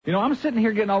You know, I'm sitting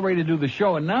here getting all ready to do the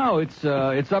show, and now it's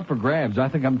up for grabs. I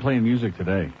think I'm playing music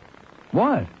today.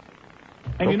 What?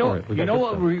 And you know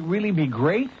what would really be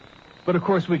great? But, of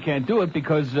course, we can't do it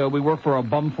because we work for a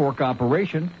bumfork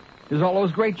operation. There's all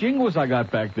those great jingles I got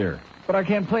back there. But I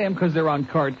can't play them because they're on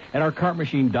cart, and our cart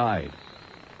machine died.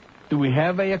 Do we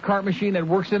have a cart machine that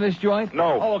works in this joint?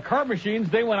 No. Oh, cart machines,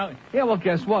 they went out. Yeah, well,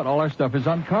 guess what? All our stuff is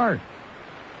on cart.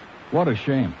 What a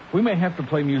shame. We may have to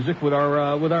play music with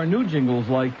our new jingles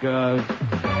like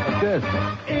this.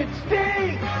 It's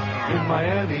Sting in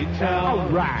Miami town. All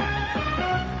right.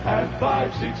 At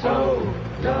 560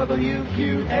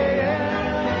 WQAM.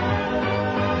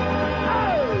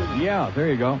 Yeah, there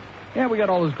you go. Yeah, we got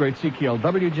all those great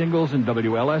CKLW jingles and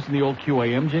WLS and the old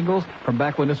QAM jingles from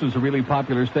back when this was a really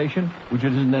popular station, which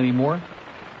it isn't anymore.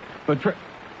 But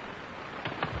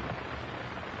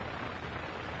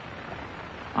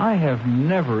I have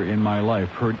never in my life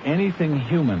heard anything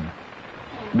human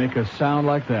make a sound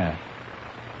like that.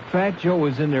 Fat Joe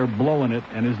was in there blowing it,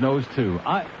 and his nose too.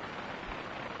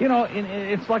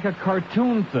 It's like a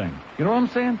cartoon thing. You know what I'm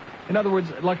saying? In other words,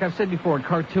 like I've said before,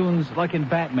 cartoons, like in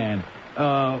Batman,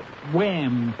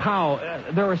 wham, pow,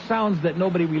 there are sounds that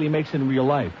nobody really makes in real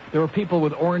life. There are people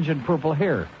with orange and purple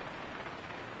hair.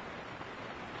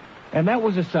 And that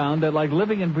was a sound that, like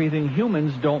living and breathing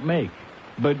humans don't make.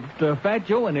 But Fat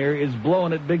Joe in there is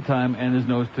blowing it big time, and his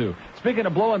nose too. Speaking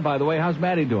of blowing, by the way, how's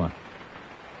Maddie doing?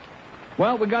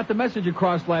 Well, we got the message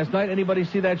across last night. Anybody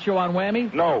see that show on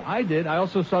Whammy? No. I did. I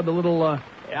also saw the little,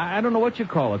 I don't know what you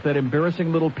call it, that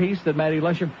embarrassing little piece that Maddie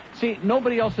Lesher... See,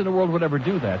 nobody else in the world would ever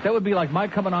do that. That would be like my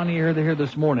coming on here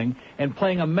this morning and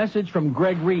playing a message from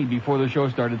Greg Reed before the show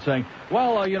started saying,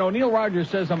 well, Neil Rogers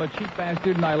says I'm a cheap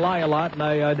bastard and I lie a lot and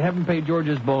I haven't paid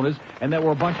George's bonus and that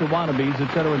we're a bunch of wannabes,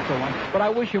 et cetera, and so on. But I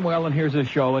wish him well and here's his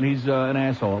show and he's an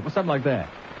asshole. Something like that.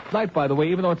 Tonight, by the way,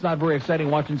 even though it's not very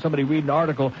exciting watching somebody read an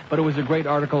article, but it was a great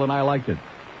article and I liked it.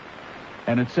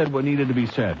 And it said what needed to be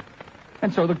said.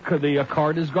 And so the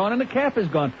card is gone and the cap is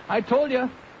gone. I told you.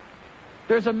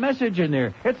 There's a message in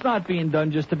there. It's not being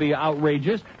done just to be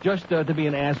outrageous, just to be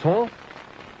an asshole.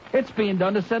 It's being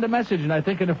done to send a message, and I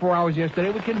think in the 4 hours yesterday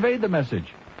we conveyed the message.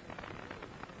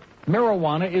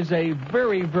 Marijuana is a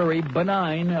very, very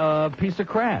benign piece of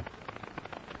crap.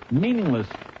 Meaningless.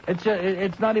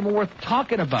 It's not even worth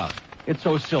talking about. It's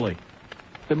so silly.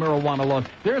 The marijuana law.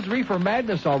 There's reefer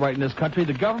madness all right in this country.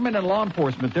 The government and law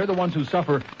enforcement, they're the ones who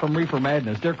suffer from reefer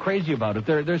madness. They're crazy about it.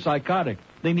 They're psychotic.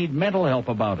 They need mental help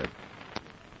about it.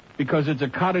 Because it's a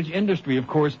cottage industry, of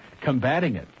course,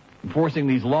 combating it, enforcing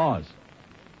these laws.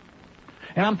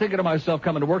 And I'm thinking to myself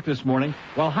coming to work this morning,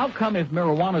 well, how come if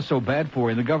marijuana is so bad for you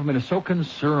and the government is so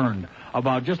concerned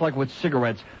about, just like with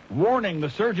cigarettes, warning the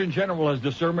Surgeon General has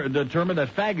determined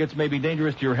that faggots may be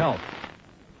dangerous to your health?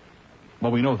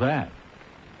 Well, we know that.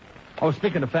 Oh,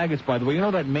 speaking of faggots, by the way, you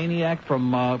know that maniac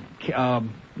from, where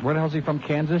the hell is he from,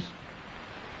 Kansas?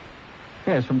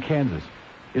 Yeah, he's from Kansas.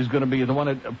 Is going to be the one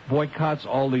that boycotts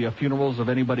all the funerals of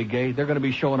anybody gay. They're going to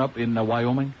be showing up in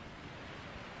Wyoming.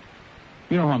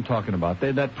 You know who I'm talking about.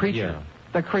 That preacher. Yeah.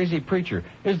 That crazy preacher.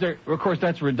 Of course,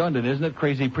 that's redundant, isn't it?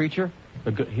 Crazy preacher?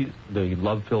 The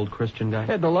love-filled Christian guy?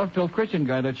 Yeah, the love-filled Christian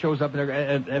guy that shows up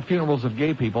at funerals of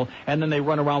gay people, and then they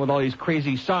run around with all these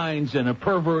crazy signs and a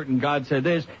pervert, and God said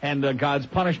this, and God's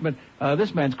punishment.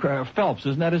 This man's Phelps,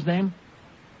 isn't that his name?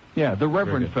 Yeah, the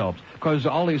Reverend Phelps, because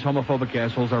all these homophobic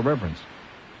assholes are reverends.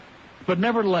 But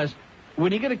nevertheless,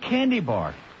 when you get a candy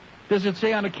bar, does it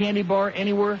say on a candy bar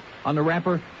anywhere on the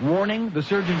wrapper, warning, the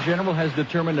Surgeon General has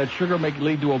determined that sugar may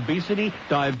lead to obesity,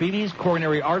 diabetes,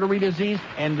 coronary artery disease,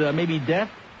 and maybe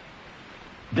death,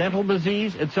 dental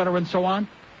disease, etc., and so on,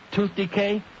 tooth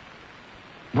decay,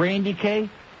 brain decay,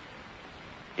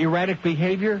 erratic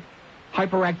behavior,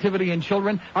 hyperactivity in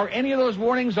children? Are any of those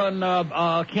warnings on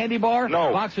candy bar?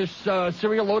 No. Box of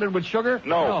cereal loaded with sugar?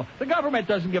 No. The government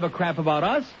doesn't give a crap about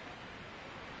us.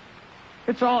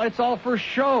 It's all for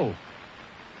show.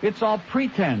 It's all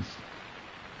pretense.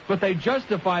 But they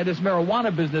justify this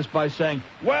marijuana business by saying,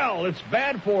 well, it's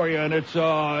bad for you and it's,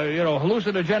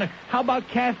 hallucinogenic. How about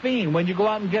caffeine when you go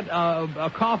out and get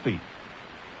a coffee?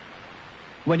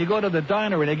 When you go to the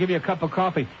diner and they give you a cup of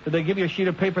coffee, do they give you a sheet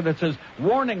of paper that says,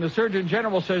 warning, the Surgeon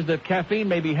General says that caffeine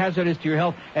may be hazardous to your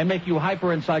health and make you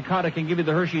hyper and psychotic and give you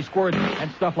the Hershey squirt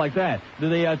and stuff like that? Do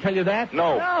they tell you that?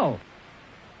 No. No.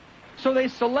 So they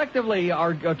selectively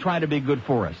are trying to be good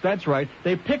for us. That's right.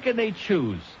 They pick and they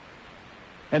choose.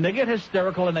 And they get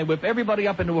hysterical and they whip everybody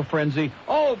up into a frenzy.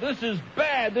 Oh, this is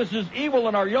bad. This is evil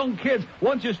in our young kids.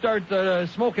 Once you start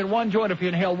smoking one joint, if you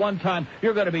inhale one time,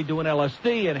 you're going to be doing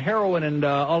LSD and heroin and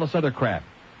all this other crap.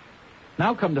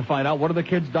 Now come to find out, what are the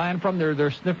kids dying from?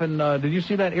 They're sniffing, did you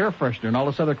see that air freshener and all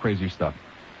this other crazy stuff?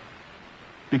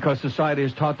 Because society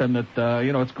has taught them that,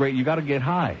 it's great. You got to get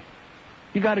high.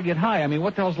 You got to get high. I mean,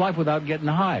 what the hell's life without getting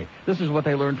high? This is what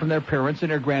they learned from their parents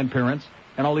and their grandparents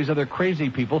and all these other crazy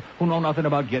people who know nothing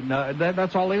about getting,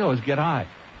 that's all they know is get high.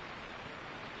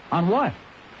 On what?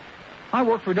 I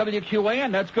work for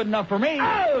WQAN. That's good enough for me.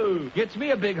 Oh! Gets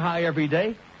me a big high every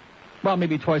day. Well,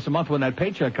 maybe twice a month when that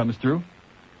paycheck comes through.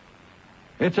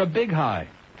 It's a big high.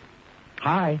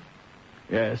 High.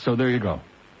 Yeah, so there you go.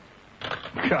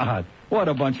 God, what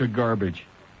a bunch of garbage.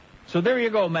 So there you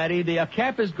go, Matty. The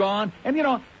cap is gone. And,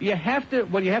 what you have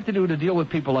to do to deal with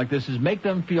people like this is make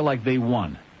them feel like they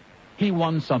won. He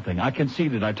won something. I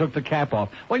conceded. I took the cap off.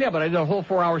 Well, yeah, but I did a whole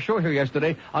 4-hour show here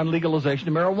yesterday on legalization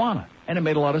of marijuana, and it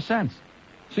made a lot of sense.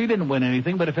 So you didn't win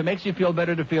anything, but if it makes you feel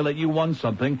better to feel that you won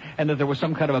something and that there was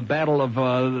some kind of a battle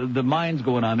of the minds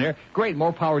going on there, great,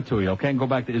 more power to you, okay? And go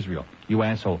back to Israel, you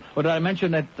asshole. Well, did I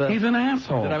mention that... He's an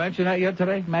asshole. Did I mention that yet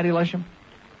today, Matty Lesham?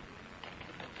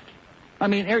 I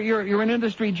mean, you're an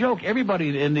industry joke.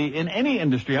 Everybody in any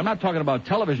industry, I'm not talking about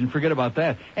television, forget about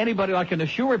that. Anybody like in the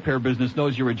shoe repair business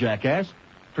knows you're a jackass,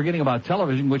 forgetting about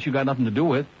television, which you got nothing to do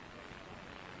with.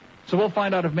 So we'll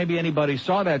find out if maybe anybody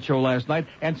saw that show last night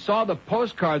and saw the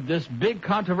postcard, this big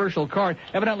controversial card.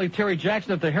 Evidently Terry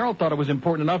Jackson at the Herald thought it was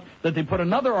important enough that they put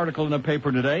another article in the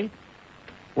paper today.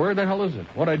 Where the hell is it?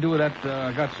 What'd I do with that?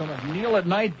 I got so much. Neil at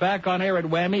Night, back on air at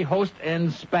Whammy, host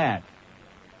and spat.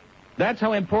 That's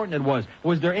how important it was.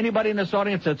 Was there anybody in this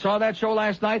audience that saw that show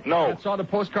last night? No. That saw the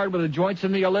postcard with the joints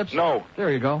in the ellipse? No.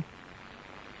 There you go.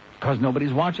 Because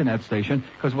nobody's watching that station.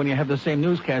 Because when you have the same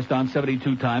newscast on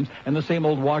 72 times and the same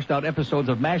old washed-out episodes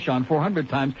of MASH on 400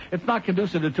 times, it's not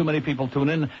conducive to too many people tune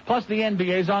in. Plus, the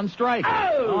NBA's on strike.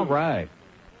 Oh! All right.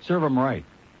 Serve them right.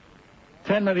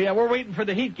 10 minutes. Yeah, we're waiting for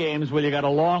the Heat games. Well, you got a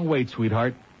long wait,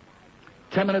 sweetheart.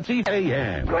 10 minutes each.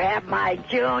 A.M. Grab my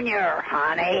junior,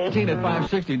 honey. 18 at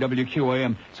 560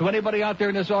 WQAM. So anybody out there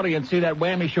in this audience see that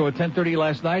Whammy show at 10:30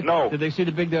 last night? No. Did they see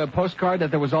the big postcard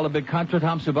that there was all the big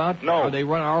contretemps about? No.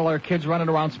 Are all our kids running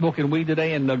around smoking weed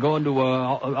today and going to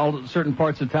all certain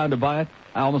parts of town to buy it?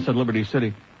 I almost said Liberty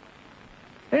City.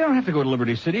 They don't have to go to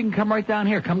Liberty City. You can come right down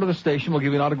here. Come to the station. We'll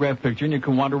give you an autographed picture, and you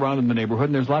can wander around in the neighborhood.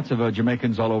 And there's lots of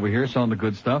Jamaicans all over here selling the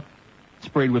good stuff.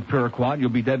 Sprayed with Paraquat. You'll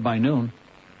be dead by noon.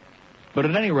 But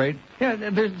at any rate, yeah,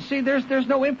 there's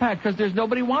no impact because there's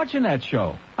nobody watching that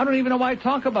show. I don't even know why I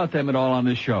talk about them at all on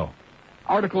this show.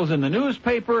 Articles in the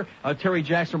newspaper. Terry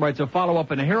Jackson writes a follow-up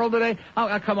in the Herald today.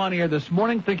 I come on here this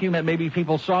morning thinking that maybe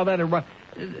people saw that. And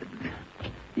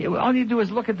all you do is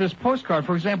look at this postcard.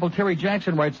 For example, Terry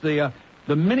Jackson writes the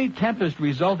mini tempest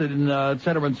resulted in et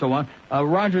cetera and so on.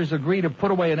 Rogers agreed to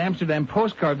put away an Amsterdam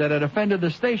postcard that had offended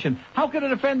the station. How could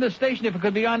it offend the station if it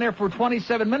could be on there for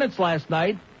 27 minutes last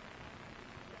night?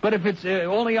 But if it's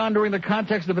only on during the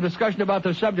context of a discussion about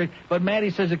the subject, but Maddie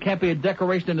says it can't be a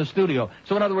decoration in the studio.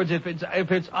 So in other words, if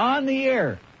it's on the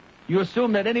air, you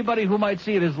assume that anybody who might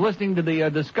see it is listening to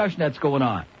the discussion that's going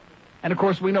on. And of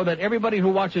course, we know that everybody who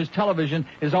watches television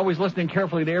is always listening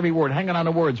carefully to every word, hanging on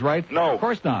the words, right? No. Of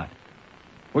course not.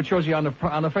 Which shows you on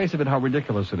the face of it how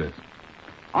ridiculous it is.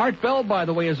 Art Bell, by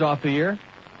the way, is off the air.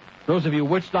 Those of you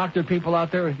witch doctor people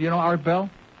out there, you know Art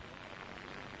Bell?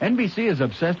 NBC is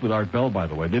obsessed with Art Bell, by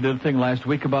the way. They did a thing last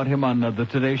week about him on the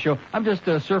Today Show. I'm just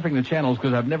surfing the channels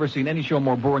because I've never seen any show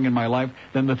more boring in my life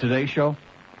than the Today Show.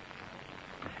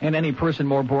 And any person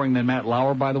more boring than Matt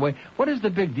Lauer, by the way. What is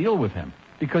the big deal with him?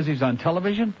 Because he's on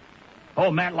television? Oh,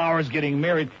 Matt Lauer's getting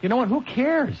married. You know what? Who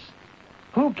cares?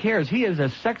 Who cares? He is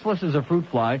as sexless as a fruit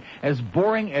fly, as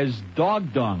boring as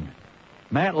dog dung.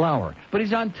 Matt Lauer. But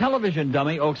he's on television,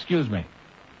 dummy. Oh, excuse me.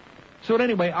 So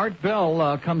anyway, Art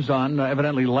Bell comes on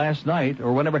evidently last night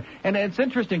or whenever. And it's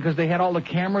interesting because they had all the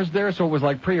cameras there, so it was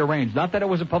like prearranged. Not that it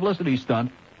was a publicity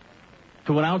stunt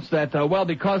to announce that,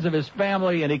 because of his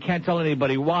family, and he can't tell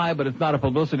anybody why, but it's not a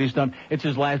publicity stunt. It's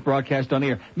his last broadcast on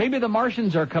air. Maybe the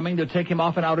Martians are coming to take him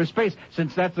off in outer space,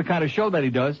 since that's the kind of show that he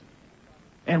does.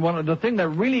 And the thing that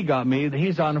really got me,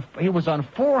 he was on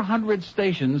 400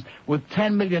 stations with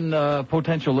 10 million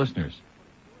potential listeners.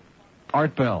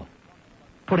 Art Bell.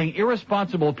 Putting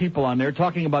irresponsible people on there,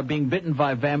 talking about being bitten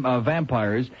by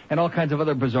vampires and all kinds of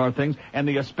other bizarre things, and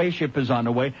the spaceship is on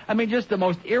the way. I mean, just the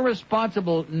most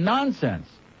irresponsible nonsense.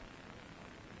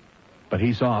 But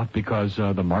he's off because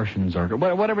the Martians are...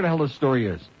 Whatever the hell the story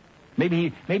is.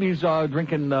 Maybe he's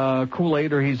drinking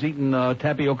Kool-Aid or he's eating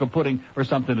tapioca pudding or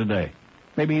something today.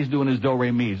 Maybe he's doing his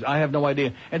do-re-mis. I have no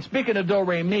idea. And speaking of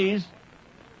do-re-mis,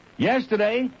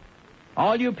 yesterday...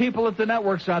 all you people at the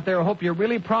networks out there, I hope you're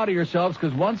really proud of yourselves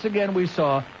because once again we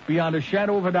saw, beyond a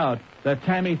shadow of a doubt, that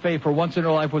Tammy Faye, for once in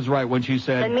her life, was right when she The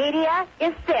said, media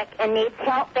is sick and needs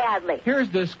help badly. here's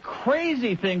this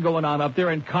crazy thing going on up there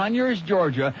in Conyers,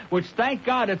 Georgia, which, thank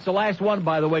God, it's the last one,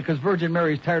 by the way, because Virgin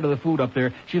Mary's tired of the food up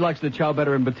there. She likes the chow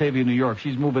better in Batavia, New York.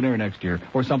 She's moving there next year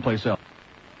or someplace else.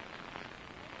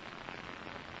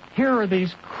 Here are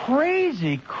these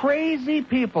crazy, crazy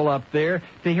people up there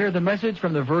to hear the message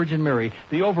from the Virgin Mary.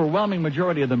 The overwhelming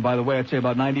majority of them, by the way, I'd say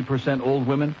about 90% old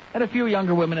women, and a few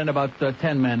younger women, and about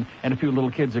 10 men, and a few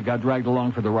little kids that got dragged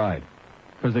along for the ride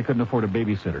because they couldn't afford a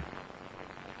babysitter.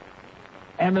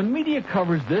 And the media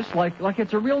covers this like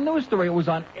it's a real news story. It was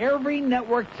on every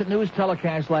network news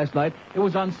telecast last night. It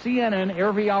was on CNN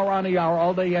every hour on the hour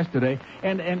all day yesterday.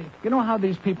 And you know how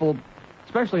these people,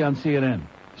 especially on CNN,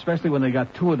 especially when they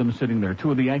got two of them sitting there, two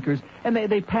of the anchors, and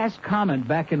they pass comment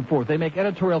back and forth. They make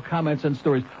editorial comments and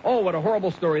stories. Oh, what a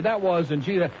horrible story that was, and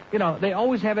gee, they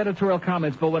always have editorial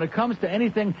comments, but when it comes to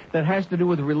anything that has to do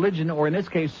with religion, or in this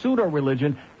case,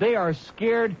 pseudo-religion, they are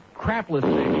scared crapless,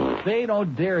 baby. They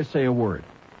don't dare say a word.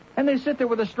 And they sit there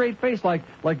with a straight face like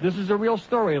this is a real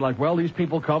story, like, well, these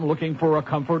people come looking for a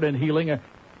comfort and healing.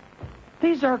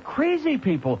 These are crazy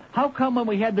people. How come when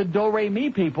we had the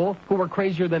Do-Re-Mi people who were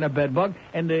crazier than a bedbug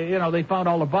and they found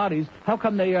all the bodies, how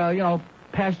come they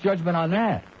passed judgment on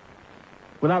that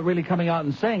without really coming out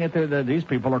and saying it? These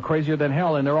people are crazier than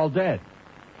hell and they're all dead.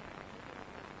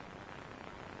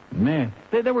 Man,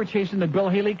 they were chasing the Bill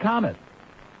Haley comet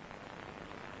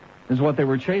is what they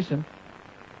were chasing.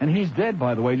 And he's dead,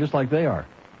 by the way, just like they are.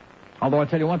 Although I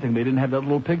tell you one thing, they didn't have that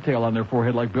little pigtail on their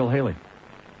forehead like Bill Haley.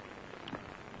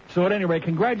 So at any rate,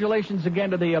 congratulations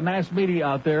again to the mass media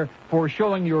out there for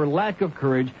showing your lack of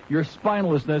courage, your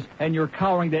spinelessness, and your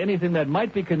cowering to anything that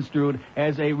might be construed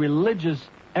as a religious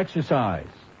exercise.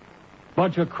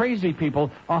 Bunch of crazy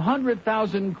people,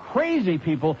 100,000 crazy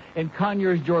people in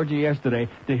Conyers, Georgia yesterday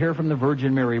to hear from the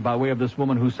Virgin Mary by way of this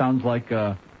woman who sounds like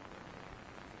I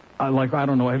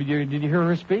don't know, did you hear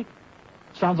her speak?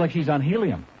 Sounds like she's on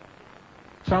helium.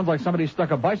 Sounds like somebody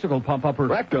stuck a bicycle pump up her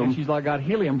rectum. And she's got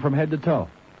helium from head to toe.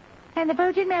 And the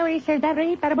Virgin Mary says that.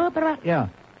 Yeah.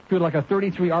 She had like a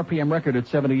 33 RPM record at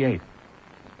 78.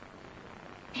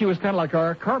 She was kind of like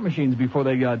our cart machines before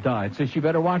they died, so she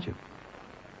better watch it.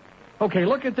 Okay,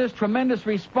 look at this tremendous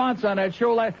response on that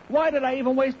show. Why did I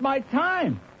even waste my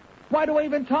time? Why do I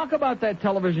even talk about that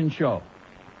television show?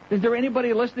 Is there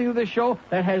anybody listening to this show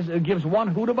that gives one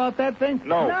hoot about that thing?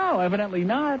 No. No, evidently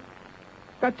not.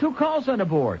 Got 2 calls on the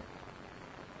board.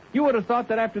 You would have thought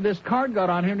that after this card got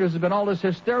on here and there's been all this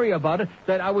hysteria about it,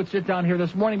 that I would sit down here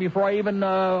this morning before I even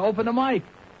opened the mic.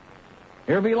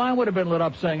 Every line would have been lit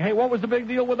up saying, hey, what was the big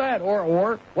deal with that?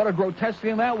 Or what a grotesque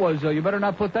thing that was. You better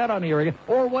not put that on the air again.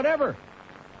 Or whatever.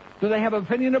 Do they have an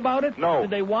opinion about it? No.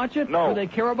 Did they watch it? No. Do they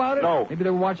care about it? No. Maybe they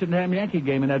were watching the damn Yankee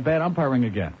game and that bad umpiring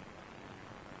again,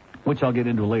 which I'll get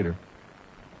into later.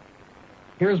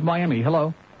 Here's Miami.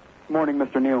 Hello. Morning,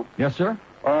 Mr. Neal. Yes, sir?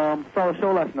 Saw a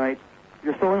show last night.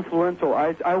 You're so influential.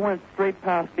 I went straight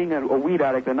past being a weed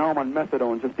addict, and now I'm on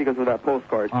methadone just because of that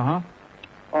postcard. Uh-huh.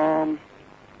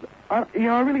 I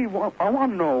really want to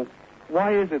know,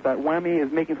 why is it that Whammy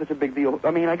is making such a big deal? I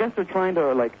mean, I guess they're trying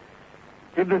to,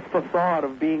 give this facade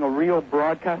of being a real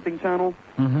broadcasting channel.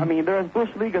 Mm-hmm. I mean, they're as bush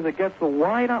league as it gets, so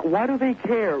why not? Why do they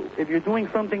care if you're doing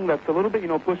something that's a little bit,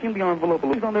 pushing the envelope?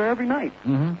 It's on there every night.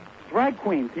 Mm-hmm. Drag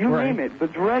queens, you Right. name it. The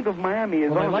drag of Miami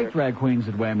is Well, they on like there. drag queens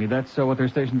at Whammy. That's what their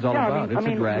station's all about. It's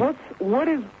a drag. What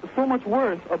is so much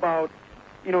worse about,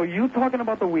 you talking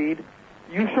about the weed,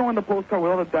 you showing the postcard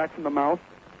with all the dacks in the mouth,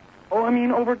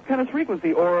 over tennis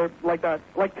frequency, or like that,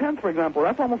 like 10th, for example,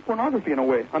 that's almost pornography in a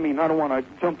way. I mean, I don't want to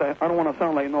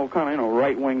sound like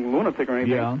right-wing lunatic or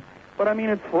anything. Yeah. But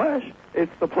it's flesh.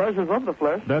 It's the pleasures of the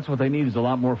flesh. That's what they need, is a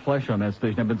lot more flesh on that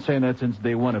station. I've been saying that since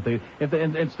day one. If they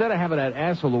instead of having that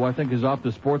asshole who I think is off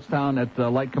the Sports Town, that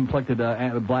light-complected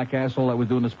black asshole that was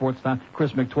doing the Sports Town,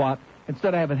 Chris McTwat,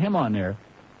 instead of having him on there,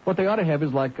 what they ought to have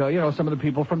is some of the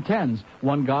people from Tens.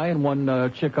 One guy and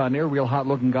one chick on there, real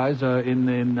hot-looking guys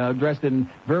dressed in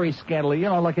very scantily,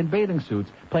 like in bathing suits,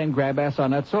 playing grab ass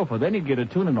on that sofa. Then you'd get a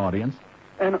tuning audience.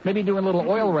 And maybe doing a little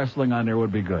oil wrestling on there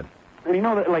would be good. And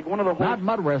that, one of the Not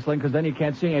mud wrestling, because then you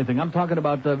can't see anything. I'm talking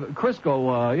about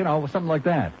Crisco, something like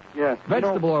that. Yeah.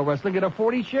 Vegetable oil wrestling, get a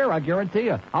 40 share, I guarantee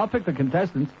you. I'll pick the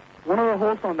contestants. One of the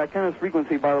hosts on that tennis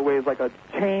frequency, by the way, is like a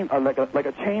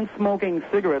chain-smoking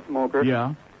cigarette smoker.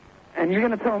 Yeah. And you're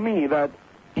going to tell me that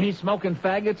he's smoking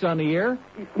faggots on the air?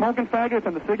 He's smoking faggots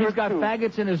and the cigarettes, He's got too.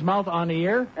 faggots in his mouth on the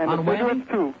air? And on the cigarettes,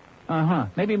 too.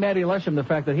 Maybe Matty Lesham, the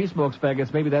fact that he smokes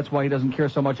faggots, maybe that's why he doesn't care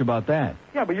so much about that.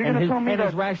 Yeah, but you're going to tell me and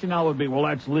his rationale would be, well,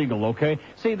 that's legal, okay?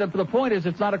 See, the point is,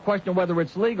 it's not a question of whether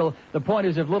it's legal. The point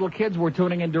is, if little kids were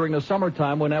tuning in during the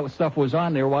summertime when that stuff was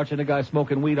on there, watching a guy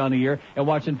smoking weed on the air and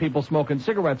watching people smoking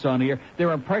cigarettes on the air,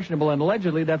 they're impressionable, and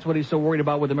allegedly that's what he's so worried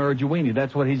about with the marijuana.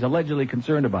 That's what he's allegedly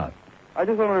concerned about. I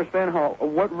just don't understand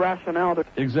what rationale...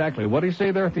 Exactly. What do you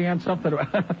say there at the end? Something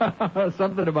about,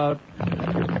 something about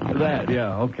that.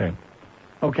 Yeah, okay.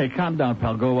 Okay, calm down,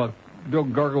 pal. Go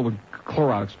gargle with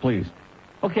Clorox, please.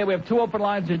 Okay, we have 2 open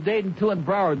lines in Dayton, 2 in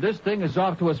Broward. This thing is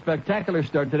off to a spectacular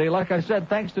start today. Like I said,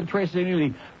 thanks to Tracy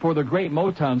Neely for the great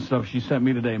Motown stuff she sent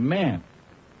me today. Man,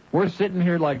 we're sitting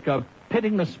here like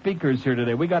pitting the speakers here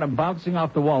today. We got them bouncing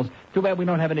off the walls. Too bad we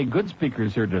don't have any good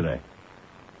speakers here today,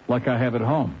 like I have at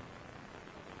home.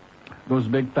 Those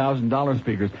big $1,000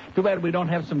 speakers. Too bad we don't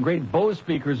have some great Bose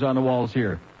speakers on the walls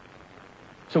here.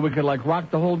 So we could, like,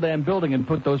 rock the whole damn building and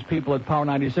put those people at Power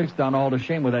 96 down all to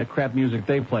shame with that crap music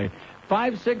they play.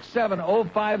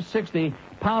 567-0560,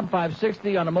 pound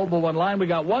 560 on the mobile one line. We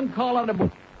got one call on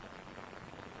the...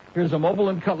 Here's a mobile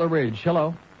in Cutler Ridge.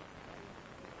 Hello.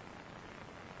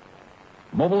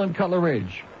 Mobile in Cutler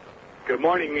Ridge. Good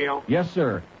morning, Neil. Yes,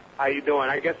 sir. How you doing?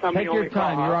 I guess I'm Take the only your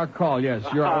time. call. You're our call. Yes,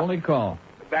 you're our only call.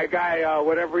 That guy,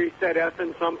 whatever he said,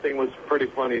 effing something, was pretty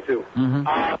funny, too.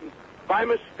 Mm-hmm. By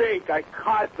mistake, I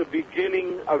caught the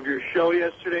beginning of your show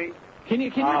yesterday. Can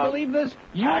you believe this?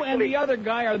 You and the other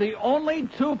guy are the only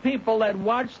 2 people that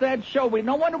watch that show.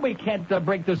 No wonder we can't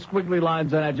break the squiggly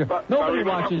lines on that show. Nobody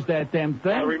watches that damn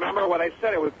thing. I remember what I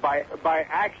said. It was by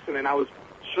accident. I was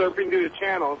surfing through the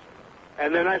channels,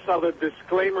 and then I saw the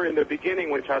disclaimer in the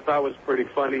beginning, which I thought was pretty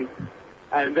funny.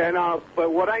 And then,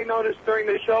 but what I noticed during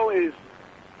the show is,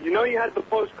 you had the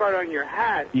postcard on your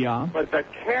hat. Yeah. But the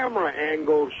camera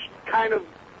angle kind of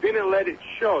didn't let it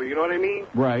show. You know what I mean?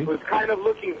 Right. It was kind of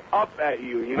looking up at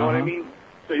you. You know what I mean?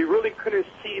 So you really couldn't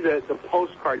see the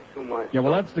postcard too much. Yeah,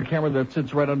 well, that's the camera that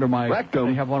sits right under my rectum.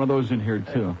 They have one of those in here,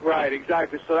 too. Right,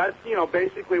 exactly. So that's,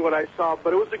 basically what I saw.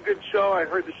 But it was a good show. I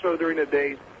heard the show during the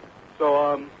day.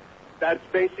 So, that's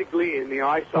basically it.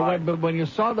 I saw it. But when you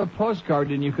saw the postcard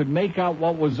and you could make out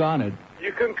what was on it.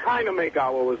 You can kind of make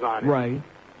out what was on it. Right.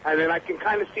 And then I can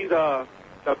kind of see the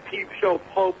Peep Show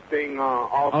Pope thing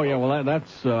also. Oh, yeah, well,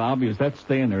 that's obvious. That's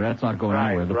staying there. That's not going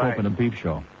anywhere. The Pope and the Peep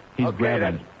Show. He's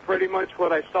grabbing it. Pretty much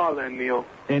what I saw then, Neil.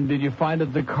 And did you find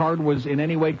that the card was in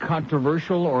any way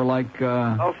controversial or like...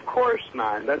 Of course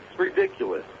not. That's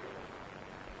ridiculous.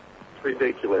 It's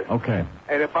ridiculous. Okay.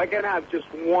 And if I can have just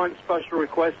one special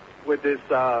request with this,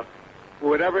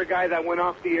 whatever guy that went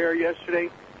off the air yesterday,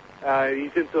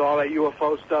 he's into all that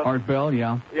UFO stuff. Art Bell,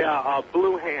 yeah. Yeah,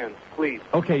 blue hands, please.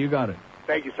 Okay, you got it.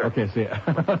 Thank you, sir. Okay, see ya.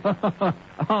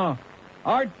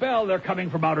 Art Bell, they're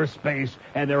coming from outer space,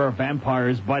 and there are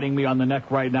vampires biting me on the neck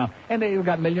right now. And they've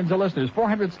got millions of listeners.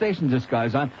 400 stations this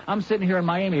guy's on. I'm sitting here in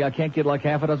Miami. I can't get like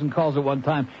half a dozen calls at one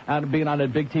time. Being on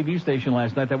that big TV station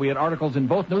last night that we had articles in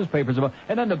both newspapers about.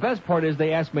 And then the best part is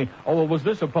they asked me, oh, well, was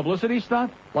this a publicity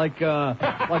stunt? Like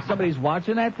somebody's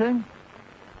watching that thing?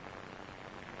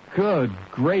 Good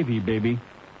gravy, baby.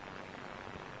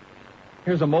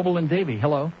 Here's a mobile in Davie.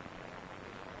 Hello.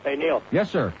 Hey, Neil. Yes,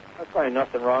 sir. I find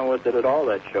nothing wrong with it at all,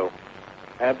 that show.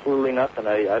 Absolutely nothing.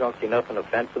 I don't see nothing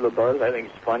offensive about it. I think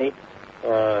it's funny.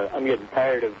 I'm getting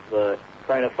tired of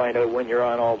trying to find out when you're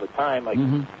on all the time. I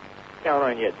count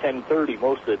on you at 10:30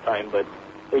 most of the time, but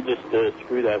they just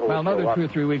screw that whole Well, show another up. 2 or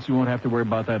 3 weeks, you won't have to worry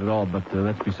about that at all, but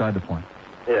that's beside the point.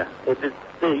 Yeah. They just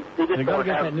They got to don't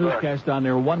get have that newscast on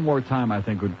there one more time, I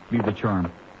think, would be the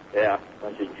charm. Yeah,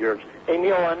 bunch of jerks. Hey,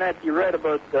 Neil, on that, you read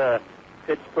about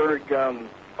Pittsburgh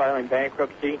filing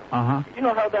bankruptcy. Uh-huh. Do you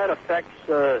know how that affects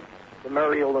the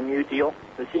Mario Lemieux deal?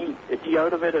 Is he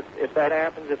out of it if that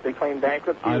happens, if they claim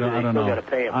bankruptcy? I don't know. Got to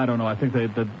pay him? I don't know. I think they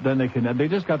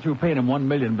just got through paying him $1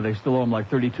 million, but they still owe him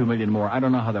like $32 million more. I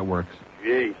don't know how that works.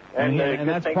 Jeez. And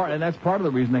that's part of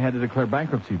the reason they had to declare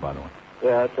bankruptcy, by the way.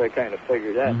 Yeah, that's what I kind of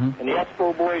figured that. And the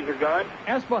Espo boys are gone?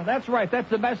 Espo, that's right. That's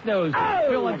the best news.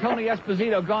 Phil and Tony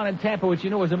Esposito gone in Tampa, which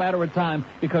you knew was a matter of time,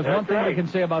 because one thing we can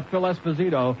say about Phil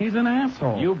Esposito, he's an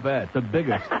asshole. You bet. The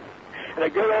biggest. And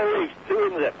a good old race,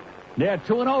 2-0. Yeah,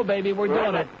 2-0, baby. We're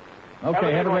doing it.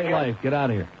 Okay, have a great life. Get out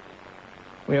of here.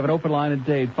 We have an open line at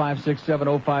Dade,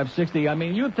 5670560. I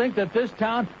mean, you think that this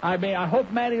town, I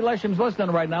hope Matty Lesham's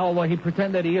listening right now, although he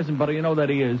pretend that he isn't, but you know that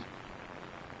he is.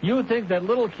 You think that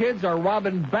little kids are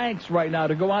robbing banks right now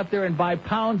to go out there and buy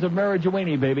pounds of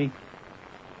marijuana, baby.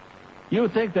 You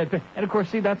think that, and of course,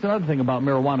 see, that's another thing about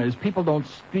marijuana is people don't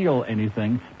steal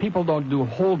anything. People don't do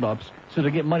holdups so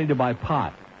they get money to buy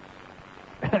pot.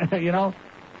 You know?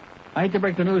 I hate to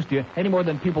break the news to you, any more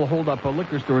than people hold up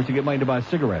liquor stores to get money to buy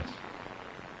cigarettes.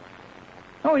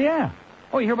 Oh, yeah.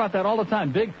 Oh, you hear about that all the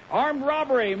time. Big armed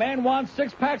robbery. Man wants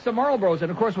 6 packs of Marlboros.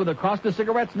 And, of course, with the cost of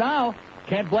cigarettes now,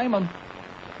 can't blame them.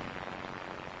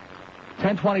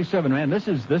 1027, man, this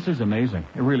is amazing.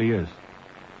 It really is.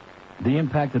 The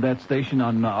impact of that station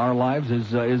on our lives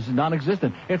is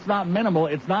non-existent. It's not minimal.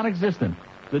 It's non-existent.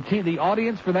 The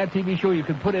audience for that TV show you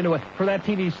could put into for that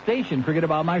TV station, forget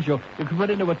about my show, you could put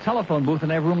into a telephone booth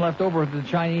and have room left over for the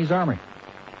Chinese army.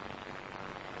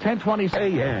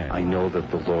 10:20. Yeah. I know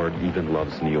that the Lord even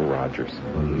loves Neil Rogers.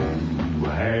 Blue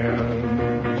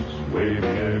hands waving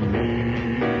at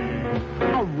me.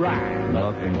 All right.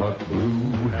 Nothing but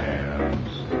blue hands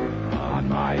on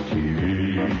my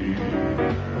TV.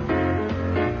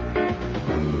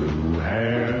 Blue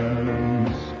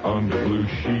hands under blue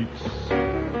sheets.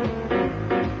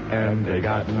 And they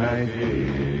got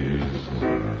knives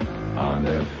on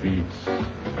their feet.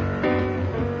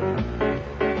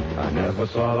 I never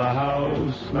saw the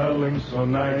house smelling so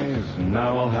nice.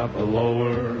 Now I'll have to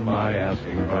lower my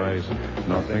asking price.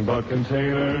 Nothing but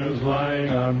containers lying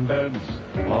on beds.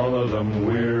 All of them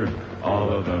weird, all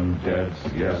of them dead.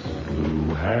 Yes,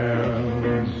 blue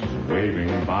hands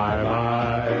waving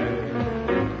bye-bye.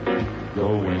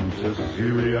 Going to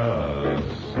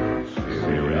seriously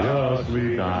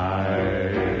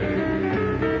die.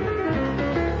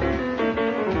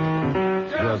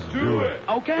 Just do it.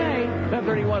 Okay.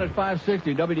 1031 at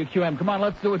 560 WQM. Come on,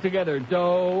 let's do it together.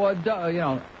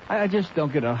 I just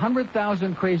don't get it.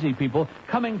 100,000 crazy people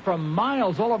coming from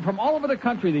miles, from all over the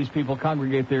country. These people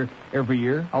congregate there every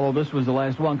year. Although this was the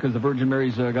last one because the Virgin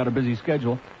Mary's got a busy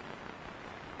schedule.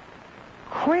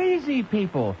 Crazy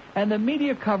people, and the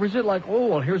media covers it like, oh,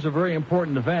 well, here's a very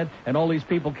important event, and all these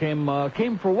people came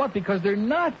for what? Because they're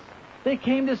nuts. They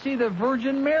came to see the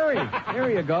Virgin Mary.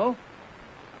 There you go.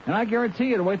 And I guarantee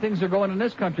you, the way things are going in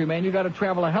this country, man, you got to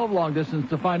travel a hell of a long distance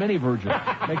to find any virgin.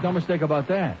 Make no mistake about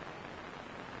that.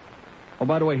 Oh,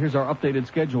 by the way, here's our updated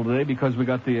schedule today because we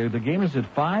got the game is at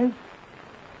 5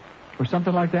 or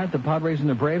something like that. The Padres and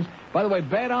the Braves. By the way,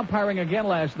 bad umpiring again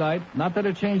last night. Not that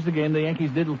it changed the game. The Yankees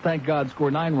did, thank God,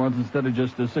 score 9 runs instead of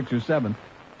just 6 or 7,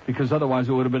 because otherwise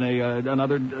it would have been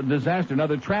another disaster,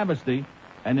 another travesty.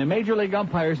 And the Major League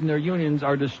umpires and their unions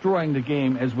are destroying the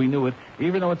game as we knew it,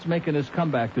 even though it's making its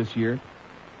comeback this year.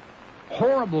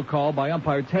 Horrible call by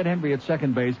umpire Ted Henry at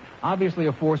second base. Obviously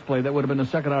a force play. That would have been the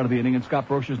second out of the inning, and Scott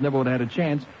Brocious never would have had a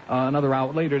chance another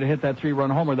out later to hit that 3-run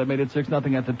homer that made it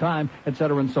 6-0 at the time,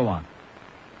 etc. and so on.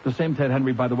 The same Ted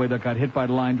Henry, by the way, that got hit by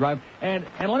the line drive. And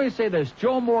let me say this.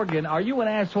 Joe Morgan, are you an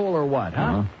asshole or what, huh?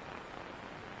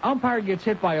 Uh-huh. Umpire gets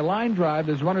hit by a line drive.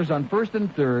 There's runners on first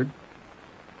and third,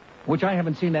 which I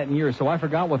haven't seen that in years, so I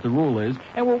forgot what the rule is.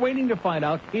 And we're waiting to find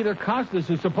out. Either Costas,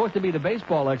 who's supposed to be the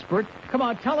baseball expert, come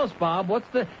on, tell us, Bob, what's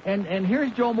the... And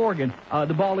here's Joe Morgan.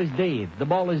 The ball is dead. The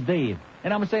ball is dead.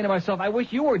 And I'm saying to myself, I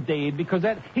wish you were dead, because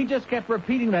he just kept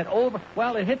repeating that over.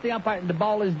 Well, it hit the umpire and the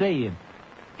ball is dead.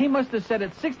 He must have said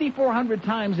it 6,400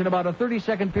 times in about a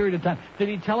 30-second period of time. Did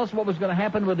he tell us what was going to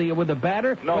happen with the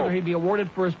batter? No. Whether he'd be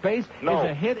awarded first base? No.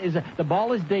 The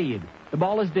ball is dead. The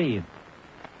ball is dead.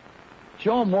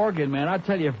 Joe Morgan, man, I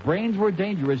tell you, if brains were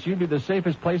dangerous, you'd be the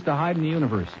safest place to hide in the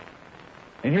universe.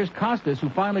 And here's Costas, who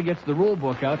finally gets the rule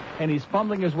book out, and he's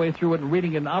fumbling his way through it and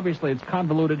reading it, and obviously it's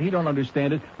convoluted. He don't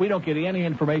understand it. We don't get any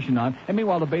information on it. And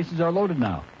meanwhile, the bases are loaded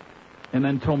now. And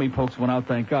then Tommy Pokes went out,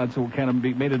 thank God, so it kind of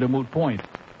made it a moot point.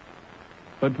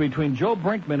 But between Joe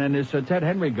Brinkman and this Ted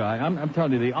Henry guy, I'm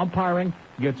telling you, the umpiring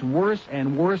gets worse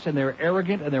and worse, and they're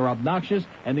arrogant and they're obnoxious,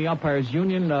 and the umpires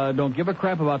union don't give a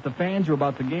crap about the fans or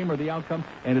about the game or the outcome,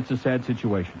 and it's a sad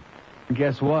situation. And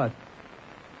guess what?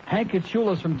 Hank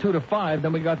Kachulas from 2 to 5,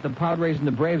 then we got the Padres and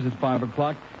the Braves at 5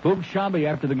 o'clock, Boog Shambi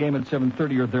after the game at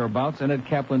 7:30 or thereabouts, and Ed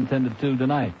Kaplan 10 to 2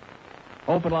 tonight.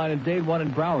 Open line at Dade 1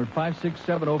 in Broward,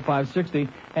 5670560,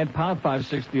 and pound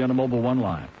 560 on the Mobile 1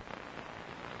 line.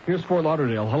 Here's Fort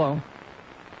Lauderdale. Hello.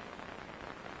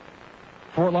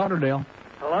 Fort Lauderdale.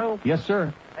 Hello? Yes,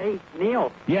 sir. Hey,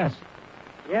 Neil. Yes.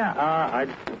 Yeah, I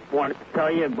wanted to tell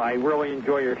you I really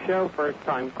enjoy your show.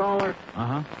 First-time caller.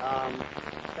 Uh-huh.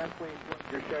 Definitely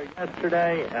enjoyed your show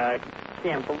yesterday.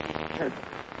 Can't believe this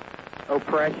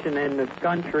oppression in this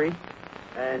country.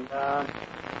 And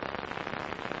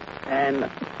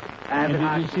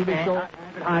did you see the show?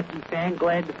 avid hockey fan.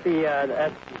 Glad to see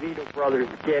the Esposito brothers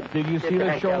get. Did you see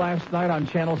the show last night on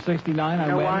Channel 69? You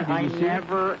know what? I Did you see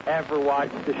never, ever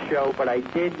watched the show, but I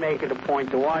did make it a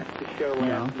point to watch the show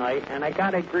last night, and I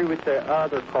got to agree with the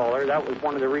other caller. That was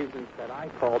one of the reasons that I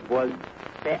called, was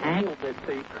they angled it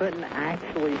so you couldn't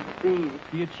actually see.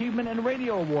 The Achievement in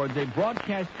Radio Awards, a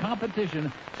broadcast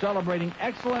competition celebrating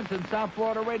excellence in South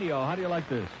Florida radio. How do you like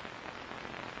this?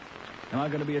 Am I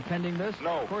going to be attending this?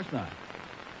 No. Of course not.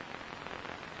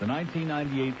 The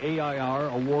 1998 AIR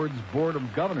Awards Board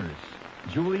of Governors.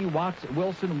 Julie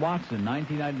Wilson Watson,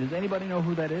 1990. Does anybody know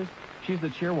who that is? She's the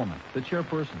chairwoman, the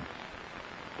chairperson.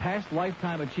 Past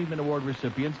Lifetime Achievement Award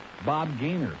recipients, Bob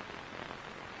Gaynor.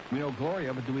 We know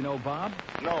Gloria, but do we know Bob?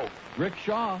 No. Rick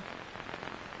Shaw.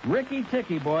 Ricky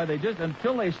Ticky, boy, they just,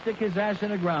 until they stick his ass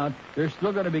in the ground, they're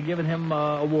still going to be giving him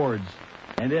awards.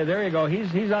 And there you go.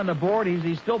 He's on the board.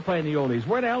 He's still playing the oldies.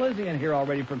 Where the hell is he in here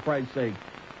already, for Christ's sake?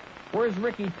 Where's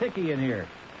Ricky Ticky in here?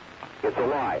 It's a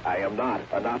lie. I am not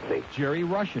a Nazi. Jerry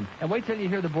Russian. And wait till you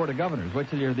hear the Board of Governors. Wait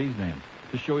till you hear these names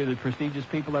to show you the prestigious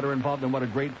people that are involved and what a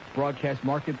great broadcast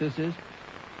market this is.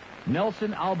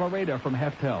 Nelson Albareda from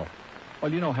Heftel.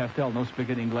 Well, you know Heftel, no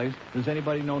spigot Inglés. Does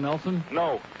anybody know Nelson?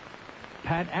 No.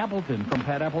 Pat Appleton from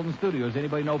Pat Appleton Studios.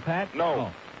 Anybody know Pat? No.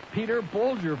 Oh. Peter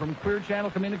Bolger from Clear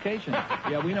Channel Communications.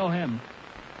 Yeah, we know him.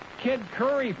 Kid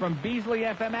Curry from Beasley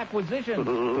FM Acquisitions.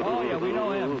 Oh, yeah, we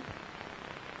know him.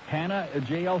 Hannah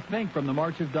J.L. Fink from the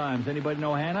March of Dimes. Anybody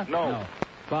know Hannah? No.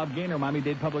 Bob Gaynor,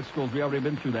 Miami-Dade Public Schools. We already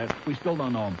been through that. We still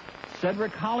don't know him.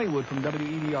 Cedric Hollywood from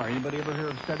WEDR. Anybody ever hear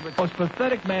of Cedric? The most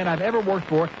pathetic man I've ever worked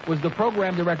for was the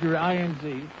program director at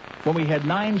INZ when we had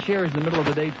 9 shares in the middle of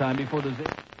the daytime before the...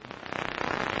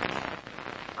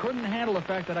 Couldn't handle the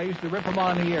fact that I used to rip him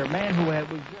on the air. Man who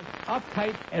was just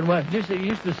uptight and he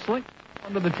used to slink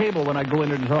under the table when I go in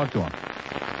there to talk to him.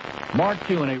 Mark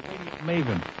Kuhn, a radio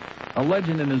maven, a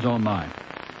legend in his own mind.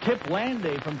 Tip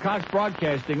Landay from Cox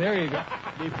Broadcasting. There you go.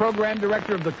 The program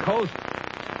director of The Coast.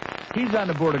 He's on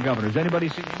the Board of Governors. Anybody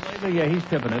see him lately? Yeah, he's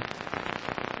tipping it.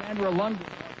 Sandra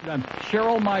Lundgren.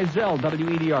 Cheryl Mizell,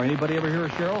 WEDR. Anybody ever hear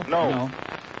of Cheryl? No.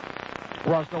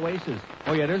 Ross Oasis.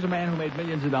 Oh, yeah, there's a man who made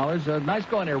millions of dollars. Nice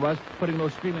going there, Russ, putting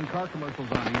those screaming car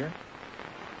commercials on here.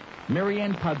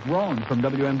 Marianne Padron from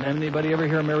WM. Anybody ever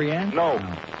hear of Marianne? No.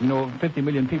 You know, 50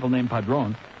 million people named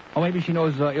Padron. Oh, maybe she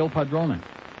knows Il Padrone.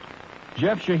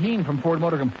 Jeff Shaheen from Ford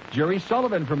Motor Company. Jerry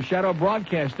Sullivan from Shadow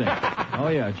Broadcasting. Oh,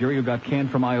 yeah, Jerry who got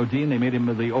canned from IOD, and they made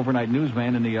him the overnight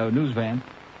newsman in the news van.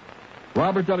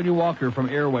 Robert W. Walker from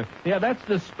Airway. Yeah, that's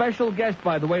the special guest,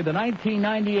 by the way. The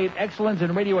 1998 Excellence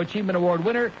in Radio Achievement Award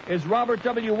winner is Robert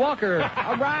W. Walker.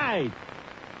 All right.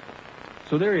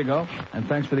 So there you go. And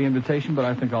thanks for the invitation, but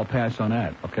I think I'll pass on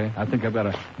that, okay? I think I've got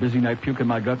a busy night puking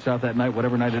my guts out that night,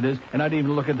 whatever night it is, and I didn't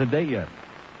even look at the date yet.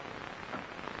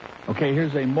 Okay,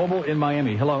 here's a mobile in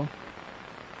Miami. Hello.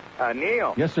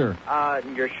 Neil. Yes, sir.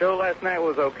 Your show last night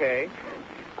was okay.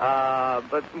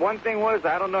 But one thing was,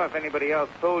 I don't know if anybody else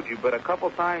told you, but a couple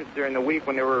times during the week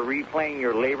when they were replaying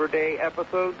your Labor Day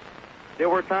episodes, there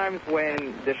were times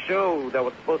when the show that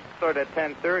was supposed to start at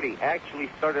 10:30 actually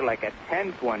started like at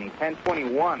 10:20,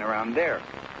 10:21, around there.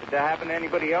 Did that happen to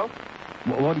anybody else?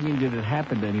 What do you mean, did it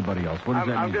happen to anybody else? What does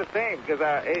that mean? I'm just saying, because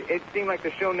it seemed like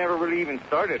the show never really even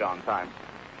started on time.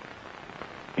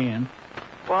 And?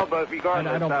 Well, but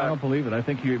regardless... I don't believe it. I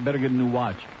think you better get a new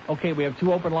watch. Okay, we have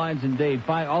 2 open lines in Dade.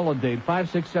 All of Dade.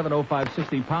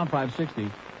 5670560, pound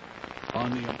 560 on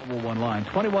the mobile one line.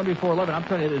 21 before 11. I'm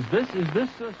telling you, is this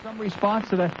some response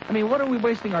to that? I mean, what are we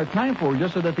wasting our time for?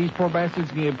 Just so that these poor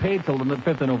bastards can get paid till the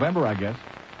 5th of November, I guess.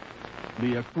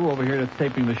 The crew over here that's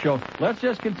taping the show. Let's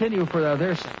just continue for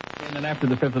their sake. And then after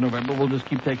the 5th of November, we'll just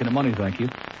keep taking the money, thank you.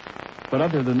 But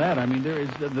other than that, I mean, there is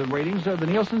the ratings, the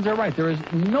Nielsen's are right. There is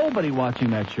nobody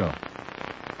watching that show.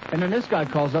 And then this guy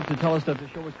calls up to tell us that the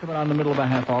show was coming on in the middle of a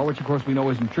half hour, which, of course, we know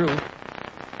isn't true.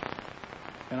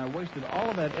 And I wasted all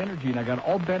of that energy, and I got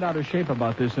all bent out of shape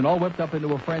about this and all whipped up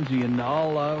into a frenzy, and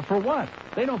all, for what?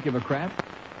 They don't give a crap.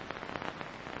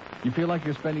 You feel like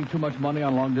you're spending too much money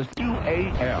on long distance?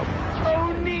 UAM.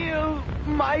 Oh, Neil,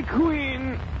 my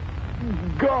queen.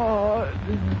 God.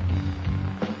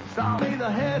 Sonny the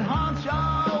head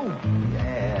honcho,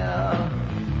 yeah.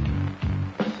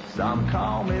 Some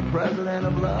call me president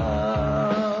of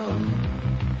love.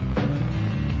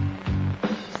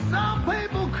 Some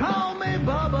people call me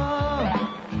Bubba.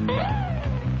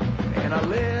 And I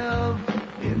live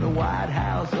in the White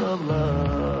House of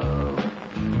love.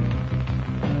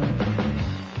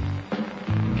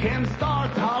 Ken Starr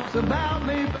talks about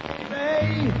me,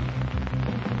 baby,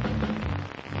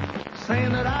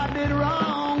 saying that I did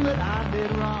wrong, that I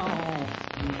did wrong.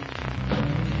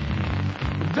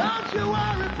 Don't you worry.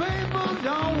 worry, people,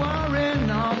 don't worry,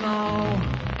 no.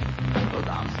 'Cause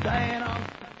I'm staying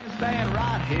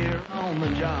right here on the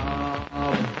job.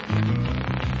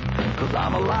 'Cause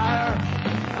I'm a liar,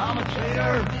 I'm a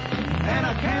cheater, and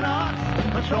I cannot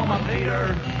control my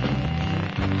meter.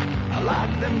 I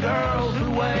like them girls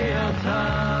who weigh a ton.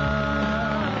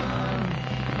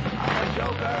 I'm a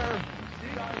joker,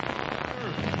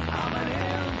 I'm an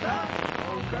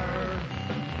interloper.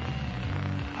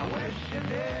 I wish you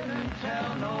didn't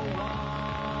tell no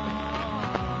one.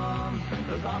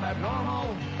 'Cause I'm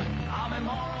abnormal, I'm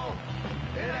immoral.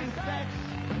 It ain't sex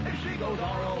if she goes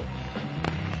oral.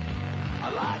 I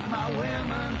like my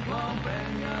women plump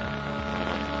and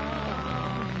young.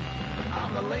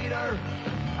 I'm the leader,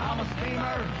 I'm a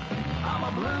schemer, I'm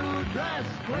a blue dress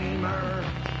gleamer.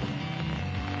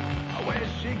 I wish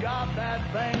she got that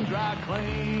thing dry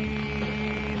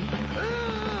clean.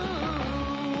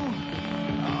 Ooh,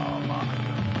 oh my.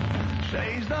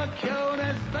 She's the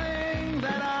cutest thing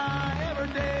that I ever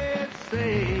did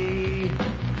see.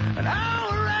 An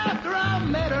hour after I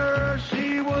met her,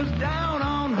 she was down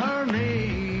on her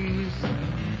knees.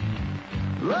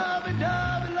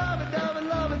 Lovey-dovey, lovey-dovey,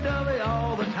 lovey-dovey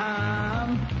all the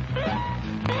time.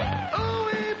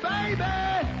 Ooh-wee, baby,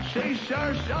 she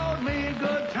sure showed me a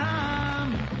good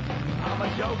time. I'm a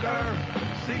joker,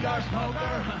 cigar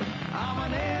smoker,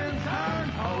 I'm an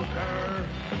intern poker.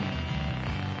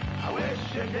 I wish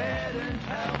you didn't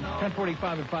tell no...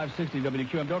 1045 and 560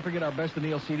 WQM. Don't forget our Best of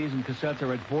Neil CDs and cassettes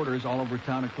are at Borders all over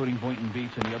town, including Boynton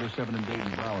Beach and the other 7 in Dayton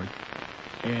and Broward.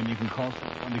 And you can call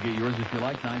someone to get yours if you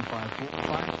like,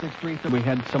 954-563. We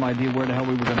had some idea where the hell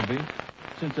we were going to be.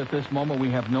 Since at this moment we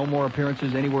have no more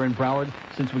appearances anywhere in Broward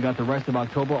since we got the rest of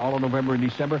October, all of November and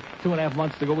December. 2.5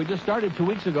 months to go. We just started 2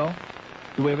 weeks ago.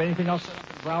 Do we have anything else in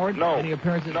Broward? No. Any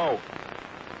appearances? No.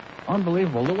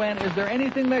 Unbelievable. Luann, is there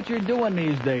anything that you're doing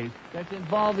these days that's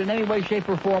involved in any way, shape,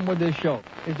 or form with this show?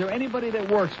 Is there anybody that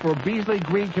works for Beasley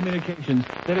Green Communications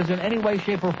that is in any way,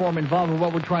 shape, or form involved in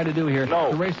what we're trying to do here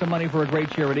to raise some money for a great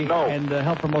charity and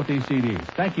help promote these CDs?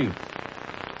 Thank you.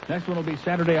 Next one will be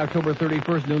Saturday, October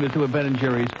 31st, noon to 2 at Ben and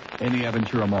Jerry's in the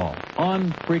Aventura Mall.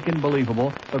 Unfreaking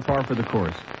believable, but par for the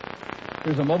course.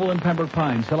 There's a mobile in Pembroke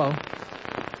Pines. Hello.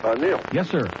 Neil. Yes,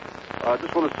 sir. I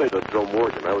just want to say to Joe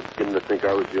Morgan, I was beginning to think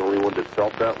I was the only one that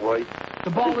felt that way.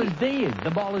 The ball is dead. The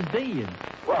ball is dead.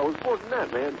 Well, it was more than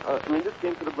that, man. I mean, this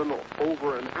game could have been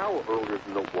over an hour earlier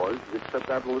than it was, except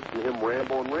after listening to him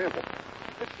ramble and ramble.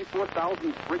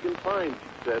 64,000 friggin' times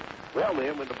he said, well,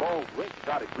 man, when the ball's lit, you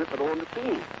got to grip it on the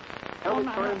team. How many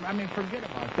times? I mean, forget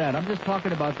about that. I'm just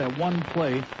talking about that one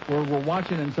play where we're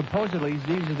watching, and supposedly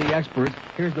these are the experts.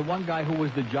 Here's the one guy who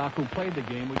was the jock who played the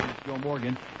game, which is Joe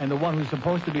Morgan, and the one who's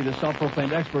supposed to be the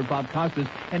self-proclaimed expert, Bob Costas.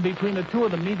 And between the two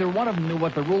of them, neither one of them knew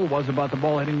what the rule was about the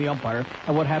ball hitting the umpire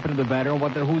and what happened to the batter and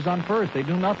who's on first. They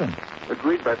knew nothing.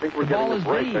 Agreed, but I think we're getting a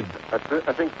break.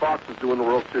 I think Fox is doing the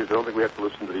World Series. I don't think we have to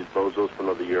listen to these bozos for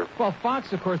another year. Well,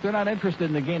 Fox, of course, they're not interested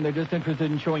in the game. They're just interested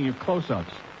in showing you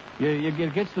close-ups.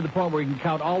 It gets to the point where you can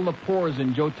count all the pores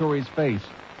in Joe Torre's face.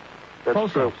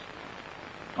 That's true.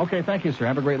 Okay, thank you, sir.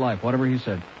 Have a great life, whatever he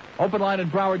said. Open line in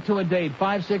Broward, 2 and Dade,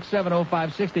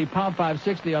 5670560, pound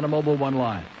 560 on a mobile one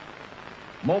line.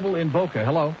 Mobile in Boca.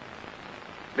 Hello.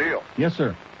 Neil. Yes,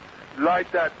 sir.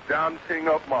 Light that damn thing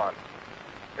up, man.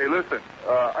 Hey, listen,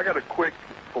 I got a quick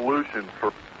solution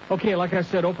for... Okay, like I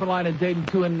said, open line in Dayton,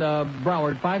 2 in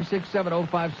Broward,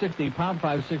 5670560, pound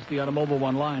 560 on a mobile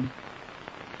one line.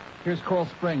 Here's Coral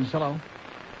Springs. Hello.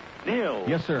 Neil.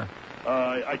 Yes, sir.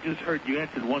 I just heard you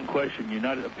answered one question. You're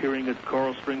not appearing at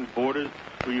Coral Springs Borders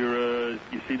for your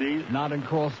CDs? Not in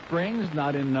Coral Springs,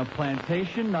 not in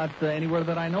Plantation, not anywhere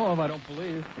that I know of, I don't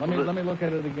believe. Let me look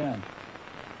at it again.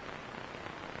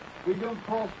 We doing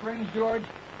Coral Springs, George?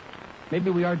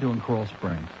 Maybe we are doing Coral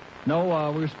Springs.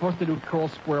 No, we were supposed to do Coral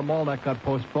Square Mall. That got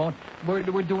postponed. We're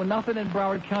doing nothing in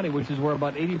Broward County, which is where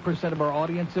about 80% of our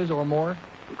audience is or more.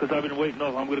 Because I've been waiting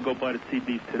off. I'm going to go buy the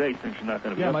CDs today since you're not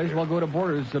going to be up might as there. well go to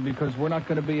Borders because we're not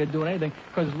going to be doing anything.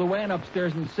 Because Luann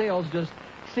upstairs in sales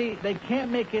they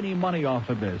can't make any money off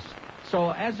of this.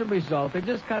 So as a result, they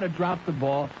just kind of dropped the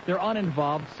ball. They're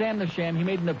uninvolved. Sam the Sham, he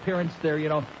made an appearance there,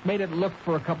 made it look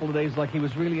for a couple of days like he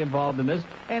was really involved in this.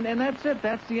 And that's it.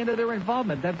 That's the end of their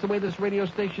involvement. That's the way this radio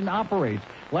station operates.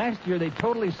 Last year, they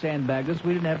totally sandbagged us.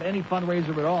 We didn't have any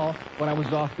fundraiser at all when I was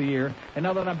off the air. And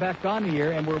now that I'm back on the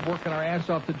air and we're working our ass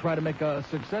off to try to make a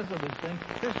success of this thing,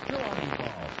 they're still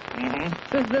uninvolved.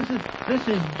 Mm-hmm. This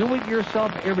is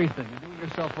do-it-yourself everything. A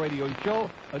do-it-yourself radio show,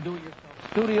 a do-it-yourself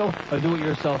studio, a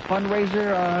do-it-yourself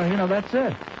fundraiser, that's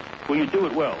it. Well, you do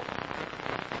it well.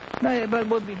 No, but it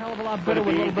would be a hell of a lot better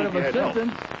with a little bit of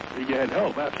assistance. You had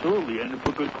help, absolutely, and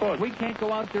for good cause. We can't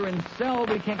go out there and sell.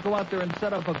 We can't go out there and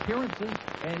set up appearances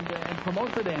and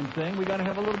promote the damn thing. We got to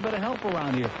have a little bit of help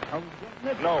around here.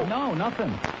 No,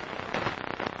 nothing.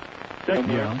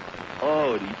 Second,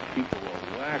 oh, these people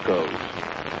are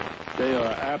wackos. They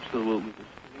are absolutely.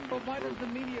 But why does the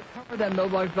media cover them, though,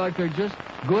 like they're just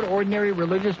good, ordinary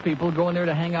religious people going there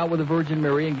to hang out with the Virgin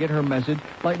Mary and get her message?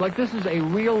 Like this is a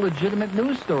real, legitimate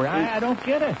news story. I don't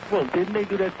get it. Well, didn't they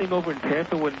do that thing over in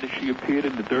Tampa when she appeared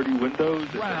in the dirty windows?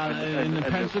 Well, in the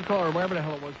Pensacola or wherever the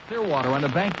hell it was, Clearwater, on the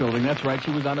bank building. That's right.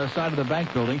 She was on the side of the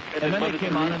bank building. And then they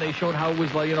came on and they showed how it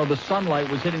was like, the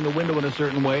sunlight was hitting the window in a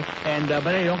certain way. And but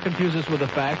hey, don't confuse us with the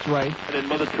facts, right? And then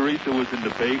Mother Teresa was in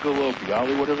the bagel or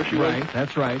Bialy, whatever she was. Right,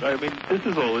 that's right. I mean, this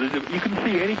is all. You can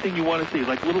see anything you want to see.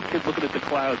 Like little kids looking at the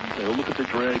clouds and say, oh, look at the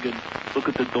dragon, look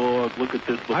at the dog, look at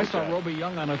this, look I at saw that. Roby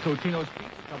Young on a Totino's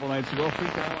Pizza a couple nights ago.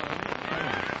 Freaked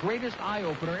out. Greatest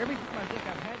eye-opener. Every time I think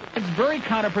I've had it. It's very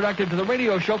counterproductive to the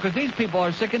radio show because these people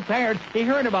are sick and tired of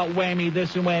hearing about whammy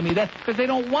this and whammy that because they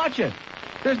don't watch it.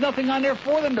 There's nothing on there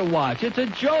for them to watch. It's a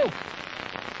joke.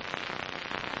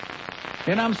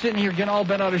 And I'm sitting here getting all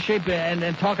bent out of shape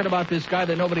and talking about this guy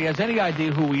that nobody has any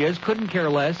idea who he is, couldn't care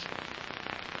less.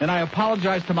 And I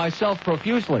apologize to myself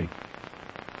profusely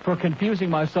for confusing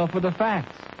myself with the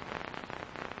facts.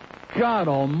 God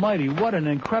almighty, what an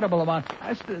incredible amount.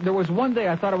 There was one day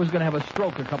I thought I was going to have a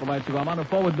stroke a couple nights ago. I'm on the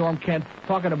phone with Norm Kent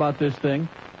talking about this thing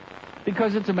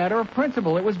because it's a matter of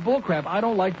principle. It was bullcrap. I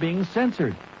don't like being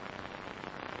censored.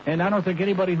 And I don't think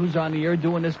anybody who's on the air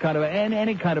doing this kind of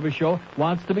any kind of a show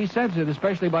wants to be censored,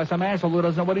 especially by some asshole who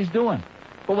doesn't know what he's doing.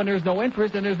 But when there's no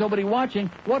interest and there's nobody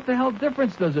watching, what the hell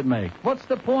difference does it make? What's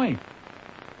the point?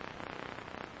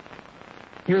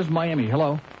 Here's Miami.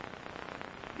 Hello.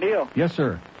 Neil. Yes,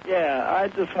 sir. Yeah, I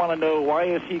just want to know why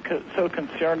is he so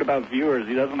concerned about viewers?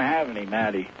 He doesn't have any,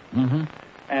 Matty. Mm-hmm.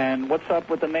 And what's up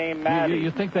with the name Matty?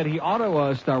 You think that he ought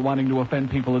to start wanting to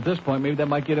offend people at this point? Maybe that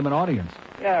might get him an audience.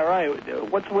 Yeah, right.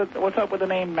 What's up with the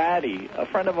name Matty? A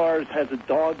friend of ours has a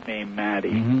dog named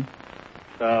Matty. Mm-hmm.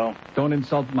 So don't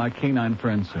insult my canine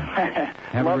friends, sir.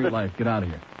 Have a great life. Get out of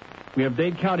here. We have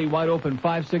Dade County wide open,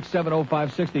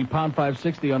 5670560, pound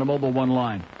 560 on a mobile one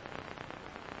line.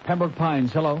 Pembroke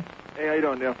Pines, hello. Hey, how you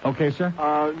doing, Neil? Okay, sir.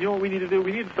 You know what we need to do?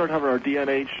 We need to start having our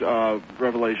DNH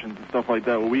revelations and stuff like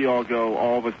that, where we all go,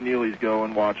 all of us Neelys go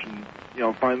and watch and,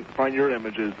 find your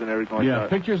images and everything like that. Yeah,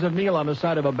 pictures of Neil on the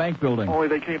side of a bank building. Only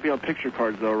they can't be on picture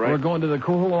cards, though, right? We're going to the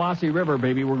Cooloolassie River,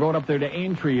 baby. We're going up there to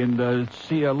Aintree and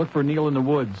look for Neil in the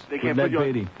woods. They can't with put you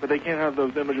Ned Beatty. but they can't have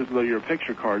those images of your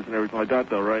picture cards and everything like that,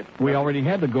 though, right? We already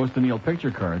had the Ghost of Neil picture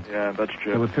cards. Yeah, that's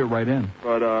true. It would fit right in.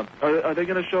 But are they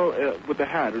going to show with the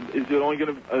hat? Are they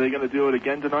going to do it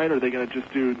again tonight, or are they going to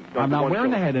just do? I'm not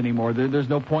wearing the hat anymore. There's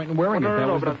no point in wearing it. That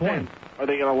was the point. Are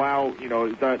they going to allow?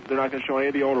 Is that they're not going to show any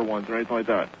of the older ones or anything like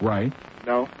that? Right.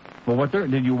 No. Well,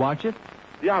 did you watch it?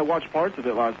 Yeah, I watched parts of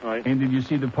it last night. And did you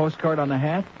see the postcard on the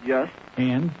hat? Yes.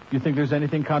 And you think there's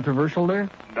anything controversial there?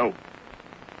 No.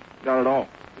 Not at all.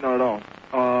 Not at all.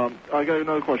 I got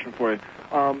another question for you.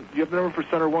 You have the number for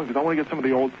Center One because I want to get some of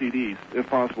the old CDs, if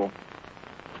possible.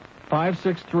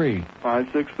 563.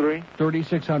 563?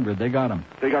 3600. They got them.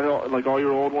 They got all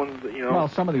your old ones, Well,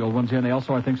 some of the old ones, yeah, and they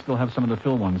also, I think, still have some of the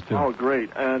Phil ones, too. Oh, great.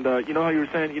 And you know how you were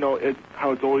saying,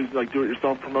 how it's always like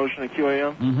do-it-yourself promotion at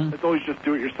QAM? Mm-hmm. It's always just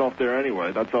do-it-yourself there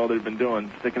anyway. That's all they've been doing,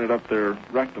 sticking it up their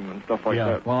rectum and stuff like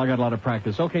that. Well, I got a lot of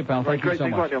practice. Okay, pal, thank you so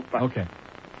much. Thanks a lot, Neil. Okay.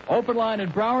 Open line in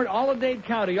Broward, all of Dade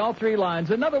County, all three lines.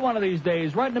 Another one of these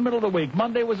days, right in the middle of the week.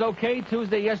 Monday was okay.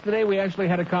 Tuesday, yesterday, we actually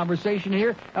had a conversation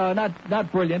here.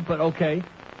 Not brilliant, but okay.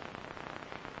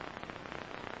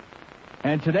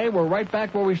 And today we're right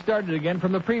back where we started again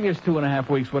from the previous 2.5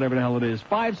 weeks, whatever the hell it is.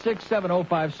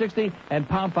 5670560 and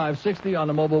pound 560 on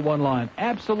the mobile one line.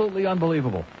 Absolutely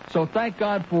unbelievable. So thank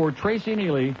God for Tracy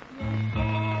Neely.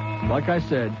 Like I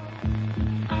said,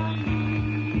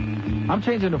 I'm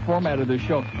changing the format of this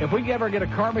show. If we ever get a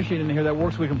car machine in here that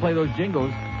works, we can play those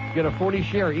jingles. Get a 40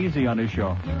 share easy on this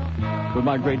show with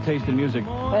my great taste in music.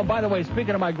 Oh, by the way,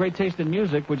 speaking of my great taste in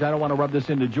music, which I don't want to rub this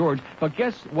into George, but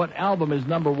guess what album is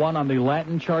number one on the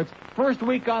Latin charts? First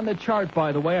week on the chart,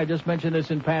 by the way, I just mentioned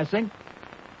this in passing.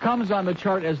 Comes on the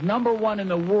chart as number one in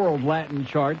the world Latin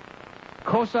chart.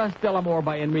 Cosas del Amor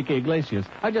by Enrique Iglesias.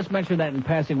 I just mentioned that in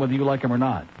passing, whether you like him or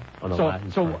not. On the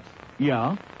Latin charts.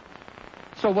 Yeah.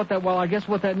 So I guess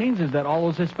what that means is that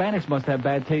all those Hispanics must have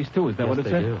bad taste, too. Is that what it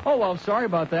says? Do. Oh, well, sorry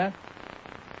about that.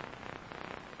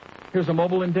 Here's a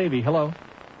mobile in Davie. Hello.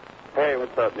 Hey,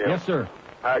 what's up, Neil? Yes, sir.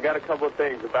 I got a couple of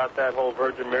things about that whole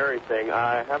Virgin Mary thing.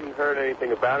 I haven't heard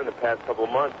anything about it in the past couple of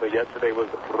months, but yesterday was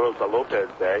Rosa Lopez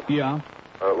Day. Yeah.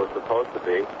 Or it was supposed to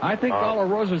be. I think all of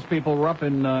Rosa's people were up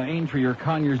in Aintree or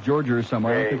Conyers, Georgia or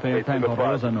somewhere. I don't think they have time called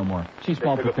Rosa no more. She's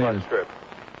small potatoes.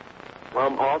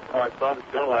 Also, I saw the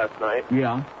show last night.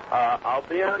 Yeah. I'll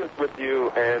be honest with you,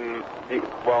 and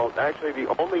actually the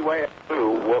only way I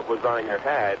knew what was on your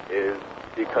hat is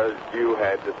because you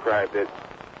had described it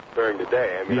during the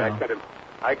day. I mean,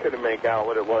 I couldn't make out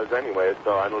what it was anyway,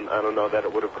 so I don't know that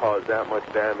it would have caused that much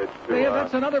damage to... Yeah,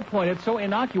 that's another point. It's so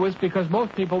innocuous because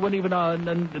most people wouldn't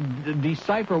even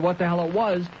decipher what the hell it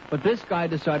was, but this guy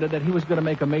decided that he was going to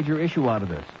make a major issue out of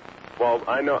this. Well,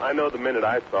 I know the minute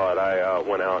I saw it, I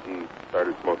went out and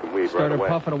started smoking weed right away. Started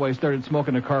puffing away, started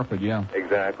smoking the carpet, yeah.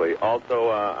 Exactly. Also,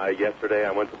 yesterday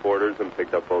I went to Borders and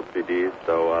picked up both CDs,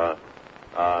 so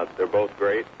they're both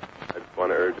great. I just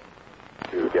want to urge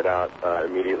to get out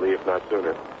immediately, if not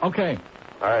sooner. Okay.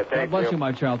 All right, thank you. God bless you,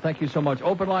 my child. Thank you so much.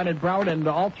 Open line in Broward and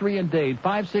all three in Dade.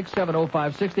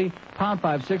 5670560, pound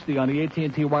 560 on the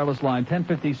AT&T wireless line,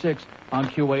 1056 on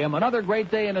QAM. Another great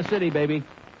day in the city, baby.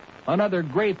 Another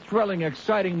great, thrilling,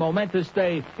 exciting, momentous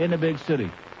day in the big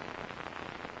city.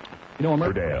 You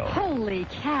know, Holy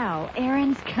cow,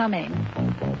 Aaron's coming.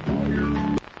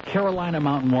 Carolina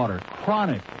Mountain Water.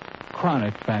 Chronic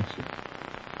facts.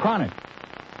 Chronic.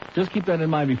 Just keep that in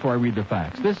mind before I read the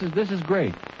facts. This is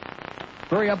great.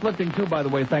 Very uplifting, too, by the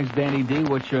way. Thanks, Danny D.,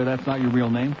 which that's not your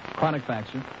real name. Chronic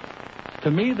Faxer.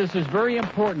 To me, this is very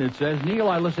important. It says, Neil,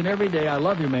 I listen every day. I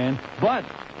love you, man. But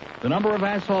the number of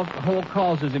asshole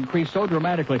calls has increased so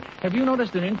dramatically. Have you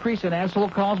noticed an increase in asshole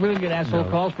calls? We didn't get asshole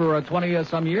calls for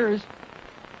 20-some years.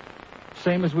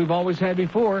 Same as we've always had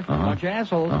before. A bunch of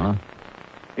assholes.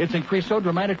 It's increased so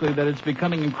dramatically that it's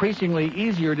becoming increasingly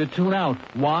easier to tune out.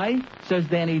 Why? Says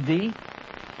Danny D.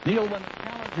 Neil, when the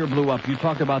Challenger blew up, you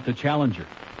talked about the Challenger.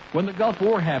 When the Gulf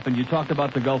War happened, you talked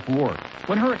about the Gulf War.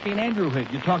 When Hurricane Andrew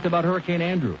hit, you talked about Hurricane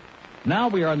Andrew. Now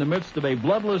we are in the midst of a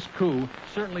bloodless coup,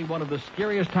 certainly one of the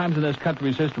scariest times in this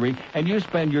country's history, and you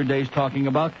spend your days talking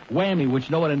about whammy, which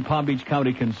no one in Palm Beach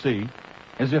County can see.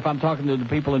 As if I'm talking to the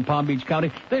people in Palm Beach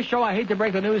County. This show, I hate to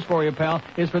break the news for you, pal,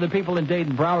 is for the people in Dade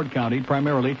and Broward County,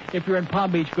 primarily. If you're in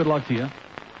Palm Beach, good luck to you.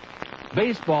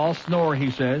 Baseball, snore,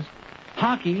 he says.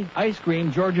 Hockey, ice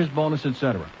cream, George's bonus,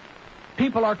 etc.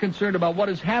 People are concerned about what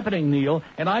is happening, Neil,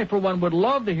 and I, for one, would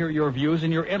love to hear your views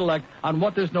and your intellect on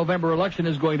what this November election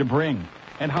is going to bring,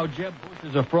 and how Jeb Bush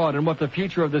is a fraud, and what the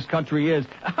future of this country is.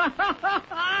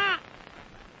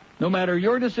 No matter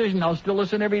your decision, I'll still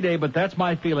listen every day, but that's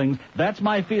my feelings. That's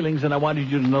my feelings, and I wanted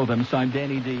you to know them. Signed,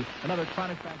 Danny D. Another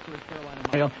chronic factor of Carolina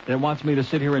Mail that wants me to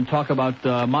sit here and talk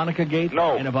about Monica Gate.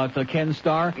 No. And about Ken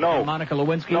Starr. No. And Monica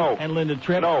Lewinsky. No. And Linda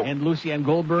Tripp. No. And Lucy Ann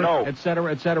Goldberg. No. Et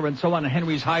cetera, and so on. And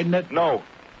Henry's hiding it. No.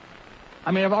 I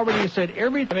mean, I've already said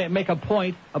everything. Make a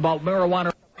point about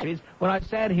marijuana. When I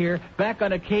sat here back on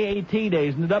the KAT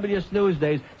days and the W Snooze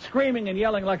days, screaming and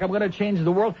yelling like I'm going to change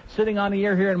the world, sitting on the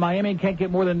air here in Miami and can't get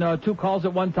more than 2 calls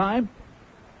at one time?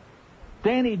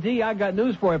 Danny D., I got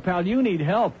news for you, pal. You need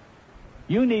help.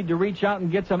 You need to reach out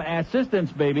and get some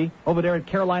assistance, baby, over there at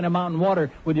Carolina Mountain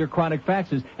Water with your chronic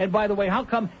faxes. And by the way, how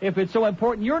come, if it's so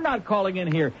important, you're not calling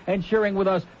in here and sharing with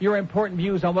us your important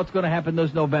views on what's going to happen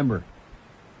this November?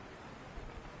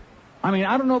 I mean,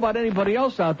 I don't know about anybody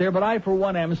else out there, but I, for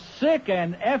one, am sick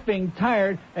and effing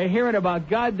tired of hearing about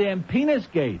goddamn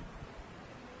Penisgate.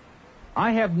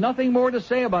 I have nothing more to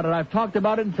say about it. I've talked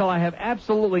about it until I have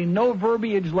absolutely no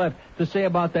verbiage left to say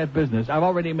about that business. I've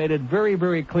already made it very,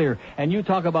 very clear. And you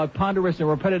talk about ponderous and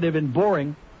repetitive and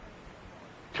boring.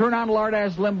 Turn on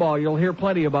Lard-Ass Limbaugh. You'll hear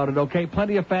plenty about it, okay?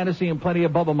 Plenty of fantasy and plenty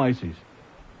of bubble mices.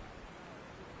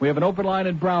 We have an open line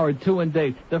in Broward, 2 in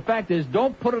Dade. The fact is,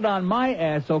 don't put it on my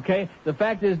ass, okay? The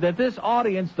fact is that this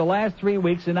audience, the last 3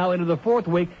 weeks and now into the 4th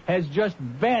week, has just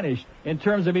vanished in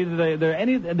terms of either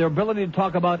their ability to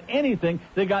talk about anything.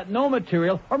 They got no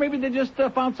material, or maybe they just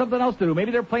found something else to do. Maybe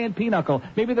they're playing pinochle.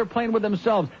 Maybe they're playing with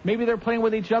themselves. Maybe they're playing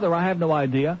with each other. I have no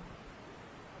idea.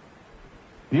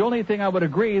 The only thing I would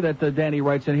agree that Danny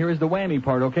writes in here is the whammy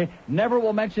part, okay? Never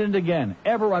will mention it again,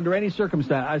 ever under any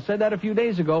circumstance. I said that a few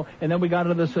days ago, and then we got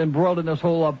into this, embroiled in this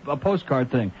whole postcard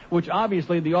thing, which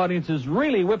obviously the audience is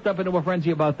really whipped up into a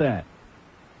frenzy about that.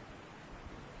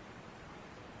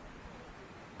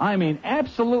 I mean,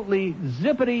 absolutely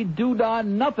zippity-doo-dah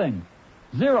nothing.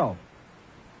 Zero.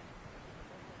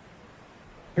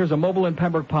 Here's a mobile in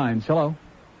Pembroke Pines. Hello.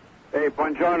 Hey,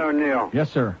 buongiorno, Neil. Yes,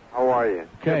 sir. How are you?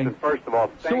 Okay. Listen, first of all,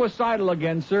 suicidal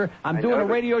again, sir. I'm doing a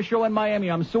radio show in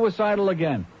Miami. I'm suicidal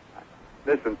again.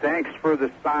 Listen, thanks for the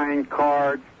signed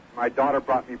cards. My daughter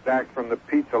brought me back from the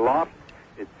Pizza Loft.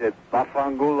 It said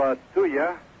Bafangula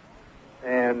Tuya.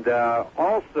 And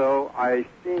also, I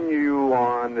seen you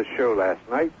on the show last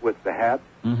night with the hat.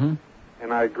 Mm-hmm.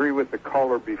 And I agree with the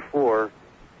caller before.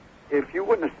 If you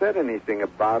wouldn't have said anything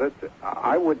about it,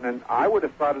 I would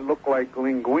have thought it looked like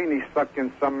linguine stuck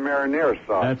in some marinara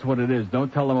sauce. That's what it is.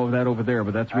 Don't tell them that over there,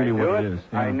 but that's really what it is.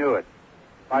 Yeah. I knew it.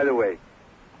 By the way,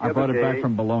 I brought it back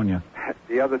from Bologna.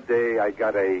 The other day, I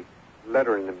got a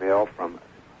letter in the mail from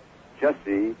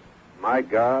Jesse, my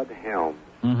God, Helms.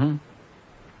 Mm-hmm.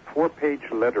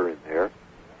 4-page letter in there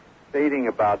stating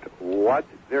about what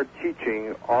they're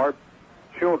teaching our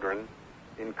children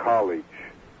in college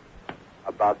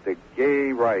about the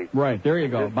gay rights. Right, there you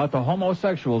go. About the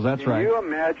homosexuals, that's right. Can you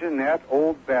imagine that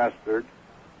old bastard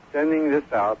sending this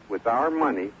out with our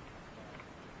money?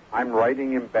 I'm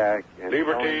writing him back. And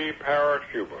Liberty, Para,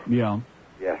 Cuba. Yeah.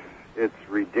 Yes, it's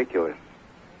ridiculous.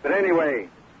 But anyway,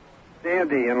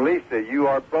 Sandy and Lisa, you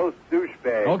are both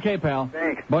douchebags. Okay, pal.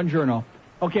 Thanks. Buongiorno.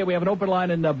 Okay, we have an open line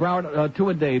in Broward, 2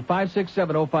 and Dade,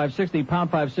 567-0560,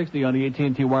 pound 560 on the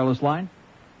AT&T wireless line.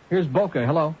 Here's Boca.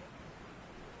 Hello.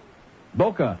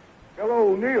 Boca.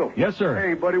 Hello, Neil. Yes, sir.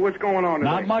 Hey, buddy, what's going on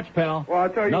today? Not much, pal. Well, I'll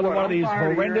tell you Another what, one of these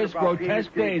horrendous,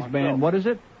 grotesque days, man. What is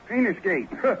it? Penis Gate.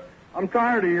 I'm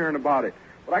tired of hearing about it.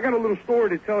 But I got a little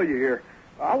story to tell you here.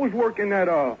 I was working at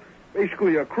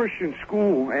basically a Christian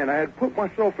school, and I had put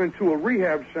myself into a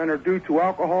rehab center due to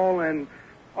alcohol and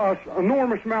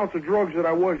enormous amounts of drugs that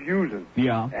I was using.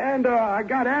 Yeah. And I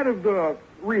got out of the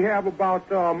rehab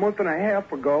about a month and a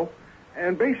half ago,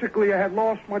 and basically I had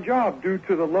lost my job due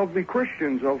to the lovely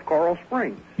Christians of Coral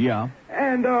Springs. Yeah.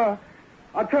 And I'll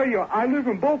tell you, I live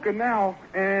in Boca now,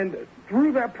 and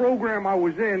through that program I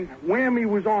was in, Whammy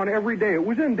was on every day. It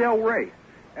was in Delray,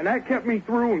 and that kept me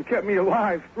through and kept me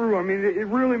alive through. I mean, it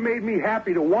really made me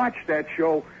happy to watch that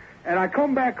show. And I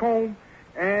come back home,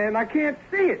 and I can't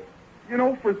see it. You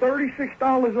know, for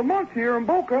 $36 a month here in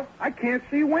Boca, I can't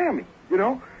see Whammy, you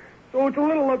know. So it's a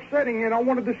little upsetting, and I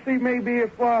wanted to see maybe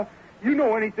if you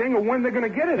know anything or when they're going to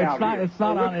get it out here. It's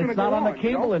not on the cable,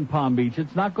 you know? In Palm Beach.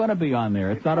 It's not going to be on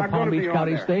there. It's not a Palm Beach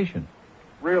County station.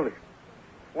 Really?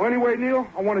 Well, anyway, Neil,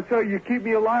 I want to tell you keep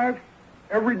me alive.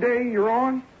 Every day you're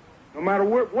on. No matter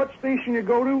what station you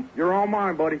go to, you're on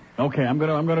mine, buddy. Okay, I'm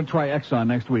gonna try Exxon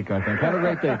next week, I think. Have a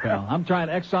great day, pal. I'm trying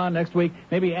Exxon next week,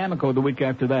 maybe Amoco the week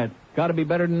after that. Got to be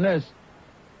better than this.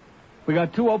 We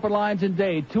got 2 open lines in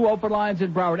Dade, 2 open lines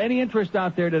in Broward. Any interest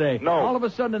out there today? No. All of a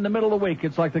sudden in the middle of the week,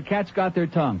 it's like the cat's got their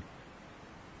tongue.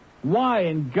 Why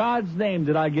in God's name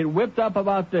did I get whipped up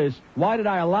about this? Why did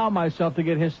I allow myself to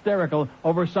get hysterical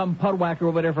over some pudwhacker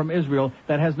over there from Israel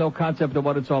that has no concept of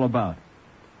what it's all about?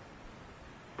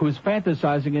 Who's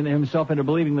fantasizing in himself into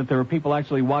believing that there are people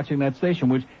actually watching that station,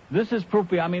 which this is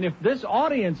proof. I mean, if this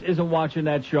audience isn't watching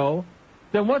that show,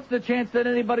 then what's the chance that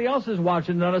anybody else is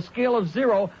watching? And on a scale of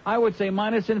 0, I would say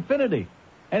minus infinity.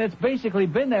 And it's basically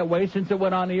been that way since it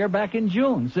went on the air back in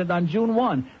June, on June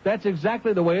 1. That's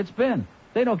exactly the way it's been.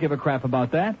 They don't give a crap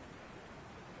about that.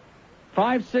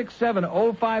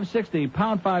 567-0560,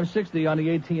 pound 560 on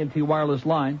the AT&T wireless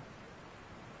line.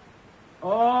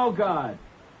 Oh, God.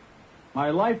 My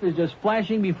life is just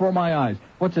flashing before my eyes.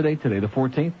 What's the date today, the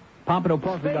 14th? Pompano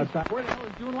Park, we got... Where the hell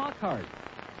is June Lockhart?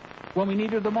 When we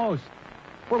need her the most.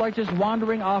 We're like just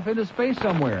wandering off into space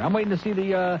somewhere. I'm waiting to see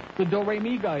the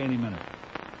Do-Re-Mi guy any minute.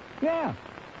 Yeah.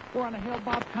 We're on a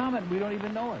Hale-Bopp comet. We don't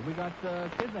even know it. We got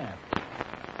kidnapped.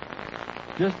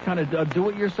 Just kind of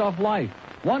do-it-yourself life.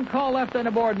 1 call left on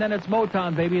the board, and then it's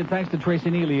Motown, baby. And thanks to Tracy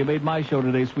Neely, you made my show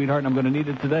today, sweetheart, and I'm going to need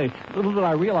it today. Little did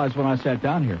I realize when I sat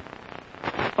down here.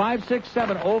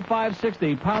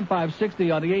 567-0560, pound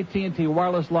 560 on the AT&T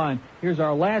wireless line. Here's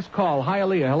our last call. Hi,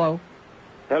 Aaliyah. Hello.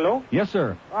 Hello? Yes,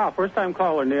 sir. First-time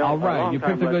caller, Neil. All right. You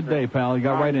picked a good day, pal. You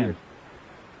got right in.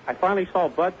 I finally saw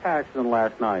Bud Paxton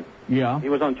last night. Yeah. He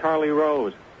was on Charlie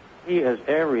Rose. He is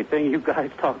everything you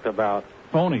guys talked about.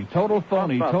 Phony. Total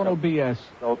phony. Total BS.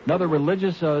 Another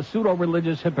religious,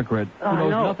 pseudo-religious hypocrite who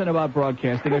knows nothing about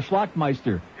broadcasting. A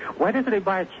schlockmeister. Why doesn't he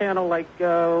buy a channel like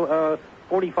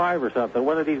 45 or something?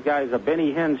 One of these guys, a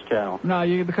Benny Hinn's channel.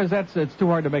 No, because it's too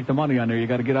hard to make the money on there. You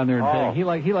got to get on there and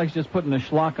pay. He likes just putting the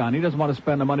schlock on. He doesn't want to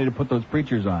spend the money to put those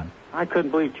preachers on. I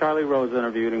couldn't believe Charlie Rose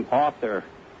interviewed him off there.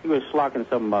 He was schlocking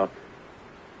some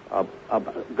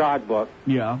God book.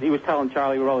 Yeah. He was telling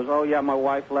Charlie Rose, oh, yeah, my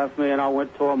wife left me, and I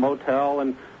went to a motel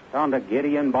and found a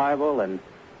Gideon Bible, and,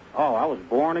 I was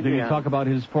born again. Did he talk about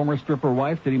his former stripper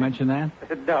wife? Did he mention that?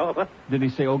 No. Did he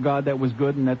say, oh, God, that was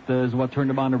good, and that is what turned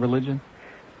him on to religion?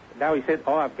 Now he said,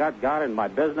 I've got God in my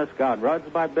business. God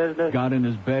runs my business. God in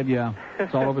his bed, yeah.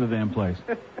 It's all over the damn place.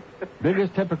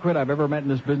 Biggest hypocrite I've ever met in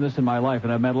this business in my life,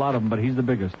 and I've met a lot of them, but he's the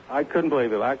biggest. I couldn't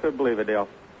believe it, Dale.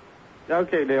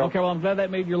 Okay, Dale. Okay, well, I'm glad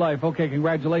that made your life. Okay,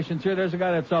 congratulations. Here, there's a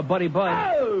guy that's Buddy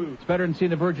Bud. Oh! It's better than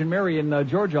seeing the Virgin Mary in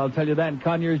Georgia, I'll tell you that, in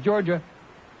Conyers, Georgia.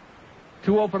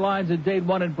 2 open lines at Dade,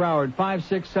 1 in Broward, 5,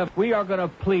 6, 7. We are going to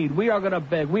plead. We are going to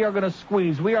beg. We are going to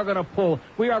squeeze. We are going to pull.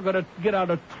 We are going to get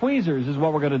out of tweezers is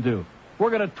what we're going to do.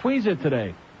 We're going to tweeze it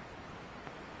today.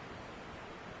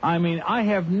 I mean, I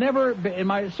have never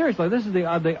been seriously, this is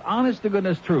the honest to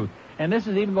goodness truth. And this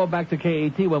is even going back to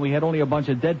KAT when we had only a bunch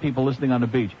of dead people listening on the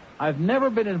beach. I've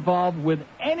never been involved with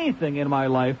anything in my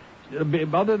life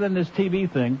other than this TV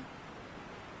thing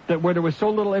where there was so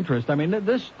little interest. I mean,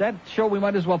 that show, we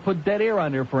might as well put dead air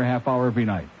on there for a half hour every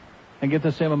night and get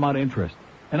the same amount of interest.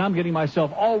 And I'm getting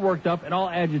myself all worked up and all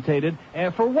agitated.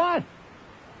 And for what?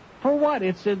 For what?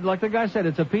 It's like the guy said,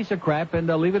 it's a piece of crap, and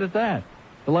leave it at that.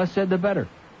 The less said, the better.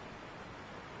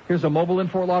 Here's a mobile in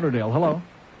Fort Lauderdale. Hello.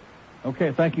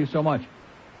 Okay, thank you so much.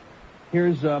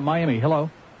 Here's Miami. Hello.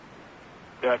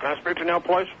 Yeah, can I speak to Neil,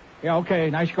 please? Yeah, okay,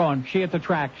 nice going. She at the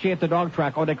track. She at the dog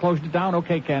track. Oh, they closed it down?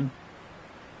 Okay, Ken.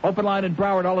 Open line in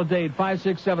Broward, all of Dade,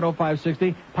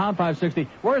 5670560, pound 560.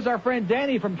 Where's our friend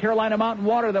Danny from Carolina Mountain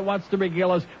Water that wants to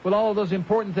regale us with all of those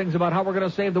important things about how we're going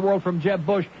to save the world from Jeb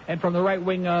Bush and from the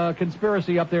right-wing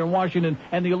conspiracy up there in Washington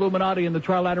and the Illuminati and the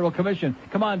Trilateral Commission?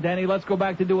 Come on, Danny, let's go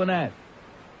back to doing that.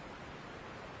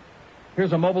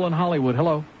 Here's a mobile in Hollywood.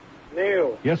 Hello.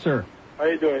 Neil. Yes, sir. How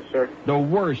you doing, sir? The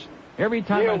worst. Every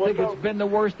time Neil, I think it's been the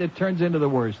worst, it turns into the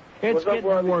worst. It's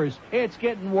getting worse. It's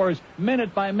getting worse,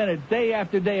 minute by minute, day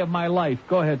after day of my life.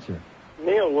 Go ahead, sir.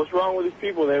 Neil, what's wrong with these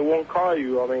people? They won't call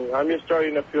you. I mean, I'm just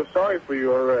starting to feel sorry for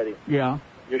you already. Yeah.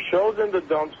 Your show's in the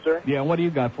dumpster. Yeah, what do you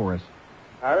got for us?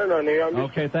 I don't know, Neil.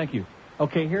 Okay, thank you.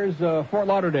 Okay, here's Fort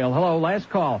Lauderdale. Hello, last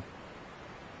call.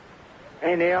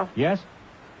 Hey, Neil. Yes?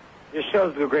 Your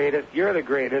show's the greatest. You're the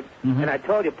greatest. Mm-hmm. And I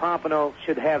told you Pompano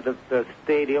should have the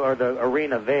stadium or the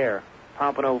arena there.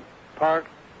 Pompano Park.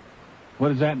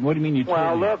 What is that? What do you mean you told me?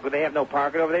 Well, look, when they have no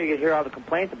parking over there, you can hear all the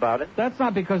complaints about it. That's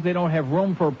not because they don't have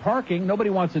room for parking. Nobody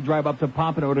wants to drive up to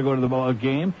Pompano to go to the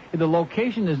game. The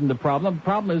location isn't the problem. The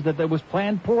problem is that it was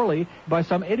planned poorly by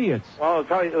some idiots. Well, it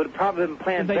would have probably been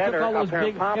planned better up there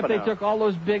in Pompano. If they took all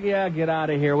those big, get out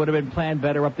of here, it would have been planned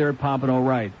better up there at Pompano,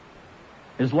 right?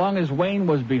 As long as Wayne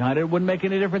was behind it, it wouldn't make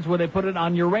any difference when they put it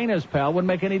on Uranus, pal. It wouldn't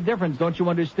make any difference. Don't you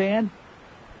understand?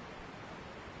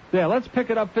 Yeah, let's pick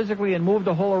it up physically and move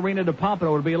the whole arena to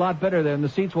Pompano. It'll be a lot better there, and the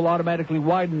seats will automatically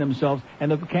widen themselves,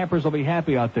 and the campers will be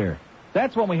happy out there.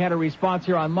 That's when we had a response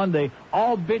here on Monday.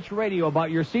 All bitch radio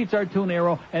about your seats are too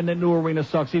narrow, and the new arena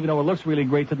sucks, even though it looks really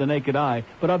great to the naked eye.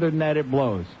 But other than that, it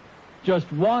blows.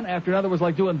 Just one after another was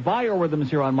like doing biorhythms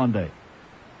here on Monday.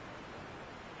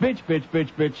 Bitch, bitch,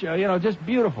 bitch, bitch. Just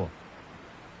beautiful.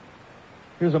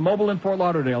 Here's a mobile in Fort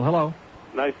Lauderdale. Hello.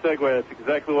 Nice segue. That's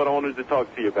exactly what I wanted to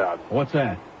talk to you about. What's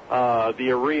that? The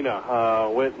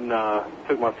arena. Went and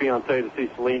took my fiancée to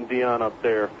see Celine Dion up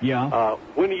there. Yeah.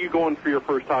 When are you going for your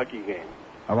first hockey game?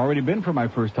 I've already been for my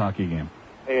first hockey game.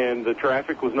 And the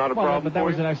traffic was not a problem but that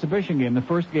was an exhibition game. The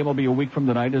first game will be a week from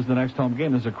tonight is the next home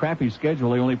game. There's a crappy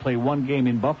schedule. They only play one game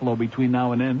in Buffalo between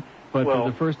now and then. But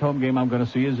the first home game I'm going to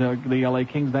see is the L.A.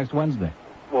 Kings next Wednesday.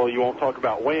 Well, you won't talk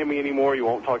about Whammy anymore. You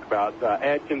won't talk about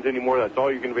Atkins anymore. That's all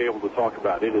you're going to be able to talk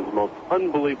about. It is the most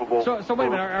unbelievable. So wait a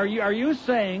minute. Are you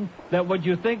saying that what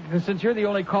you think, since you're the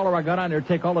only caller I got on there,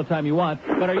 take all the time you want,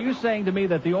 but are you saying to me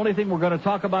that the only thing we're going to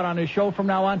talk about on this show from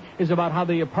now on is about how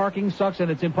the parking sucks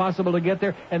and it's impossible to get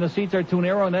there and the seats are too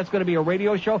narrow and that's going to be a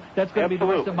radio show? That's going to be the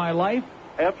rest of my life?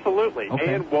 Absolutely.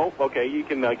 Okay. And, you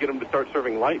can get them to start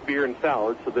serving light beer and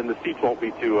salads, so then the seats won't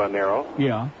be too narrow.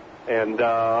 Yeah. And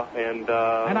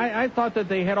I thought that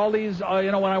they had all these,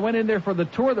 when I went in there for the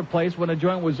tour of the place when the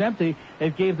joint was empty,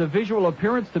 it gave the visual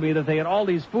appearance to me that they had all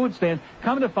these food stands.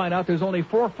 Come to find out there's only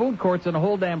 4 food courts in the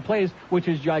whole damn place, which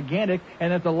is gigantic,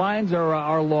 and that the lines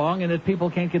are long and that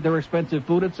people can't get their expensive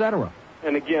food, etc.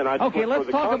 And again, okay, let's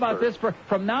talk about this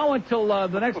from now until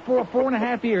the next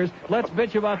 4.5 years. Let's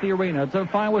bitch about the arena.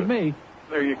 It's fine with me.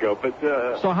 There you go. But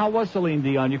so how was Celine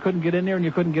Dion? You couldn't get in there and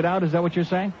you couldn't get out? Is that what you're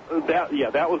saying?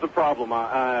 That was a problem.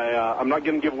 I'm not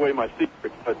going to give away my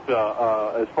secrets, but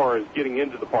as far as getting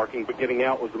into the parking, but getting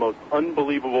out was the most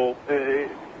unbelievable.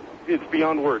 It's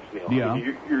beyond words, Neil. Yeah.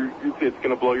 It's going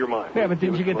to blow your mind. Yeah, but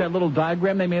didn't you get that little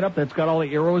diagram they made up that's got all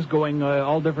the arrows going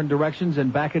all different directions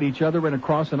and back at each other and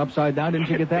across and upside down? Didn't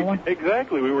you get that one?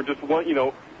 Exactly. We were just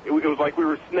it was like we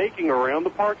were snaking around the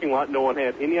parking lot. No one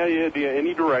had any idea,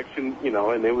 any direction,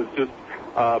 and it was just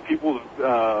People's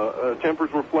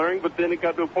tempers were flaring, but then it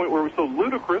got to a point where it was so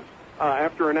ludicrous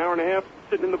after an hour and a half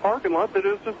sitting in the parking lot that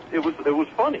it was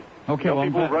funny. Okay, You know, well,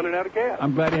 people were running out of gas.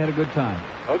 I'm glad you had a good time.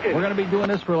 Okay. We're going to be doing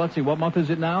this for, let's see, what month is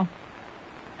it now?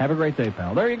 Have a great day,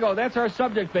 pal. There you go. That's our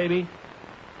subject, baby.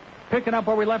 Picking up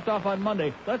where we left off on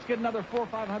Monday. Let's get another 400 or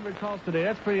 500 calls today.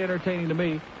 That's pretty entertaining to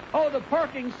me. Oh, the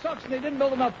parking sucks, and they didn't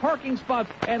build enough parking spots,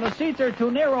 and the seats are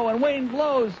too narrow, and Wayne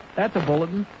blows. That's a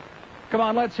bulletin. Come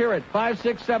on, let's hear it.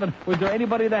 567. Was there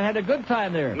anybody that had a good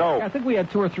time there? No. I think we had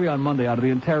 2 or 3 on Monday out of the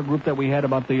entire group that we had,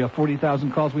 about the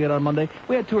 40,000 calls we had on Monday.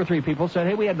 We had 2 or 3 people said,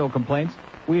 hey, we had no complaints.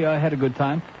 We had a good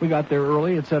time. We got there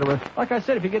early, etc. Like I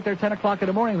said, if you get there 10 o'clock in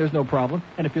the morning, there's no problem.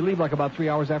 And if you leave like about 3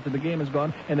 hours after the game is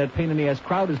gone and that pain-in-the-ass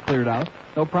crowd is cleared out,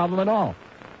 no problem at all.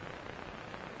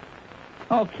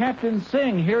 Oh, Captain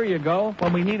Singh, here you go,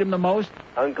 when we need him the most.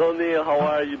 Uncle Neil, how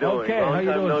are you doing? Okay, Long how you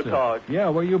time doing, no sir? talk. Yeah,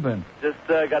 where you been? Just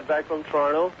got back from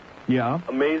Toronto. Yeah.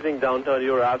 Amazing downtown.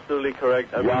 You were absolutely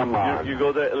correct. I mean, you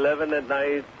go there 11 at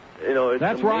night. You know, it's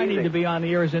That's amazing. where I need to be on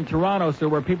the air, is in Toronto, so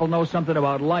where people know something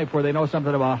about life, where they know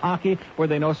something about hockey, where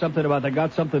they know something about, they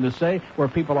got something to say, where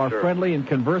people are friendly and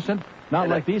conversant. Not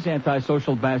like these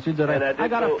antisocial bastards that I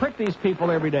got to prick these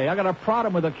people every day. I got to prod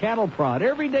them with a cattle prod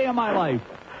every day of my life.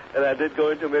 And I did go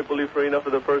into Maple Leaf Arena for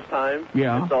the first time.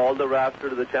 Yeah. I saw all the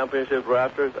Raptors, the championship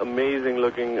Raptors. Amazing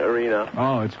looking arena.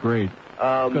 Oh, it's great.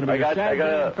 It's going to be a sad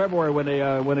day in February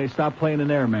when they stop playing in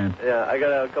there, man. Yeah, I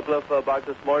got a couple of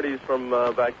boxes of Smarties from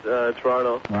back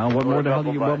Toronto. Well,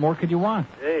 what more could you want?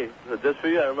 Hey, just for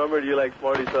you. I remembered you like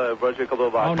Smarties, so I brought you a couple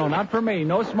of boxes. Oh, no, not for me.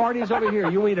 No Smarties over here.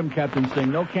 You eat them, Captain Singh.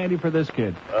 No candy for this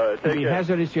kid. Take care.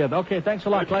 Hazardous yet. Okay, thanks a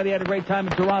lot. Glad you had a great time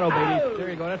in Toronto, baby. There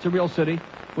you go. That's a real city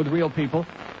with real people.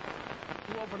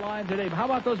 2 open lines today. How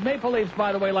about those Maple Leafs,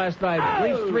 by the way, last night?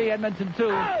 Leafs 3, Edmonton 2.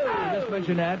 I just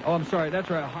mentioned that. Oh, I'm sorry.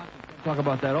 That's right. Talk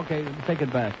about that. Okay, take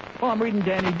it back. Well, I'm reading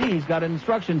Danny D. He's got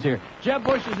instructions here. Jeb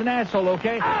Bush is an asshole,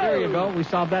 okay? There you go. We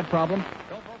solved that problem.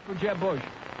 Don't vote for Jeb Bush,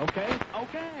 okay?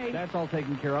 Okay. That's all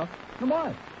taken care of. Come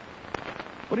on.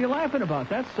 What are you laughing about?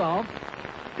 That's solved.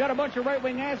 Got a bunch of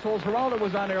right-wing assholes. Geraldo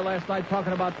was on there last night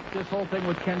talking about this whole thing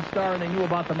with Ken Starr, and they knew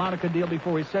about the Monica deal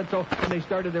before he said so, and they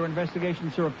started their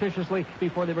investigation surreptitiously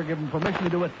before they were given permission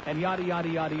to do it, and yada, yada,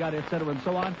 yada, yada, et cetera, and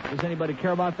so on. Does anybody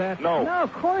care about that? No. No,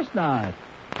 of course not.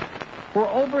 We're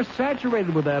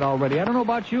oversaturated with that already. I don't know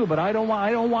about you, but I don't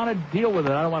want to deal with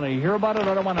it. I don't want to hear about it.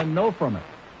 I don't want to know from it.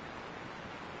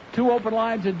 2 open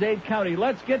lines in Dade County.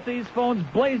 Let's get these phones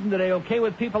blazing today, okay,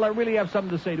 with people that really have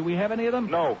something to say. Do we have any of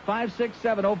them? No.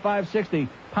 567-0560,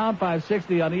 pound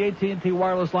 560 on the AT&T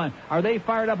wireless line. Are they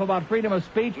fired up about freedom of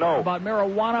speech? No. About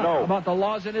marijuana? No. About the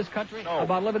laws in this country? No.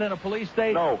 About living in a police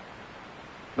state? No.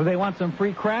 Do they want some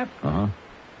free crap? Uh-huh.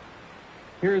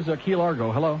 Here's Key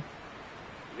Largo. Hello.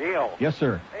 Neil. Yes,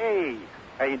 sir. Hey,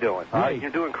 how you doing? Hi.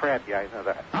 You're doing crappy, I know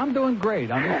that. I'm doing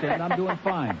great. I'm doing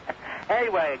fine.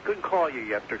 Anyway, I couldn't call you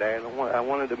yesterday, and I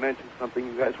wanted to mention something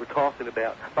you guys were talking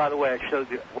about. By the way, I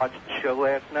watched the show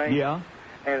last night. Yeah.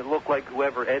 And it looked like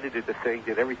whoever edited the thing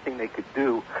did everything they could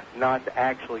do not to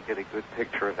actually get a good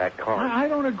picture of that car. I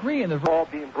don't agree. It's all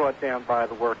being brought down by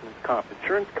the workman's comp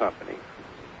insurance company.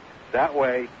 That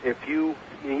way, even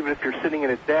if you're sitting at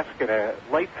a desk and a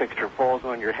light fixture falls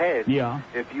on your head,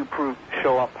 if you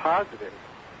show up positive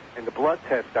in the blood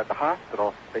test at the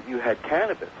hospital that you had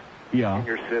cannabis in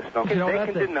your system, they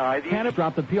can deny these. Cannabis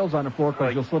drop the peels on the floor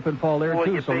because you'll slip and fall there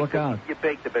too. So look out. You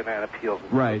bake the banana peels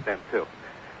and right. them too.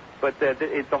 But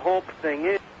the whole thing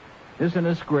is. Isn't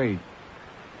this great?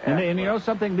 And you know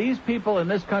something? These people in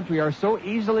this country are so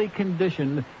easily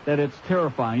conditioned that it's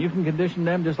terrifying. You can condition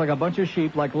them just like a bunch of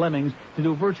sheep, like lemmings, to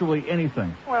do virtually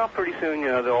anything. Well, pretty soon,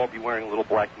 they'll all be wearing little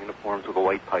black uniforms with a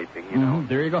white piping,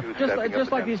 There you go.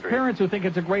 Just like these parents who think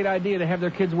it's a great idea to have their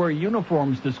kids wear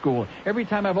uniforms to school. Every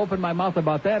time I've opened my mouth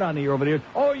about that on the air over there,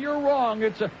 oh, you're wrong.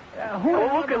 It's who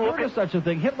heard of such a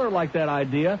thing? Hitler liked that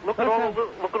idea. Look at all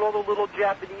the little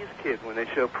Japanese kids when they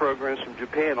show programs from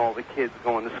Japan. All the kids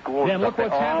going to school. Yeah, look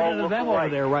what's happening to them over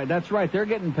there. Right, that's right. They're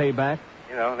getting payback.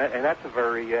 And that's a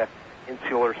very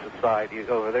insular society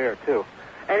over there too.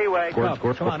 Anyway, come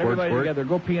on, everybody together.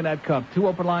 Go pee in that cup. 2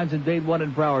 open lines in Dade 1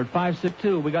 in Broward.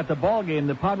 5-6-2. We got the ball game,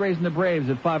 the Padres and the Braves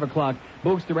at 5 o'clock.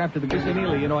 Bookster after the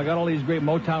Neely. I got all these great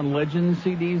Motown Legends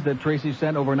CDs that Tracy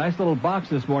sent over a nice little box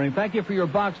this morning. Thank you for your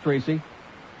box, Tracy.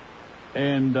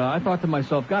 And I thought to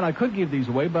myself, God, I could give these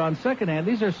away, but on second hand,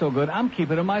 these are so good, I'm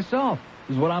keeping them myself.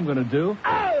 This is what I'm going to do.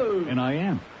 Oh! And I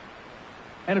am.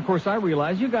 And, of course, I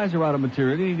realize you guys are out of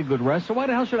material. You need a good rest. So why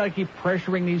the hell should I keep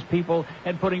pressuring these people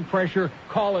and putting pressure,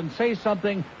 call and say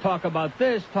something, talk about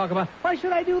this, talk about... Why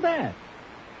should I do that?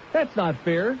 That's not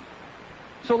fair.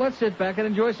 So let's sit back and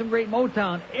enjoy some great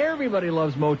Motown. Everybody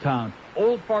loves Motown.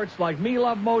 Old farts like me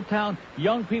love Motown.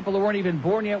 Young people who weren't even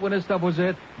born yet when this stuff was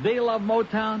hit, they love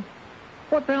Motown.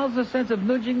 What the hell's the sense of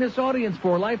nudging this audience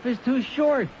for? Life is too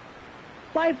short.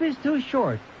 Life is too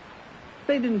short.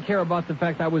 They didn't care about the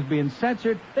fact I was being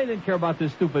censored. They didn't care about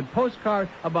this stupid postcard,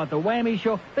 about the Whammy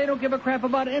show. They don't give a crap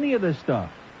about any of this stuff.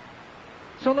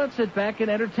 So let's sit back and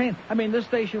entertain. I mean, this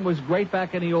station was great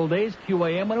back in the old days,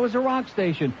 QAM, when it was a rock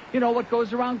station. You know, what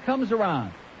goes around comes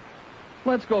around.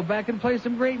 Let's go back and play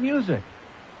some great music.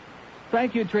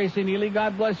 Thank you, Tracy Neely.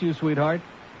 God bless you, sweetheart.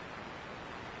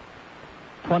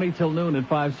 20 till noon at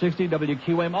 560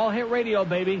 WQAM. All hit radio,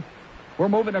 baby. We're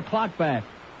moving the clock back.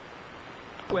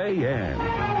 Weigh in.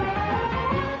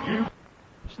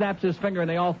 Snaps his finger and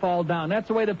they all fall down. That's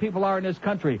the way the people are in this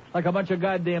country. Like a bunch of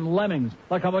goddamn lemmings.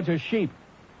 Like a bunch of sheep.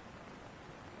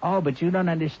 Oh, but you don't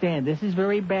understand. This is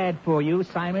very bad for you.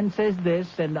 Simon says this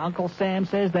and Uncle Sam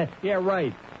says that. Yeah,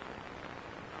 right.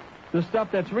 The stuff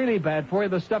that's really bad for you,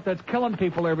 the stuff that's killing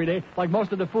people every day, like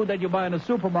most of the food that you buy in the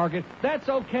supermarket, that's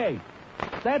okay.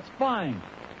 That's fine.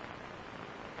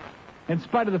 In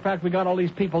spite of the fact we got all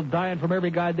these people dying from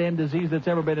every goddamn disease that's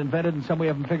ever been invented and some we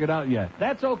haven't figured out yet.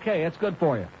 That's okay. That's good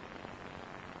for you.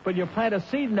 But you plant a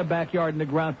seed in the backyard in the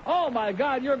ground. Oh, my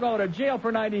God, you're going to jail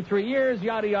for 93 years,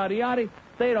 yada, yada, yada.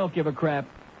 They don't give a crap.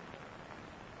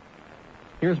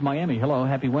 Here's Miami. Hello.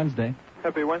 Happy Wednesday.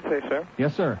 Happy Wednesday, sir.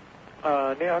 Yes, sir.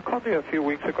 Neil, I called you a few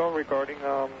weeks ago regarding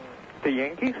the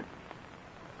Yankees.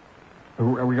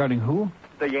 Regarding who?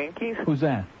 The Yankees. Who's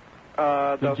that?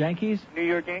 The Yankees? New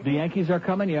York Yankees. The Yankees are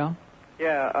coming, yeah.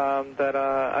 Yeah, that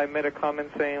I made a comment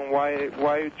saying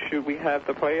why should we have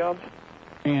the playoffs?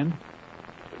 And?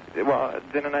 Well,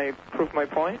 didn't I prove my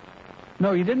point?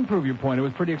 No, you didn't prove your point. It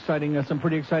was pretty exciting, some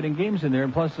pretty exciting games in there,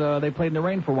 and plus they played in the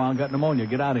rain for a while and got pneumonia.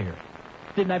 Get out of here.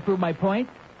 Didn't I prove my point?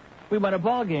 We won a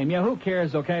ball game. Yeah, who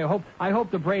cares, okay? I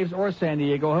hope the Braves or San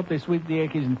Diego, I hope they sweep the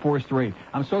Yankees in 4 straight.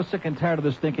 I'm so sick and tired of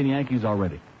the stinking Yankees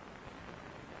already.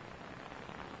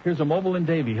 Here's a mobile in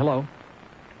Davie. Hello.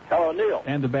 Hello, Neil.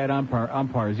 And the bad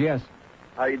umpires, yes.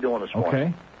 How you doing this morning?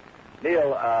 Okay.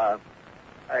 Neil, a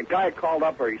guy called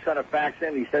up or he sent a fax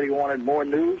in. He said he wanted more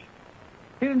news.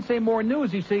 He didn't say more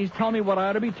news. He said he's telling me what I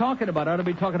ought to be talking about. I ought to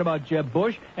be talking about Jeb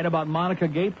Bush and about Monica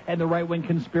Gate and the right-wing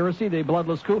conspiracy, the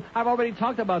bloodless coup. I've already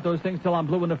talked about those things till I'm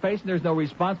blue in the face and there's no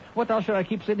response. What the hell should I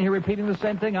keep sitting here repeating the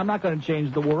same thing? I'm not going to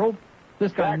change the world.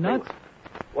 This guy nuts.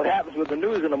 What happens with the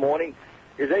news in the morning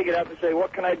is they get up and say,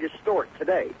 what can I distort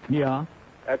today? Yeah.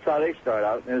 That's how they start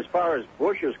out. And as far as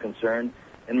Bush is concerned,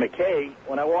 and McKay,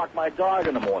 when I walk my dog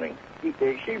in the morning, she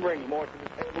brings more to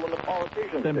the table than the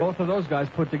politicians Then do. both of those guys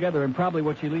put together, and probably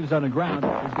what she leaves on the ground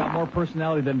has got more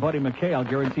personality than Buddy McKay, I'll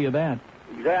guarantee you that.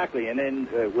 Exactly, and then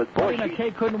with Bush... Buddy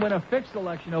McKay couldn't win a fixed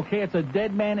election, okay? It's a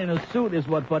dead man in a suit is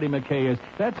what Buddy McKay is.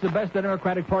 That's the best the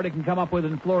Democratic Party can come up with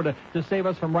in Florida to save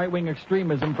us from right-wing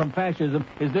extremism, from fascism.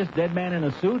 Is this dead man in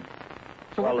a suit?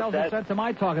 So what else sense am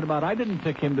I talking about? I didn't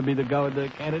pick him to be the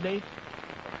candidate.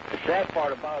 The sad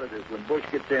part about it is when Bush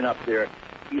gets in up there,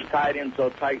 he's tied in so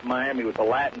tight in Miami with the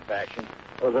Latin faction.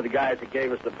 Those are the guys that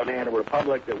gave us the Banana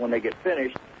Republic that when they get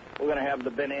finished, we're going to have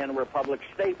the Banana Republic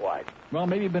statewide. Well,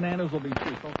 maybe bananas will be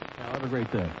cheap. Okay, have a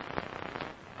great day.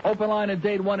 Open line at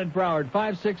Dade 1 in Broward,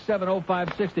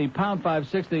 567-0560, pound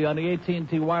 560 on the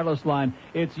AT&T wireless line.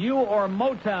 It's you or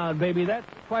Motown, baby. That's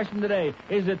the question today.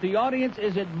 Is it the audience?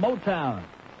 Is it Motown?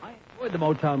 I enjoyed the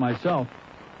Motown myself.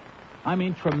 I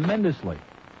mean, tremendously.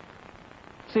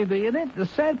 See, the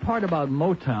sad part about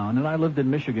Motown, and I lived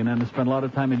in Michigan and I spent a lot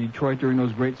of time in Detroit during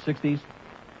those great 60s.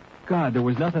 God, there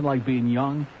was nothing like being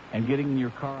young and getting in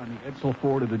your car on the Edsel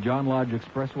Ford or the John Lodge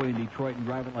Expressway in Detroit and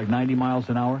driving like 90 miles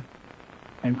an hour.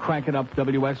 And cranking up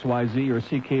WXYZ or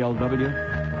CKLW.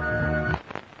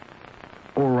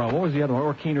 Or what was the other one?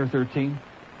 Or Keener 13.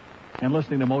 And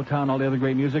listening to Motown, all the other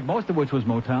great music, most of which was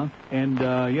Motown. And,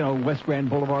 West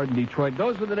Grand Boulevard in Detroit.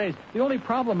 Those were the days. The only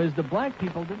problem is the black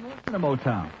people didn't listen to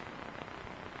Motown.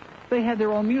 They had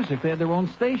their own music. They had their own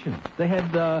stations. They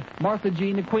had Martha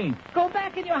Jean the Queen. Go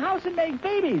back in your house and make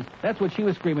babies. That's what she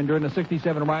was screaming during the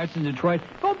 67 riots in Detroit.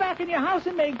 Go back in your house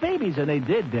and make babies. And they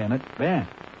did, damn it. Man,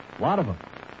 a lot of them.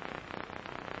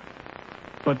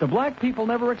 But the black people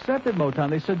never accepted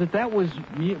Motown. They said that was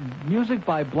music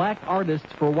by black artists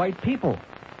for white people.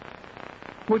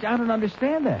 Which I don't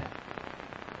understand that.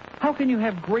 How can you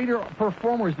have greater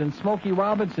performers than Smokey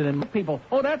Robinson and people?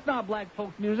 Oh, that's not black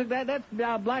folks' music. That's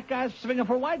black guys singing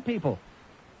for white people.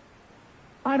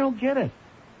 I don't get it.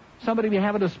 Somebody be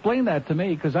having to explain that to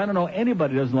me, because I don't know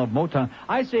anybody who doesn't love Motown.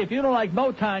 I say if you don't like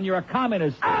Motown, you're a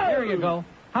communist. Oh! There you go.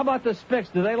 How about the Spicks?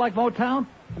 Do they like Motown?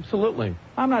 Absolutely.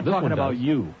 I'm not This talking one about does.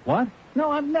 you. What?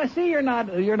 No, I'm not. See, you're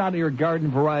not your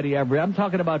garden variety average. I'm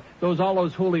talking about all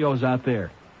those Julios out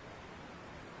there.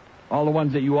 All the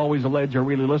ones that you always allege are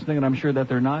really listening, and I'm sure that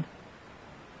they're not.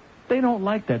 They don't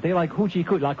like that. They like hoochie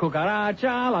coochie, like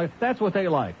cucaracha. Like, that's what they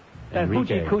like. That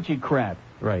Enrique. hoochie coochie crap.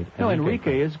 Right. No,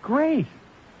 Enrique is great.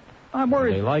 I'm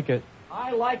worried. They like it.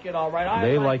 I like it, all right.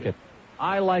 They like it.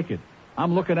 I like it.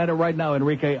 I'm looking at it right now,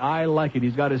 Enrique. I like it.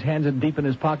 He's got his hands deep in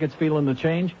his pockets, feeling the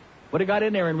change. What do you got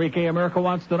in there, Enrique? America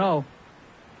wants to know.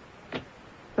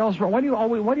 Tell us, why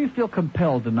do you feel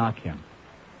compelled to knock him?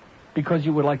 Because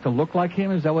you would like to look like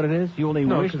him? Is that what it is? You only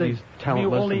wish that he's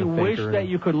talentless. You only and a wish faker that and-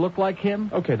 you could look like him?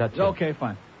 Okay, that's it. Okay,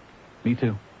 fine. Me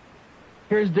too.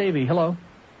 Here's Davey. Hello.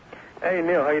 Hey,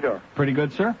 Neil, how you doing? Pretty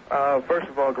good, sir. First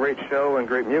of all, great show and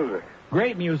great music.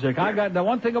 Great music. I got the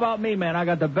one thing about me, man. I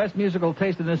got the best musical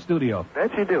taste in this studio.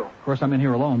 That you do. Of course, I'm in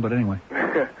here alone, but anyway.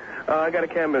 I got a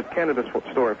cannabis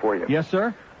story for you. Yes,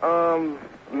 sir.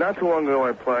 Not too long ago, I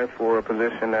applied for a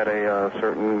position at a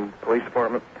certain police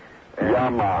department.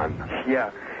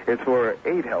 Yeah, it's for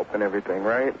aid help and everything,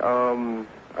 right?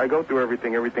 I go through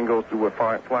everything. Everything goes through with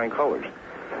flying colors.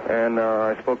 And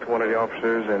I spoke to one of the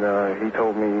officers,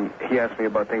 and he asked me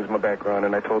about things in my background,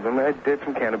 and I told him I did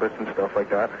some cannabis and stuff like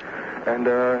that. And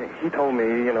he told me,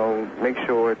 make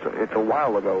sure it's a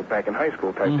while ago, back in high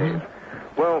school type days.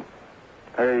 Well,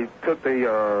 I took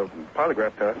the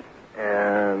polygraph test,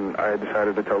 and I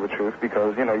decided to tell the truth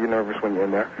because, you're nervous when you're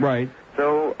in there. Right.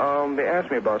 So they asked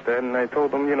me about that, and I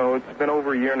told them, it's been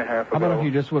over a year and a half ago. How about if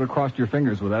you just would have crossed your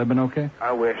fingers? Would that have been okay?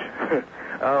 I wish.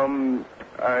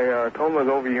 I told them it was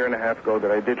over a year and a half ago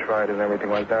that I did try it and everything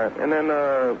like that. And then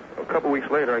a couple weeks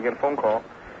later, I get a phone call,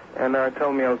 and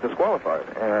telling me I was disqualified.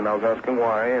 And I was asking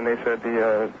why, and they said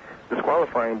the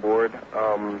disqualifying board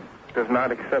does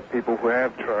not accept people who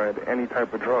have tried any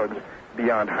type of drugs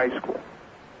beyond high school.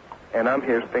 And I'm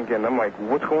here thinking, I'm like,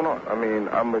 what's going on? I mean,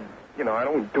 I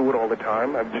don't do it all the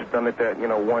time. I've just done it that,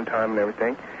 one time and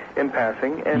everything in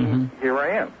passing, and here I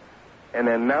am. And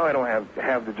then now I don't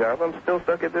have the job. I'm still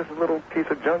stuck at this little piece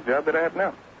of junk job that I have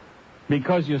now.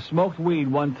 Because you smoked weed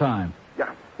one time.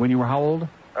 Yeah. When you were how old?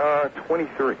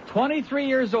 23. 23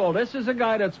 years old. This is a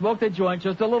guy that smoked a joint,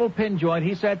 just a little pin joint.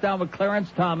 He sat down with Clarence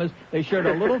Thomas. They shared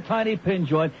a little tiny pin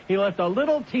joint. He left a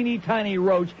little teeny tiny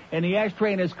roach in the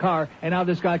ashtray in his car, and now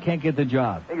this guy can't get the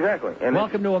job. Exactly. And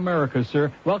welcome to America,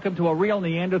 sir. Welcome to a real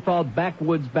Neanderthal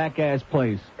backwoods back-ass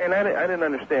place. And I didn't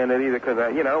understand that either because,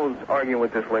 I was arguing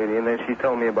with this lady, and then she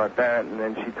told me about that, and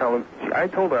then I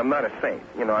told her I'm not a saint.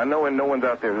 I know no one's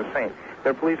out there is a saint.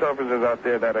 There are police officers out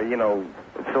there that are,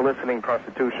 soliciting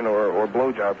prostitution or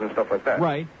blowjobs and stuff like that.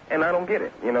 Right. And I don't get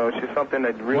it. It's just something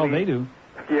that really... Well, they do.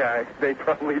 Yeah, they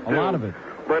probably do. A lot of it.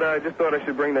 But I just thought I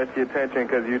should bring that to your attention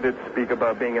because you did speak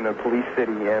about being in a police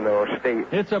city or state.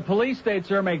 It's a police state,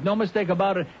 sir. Make no mistake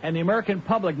about it. And the American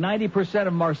public, 90% of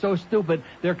them are so stupid,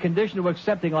 they're conditioned to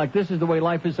accepting like this is the way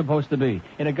life is supposed to be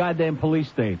in a goddamn police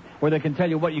state where they can tell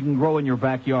you what you can grow in your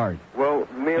backyard. Well,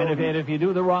 Neil... And if you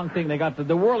do the wrong thing, they got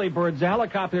the whirly birds, the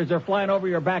helicopters, they're flying over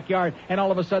your backyard, and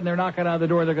all of a sudden they're knocking on the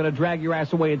door. They're going to drag your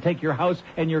ass away and take your house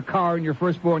and your car and your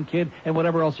firstborn kid and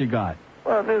whatever else you got.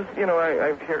 Well, there's,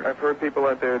 I've heard people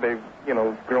out there, they've,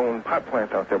 grown pot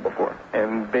plants out there before,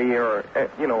 and they are,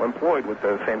 employed with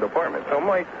the same department. So I'm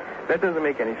like, that doesn't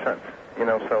make any sense,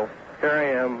 so here I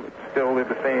am, still at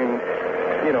the same,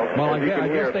 Well, as you can I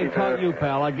hear, guess they taught you,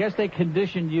 pal. I guess they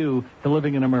conditioned you to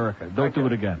living in America. Don't do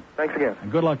it again. Thanks again.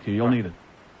 And good luck to you. You'll need it.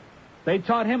 They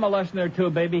taught him a lesson or two,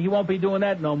 baby. He won't be doing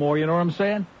that no more. You know what I'm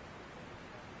saying?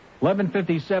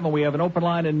 11:57. We have an open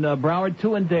line in Broward,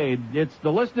 2 in Dade. It's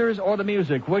the listeners or the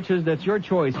music. That's your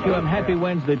choice. Q, I'm happy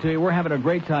Wednesday to you. We're having a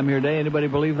great time here today. Anybody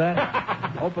believe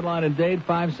that? Open line in Dade,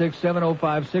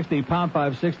 5670560, pound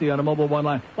 560 on a mobile one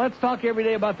line. Let's talk every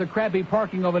day about the crappy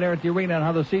parking over there at the arena and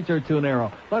how the seats are too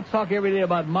narrow. Let's talk every day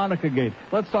about Monica Gate.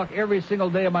 Let's talk every single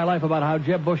day of my life about how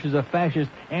Jeb Bush is a fascist,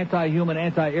 anti-human,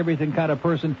 anti-everything kind of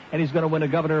person, and he's going to win a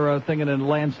governor thing in a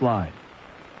landslide.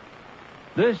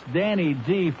 This Danny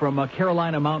D from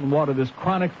Carolina Mountain Water, this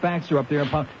chronic faxer up there in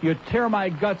Palm, you tear my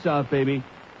guts out, baby.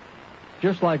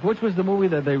 Just like, which was the movie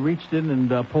that they reached in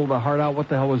and pulled the heart out? What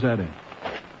the hell was that in?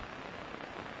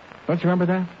 Don't you remember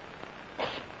that?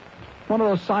 One of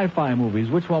those sci-fi movies.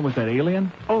 Which one was that,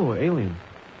 Alien? Oh, Alien.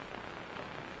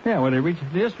 Yeah, when they reaching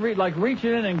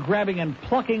in and grabbing and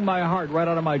plucking my heart right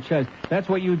out of my chest. That's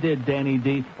what you did, Danny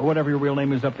D, or whatever your real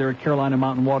name is up there at Carolina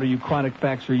Mountain Water, you chronic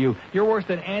faxer, you. You're worse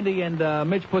than Andy and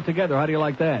Mitch put together. How do you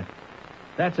like that?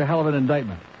 That's a hell of an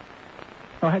indictment.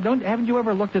 Oh, haven't you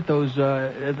ever looked at those,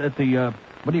 at the,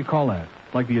 what do you call that?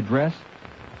 Like the address?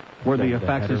 where the The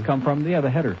faxes header. come from. Yeah, the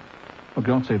header. Oh,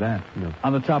 don't say that. No.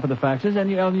 On the top of the faxes, and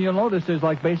you'll notice there's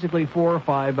like basically 4 or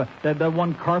 5. That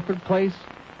one carpet place.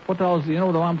 What the hell is? You know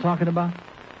what I'm talking about?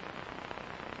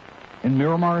 In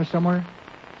Miramar or somewhere.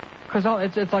 Because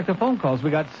it's like the phone calls.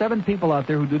 We got 7 people out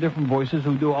there who do different voices,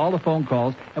 who do all the phone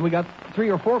calls, and we got 3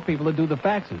 or 4 people that do the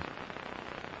faxes.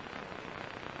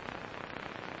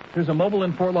 There's a mobile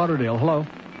in Fort Lauderdale. Hello.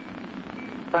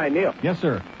 Hi, Neil. Yes,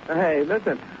 sir. Hey,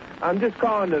 listen, I'm just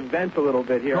calling to vent a little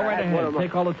bit here. Go right ahead.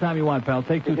 Take all the time you want, pal.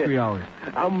 Take 2-3 hours.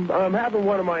 I'm having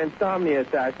one of my insomnia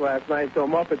attacks last night, so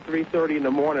I'm up at 3:30 in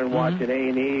the morning watching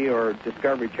A&E or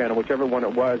Discovery Channel, whichever one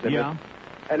it was. And Yeah.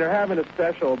 and they're having a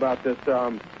special about this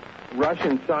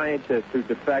Russian scientist who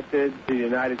defected to the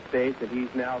United States, and he's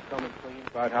now coming clean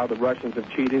about how the Russians have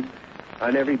cheated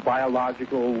on every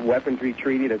biological weaponry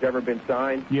treaty that's ever been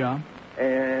signed. Yeah.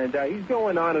 And he's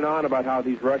going on and on about how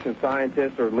these Russian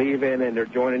scientists are leaving and they're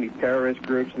joining these terrorist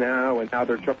groups now, and how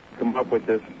they're trying to come up with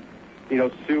this,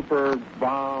 super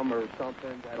bomb or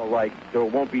something that'll there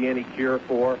won't be any cure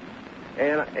for.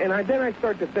 And then I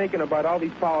start to thinking about all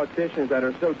these politicians that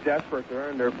are so desperate to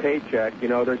earn their paycheck.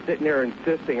 They're sitting there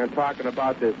insisting on talking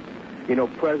about this,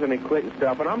 President Clinton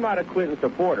stuff. And I'm not a Clinton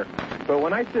supporter. But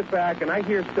when I sit back and I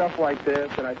hear stuff like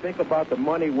this and I think about the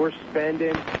money we're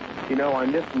spending,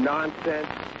 on this nonsense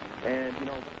and,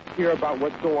 hear about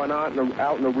what's going on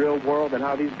out in the real world and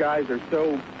how these guys are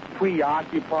so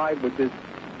preoccupied with this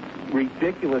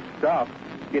ridiculous stuff,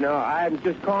 I'm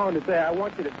just calling to say I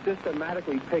want you to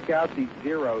systematically pick out these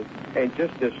zeros and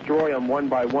just destroy them one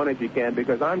by one if you can,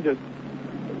 because I'm just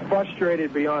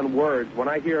frustrated beyond words when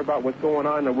I hear about what's going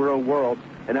on in the real world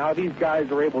and how these guys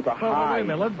are able to hide. Wait a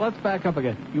minute. Let's back up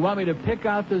again. You want me to pick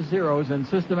out the zeros and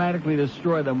systematically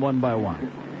destroy them one by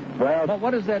one? Well,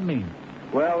 what does that mean?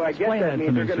 Well, I guess Explain that means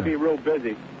to they're me, going to sir. be real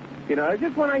busy.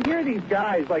 Just when I hear these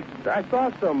guys, like I saw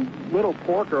some little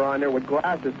porker on there with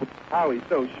glasses, how he's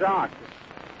so shocked,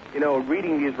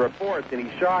 reading these reports, and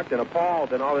he's shocked and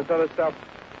appalled and all this other stuff.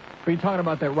 Are you talking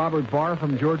about that Robert Barr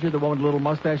from Georgia, the one with the little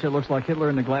mustache that looks like Hitler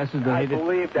and the glasses that I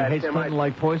believe that, hates Tim. Clinton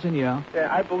like poison? Yeah.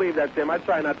 Yeah, I believe that's him. I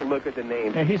try not to look at the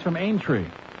names. Yeah, he's from Aintree.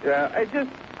 Yeah,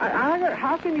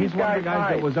 how can these He's one of the guys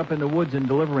hide? that was up in the woods in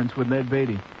Deliverance with Ned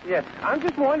Beatty. Yeah, I'm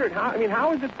just wondering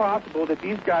how is it possible that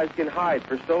these guys can hide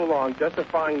for so long,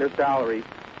 justifying their salaries,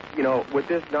 with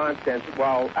this nonsense,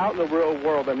 while out in the real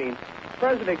world,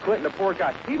 President Clinton, the poor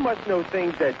guy, he must know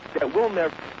things that we'll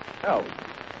never know.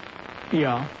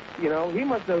 Yeah. He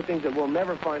must know things that we'll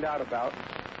never find out about,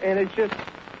 and it's just,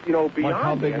 beyond Like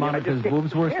how me. big I Monica's just can't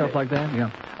boobs were, stand stuff it. like that?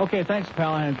 Yeah. Okay, thanks,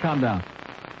 pal, and calm down.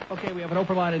 Okay, we have an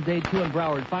open line at day 2 in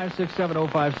Broward,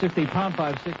 5670560, pound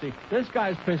 560. This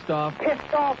guy's pissed off.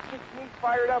 Pissed off gets me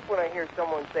fired up when I hear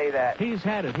someone say that. He's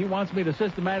had it. He wants me to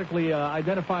systematically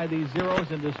identify these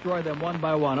zeros and destroy them one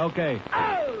by one. Okay.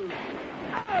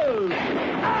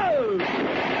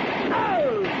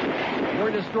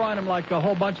 We're destroying them like a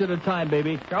whole bunch at a time,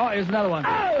 baby. Oh, here's another one.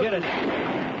 Get it.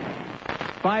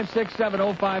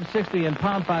 5670560 and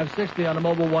pound 560 on the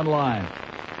mobile one line.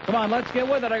 Come on, let's get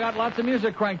with it. I got lots of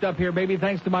music cranked up here, baby,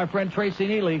 thanks to my friend Tracy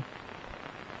Neely.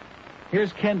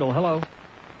 Here's Kendall. Hello.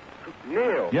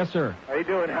 Neil. Yes, sir. How you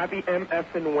doing? Happy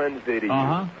MFing Wednesday to you.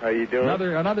 Uh-huh. How you doing?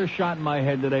 Another shot in my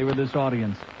head today with this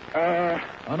audience.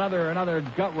 Another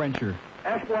gut wrencher.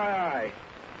 FYI,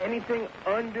 anything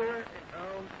under an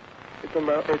ounce, it's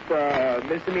a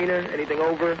misdemeanor. Anything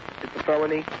over, it's a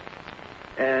felony.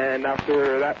 And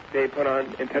after that, they put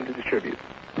on intent to distribute.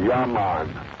 Yeah,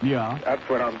 man. Yeah. That's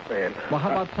what I'm saying. Well,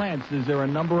 how about plants? Is there a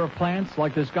number of plants?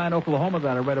 Like this guy in Oklahoma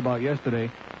that I read about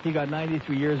yesterday. He got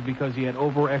 93 years because he had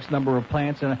over X number of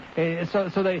plants. And so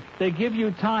they give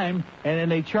you time, and then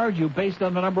they charge you based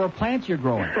on the number of plants you're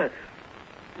growing.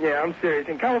 Yeah, I'm serious.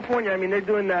 In California, they're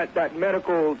doing that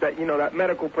medical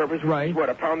purpose. Right. What,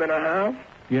 £1.50?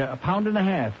 Yeah,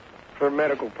 £1.50. For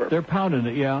medical purpose. They're pounding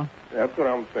it, yeah. That's what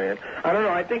I'm saying. I don't know.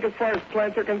 I think as far as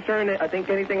plants are concerned, I think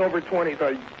anything over 20,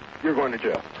 you're going to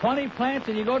jail. 20 plants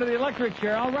and you go to the electric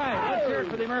chair. All right. Let's hear it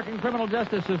for the American criminal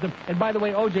justice system. And by the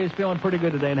way, OJ's feeling pretty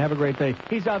good today, and have a great day.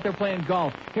 He's out there playing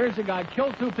golf. Here's a guy,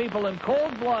 killed 2 people in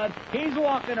cold blood. He's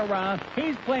walking around.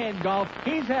 He's playing golf.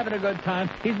 He's having a good time.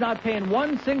 He's not paying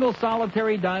one single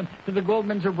solitary dime to the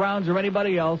Goldmans or Browns or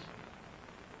anybody else.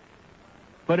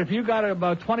 But if you got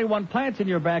about 21 plants in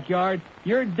your backyard,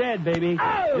 you're dead, baby.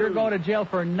 Oh! You're going to jail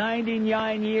for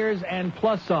 99 years and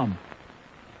plus some.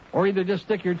 Or either just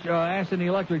stick your ass in the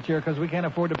electric chair because we can't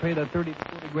afford to pay that 30 to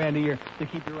 40 grand a year to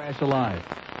keep your ass alive.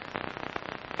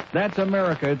 That's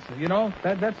America. It's, you know,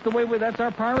 that's the way that's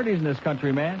our priorities in this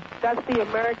country, man. That's the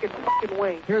American fucking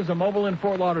way. Here's a mobile in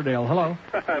Fort Lauderdale. Hello.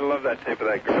 I love that tape of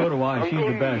that girl. So do I. She's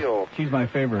the best. She's my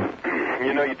favorite.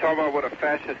 You know, you talk about what a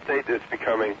fascist state this is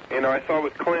becoming. You know, I saw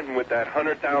with Clinton with that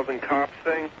 100,000 cops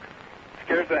thing.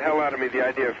 Scares the hell out of me, the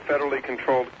idea of federally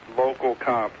controlled local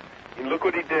cops. And look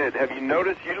what he did. Have you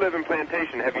noticed, you live in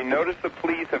Plantation, have you noticed the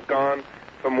police have gone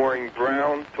from wearing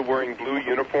brown to wearing blue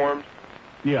uniforms?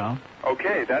 Yeah.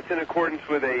 Okay, that's in accordance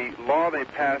with a law they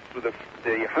passed with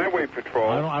the Highway Patrol.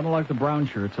 I don't like the brown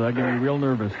shirts, so that gets me real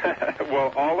nervous.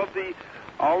 Well, all of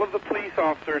the police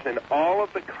officers in all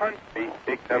of the country,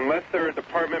 unless they're a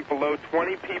department below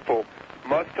 20 people,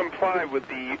 must comply with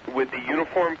the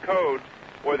uniform code,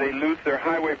 or they lose their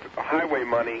highway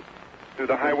money through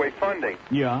the highway funding.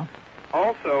 Yeah.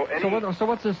 Also, so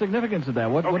what's the significance of that?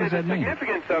 What does that mean? The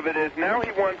significance of it is now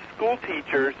he wants school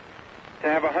teachers to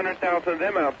have 100,000 of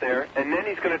them out there, and then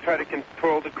he's going to try to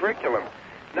control the curriculum.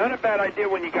 Not a bad idea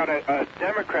when you got a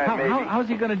Democrat, maybe. How's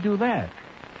he going to do that?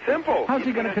 Simple. How's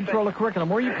he going to control the curriculum?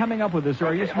 Where are you coming up with this?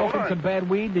 Are you smoking some bad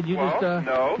weed? Did you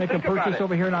no, make a purchase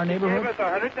over here in our neighborhood? He gave us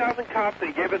 100,000 cops,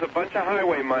 and he gave us a bunch of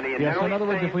highway money. And yes, now in other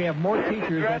words, if we have more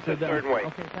teachers, that's a certain way.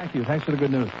 Okay, thank you. Thanks for the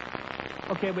good news.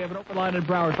 Okay, we have an open line in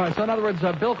Broward. Fine. So in other words,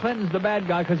 Bill Clinton's the bad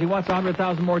guy because he wants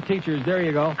 100,000 more teachers. There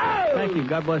you go. Oh! Thank you.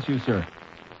 God bless you, sir.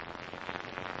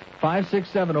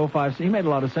 56705. He made a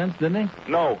lot of sense, didn't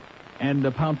he? No. And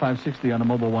pound 560 on the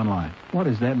mobile one line. What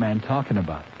is that man talking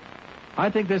about? I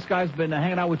think this guy's been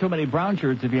hanging out with too many brown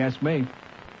shirts, if you ask me.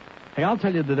 Hey, I'll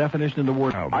tell you the definition of the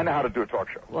word. I know how to do a talk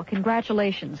show. Well,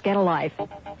 congratulations. Get a life.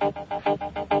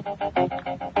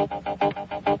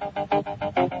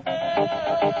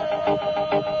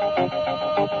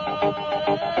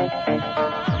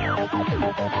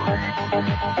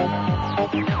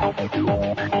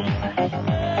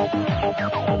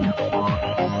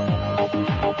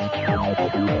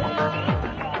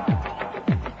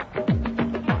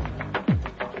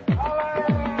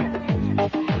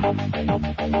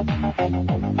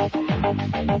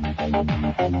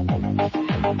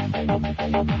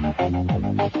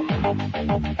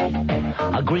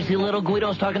 A greasy little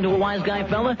Guido's talking to a wise guy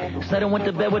fella. Said he went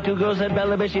to bed with two girls at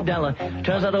Bella Bishidella.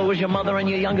 Turns out it was your mother and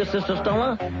your younger sister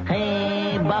Stella.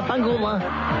 Hey,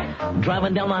 Bafangula.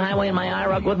 Driving down the highway in my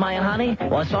IROC with my honey.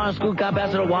 Well, I saw a school cop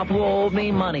after the Wapu owed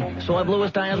me money. So I blew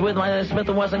his tires with my Smith &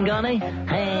 Wesson gunny.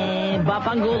 Hey,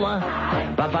 Bafangula.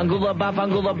 Bafangula,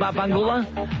 Bafangula,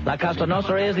 Bafangula. La Costa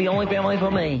Nostra is the only family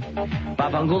for me.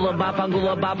 Bafangula,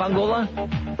 Bafangula, Bafangula.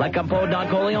 Like Campo, Don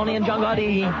Corleone, and John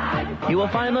Gotti. You will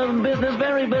find the business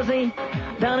very busy.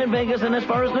 Down in Vegas and as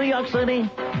far as New York City.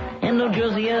 In New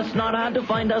Jersey, it's not hard to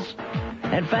find us.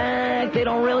 In fact, they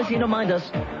don't really seem to mind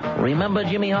us. Remember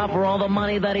Jimmy Hoffa for all the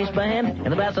money that he spent?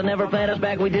 And the bastard never paid us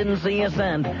back, we didn't see a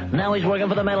cent. Now he's working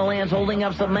for the Meadowlands, holding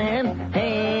up some man.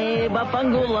 Hey,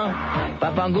 Bafangula.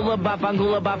 Bafangula,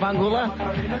 Bafangula,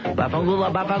 Bafangula.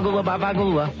 Bafangula, Bafangula,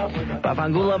 Bafangula.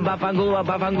 Bafangula, Bafangula,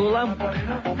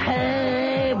 Bafangula.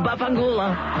 Hey,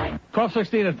 Bafangula.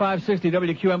 1216 at 560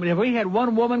 WQM. Have we had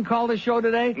one woman call the show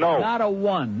today? No. Not a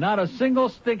one. Not a single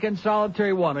stinking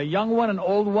solitary one. A young one, an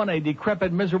old one, a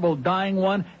decrepit, miserable, dying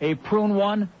one, a prune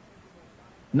one.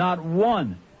 Not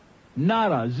one.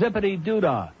 Nada. Zippity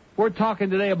doodah. We're talking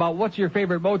today about what's your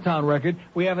favorite Motown record.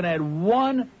 We haven't had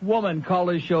one woman call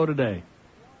this show today.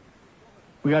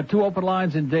 We got two open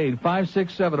lines in Dade,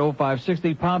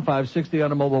 5670560, pound 560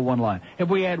 on the mobile one line. Have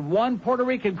we had one Puerto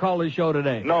Rican call this show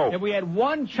today? No. Have we had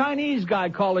one Chinese guy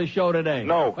call this show today?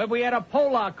 No. Have we had a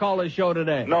Polak call this show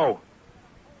today? No.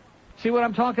 See what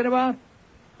I'm talking about?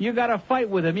 You got to fight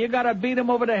with him. You got to beat him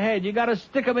over the head. You got to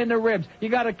stick him in the ribs. You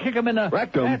got to kick him in the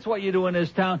rectum. That's what you do in this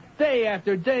town, day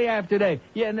after day after day.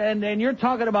 Yeah, and you're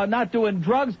talking about not doing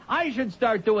drugs. I should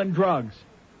start doing drugs.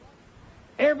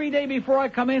 Every day before I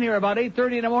come in here, about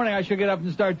 8:30 in the morning, I should get up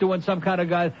and start doing some kind of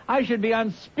guy. I should be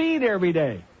on speed every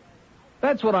day.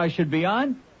 That's what I should be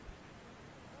on.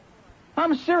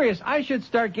 I'm serious. I should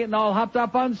start getting all hopped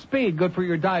up on speed. Good for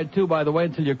your diet, too, by the way,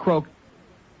 until you croak.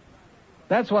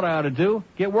 That's what I ought to do.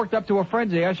 Get worked up to a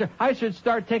frenzy. I should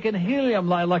start taking helium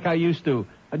like I used to.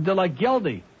 Like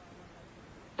Geldy.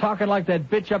 Talking like that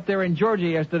bitch up there in Georgia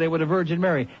yesterday with the Virgin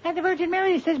Mary. And the Virgin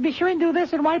Mary says, be sure and do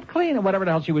this and wipe clean, or whatever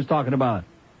the hell she was talking about.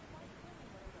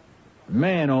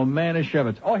 Man, oh man, is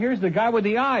Shevitz. Oh, here's the guy with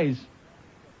the eyes.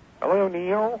 Hello,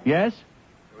 Neil. Yes?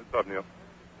 What's up, Neil?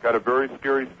 Got a very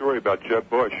scary story about Jeb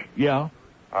Bush. Yeah.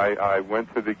 I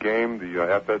went to the game, the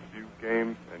FSU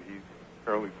game, and he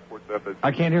apparently supports FSU.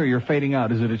 I can't hear you. You're fading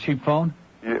out. Is it a cheap phone?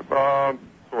 Yeah,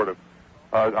 sort of.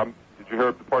 Did you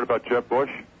hear the part about Jeb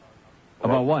Bush?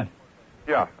 About what?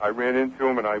 Yeah, I ran into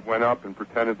him, and I went up and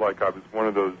pretended like I was one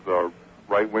of those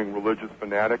right-wing religious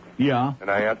fanatics. Yeah.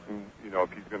 And I asked him, if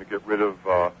he's going to get rid of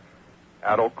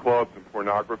adult clubs and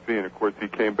pornography, and of course he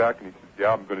came back and he said,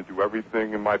 yeah, I'm going to do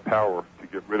everything in my power to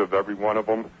get rid of every one of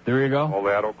them. There you go. All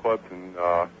the adult clubs, and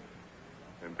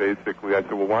basically I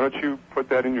said, well, why don't you put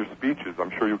that in your speeches?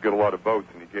 I'm sure you'll get a lot of votes.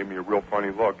 And he gave me a real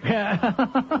funny look.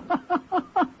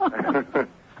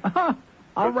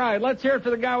 All right, let's hear it for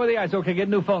the guy with the eyes. Okay, get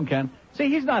a new phone, Ken. See,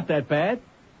 he's not that bad.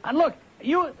 And look,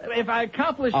 if I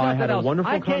accomplish nothing else,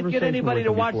 I can't get anybody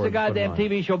to watch the goddamn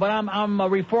TV show, but I'm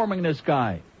reforming this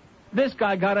guy. This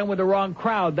guy got in with the wrong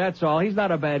crowd, that's all. He's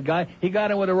not a bad guy. He got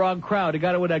in with the wrong crowd. He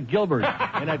got in with that Gilbert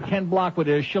and that Ken Block with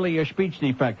his Schilly speech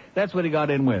defect. That's what he got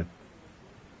in with.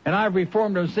 And I've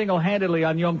reformed him single-handedly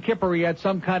on Yom Kippur. He had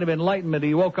some kind of enlightenment.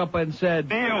 He woke up and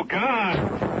said, "Oh, God."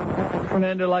 And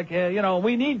then they're like,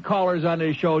 we need callers on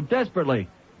this show desperately.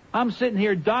 I'm sitting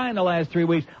here dying the last 3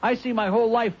 weeks. I see my whole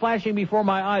life flashing before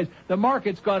my eyes. The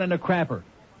market's gone into crapper.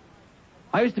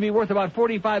 I used to be worth about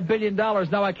 $45 billion.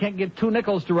 Now I can't get 2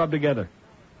 nickels to rub together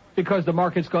because the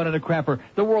market's gone into crapper.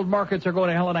 The world markets are going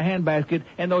to hell in a handbasket,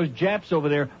 and those Japs over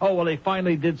there, they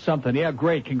finally did something. Yeah,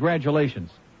 great.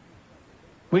 Congratulations.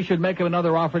 We should make them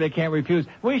another offer they can't refuse.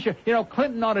 We should,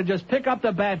 Clinton ought to just pick up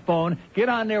the bat phone, get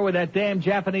on there with that damn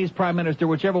Japanese prime minister,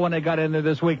 whichever one they got in there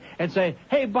this week, and say,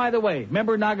 hey, by the way,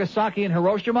 remember Nagasaki and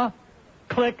Hiroshima?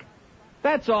 Click.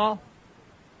 That's all.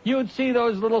 You'd see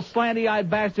those little slanty-eyed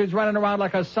bastards running around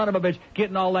like a son of a bitch,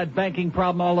 getting all that banking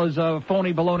problem, all those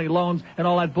phony baloney loans, and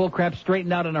all that bullcrap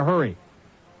straightened out in a hurry.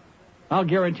 I'll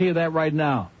guarantee you that right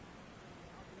now.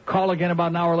 Call again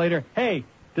about an hour later. Hey,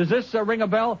 does this ring a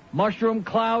bell? Mushroom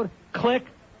cloud? Click.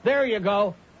 There you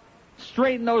go.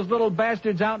 Straighten those little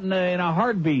bastards out in a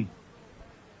heartbeat.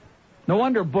 No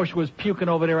wonder Bush was puking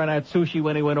over there on that sushi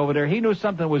when he went over there. He knew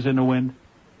something was in the wind.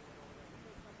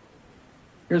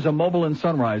 Here's a mobile in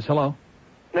Sunrise. Hello.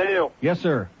 Neil. Yes,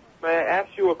 sir. May I ask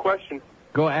you a question?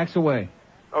 Go, axe away.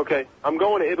 Okay. I'm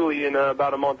going to Italy in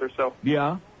about a month or so.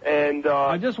 Yeah. And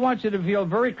I just want you to feel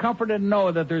very comforted and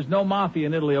know that there's no mafia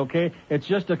in Italy, okay? It's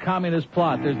just a communist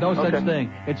plot. There's no such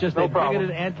thing. It's just a bigoted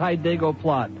anti-Dago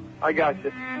plot. I got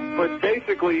you. But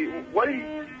basically, what do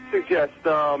you suggest?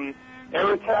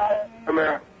 Alitalia,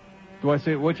 America? Do I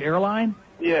say which airline?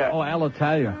 Yeah. Oh,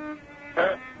 Alitalia.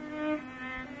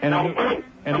 And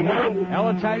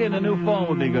Alitalia and the new phone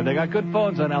would be good. They got good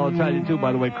phones on Alitalia, too,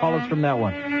 by the way. Call us from that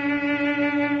one.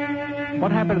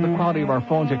 What happened to the quality of our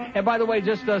phones here? And by the way,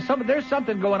 just there's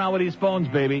something going on with these phones,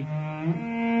 baby.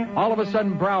 All of a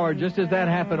sudden, Broward, just as that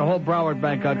happened, a whole Broward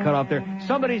bank got cut off there.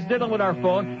 Somebody's diddling with our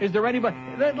phone. Is there anybody?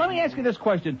 Let me ask you this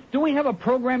question. Do we have a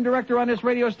program director on this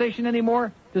radio station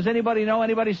anymore? Does anybody know?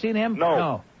 Anybody seen him?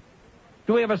 No.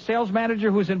 Do we have a sales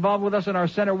manager who's involved with us in our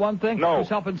Center One thing? No. Who's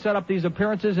helping set up these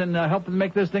appearances and helping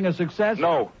make this thing a success?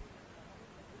 No.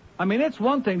 I mean, it's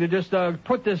one thing to just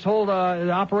put this whole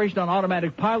operation on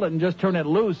automatic pilot and just turn it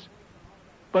loose.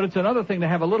 But it's another thing to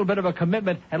have a little bit of a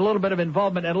commitment and a little bit of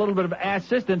involvement and a little bit of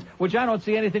assistance, which I don't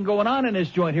see anything going on in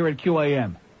this joint here at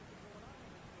QAM.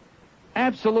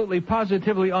 Absolutely,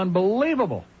 positively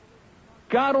unbelievable.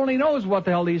 God only knows what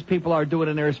the hell these people are doing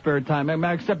in their spare time,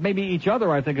 except maybe each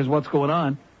other, I think, is what's going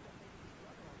on.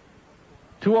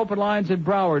 2 open lines in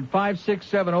Broward,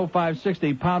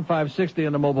 567-0560, pound 560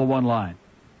 on the mobile 1 line.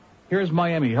 Here's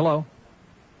Miami. Hello.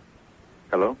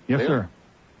 Hello? Yes, Neil? sir.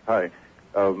 Hi.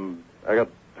 I got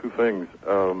 2 things.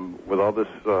 With all this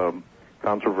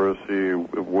controversy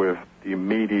with the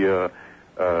media,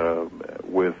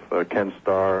 with Ken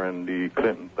Starr and the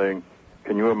Clinton thing,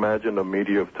 can you imagine the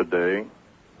media of today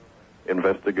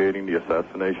investigating the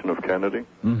assassination of Kennedy?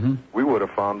 Mm-hmm. We would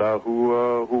have found out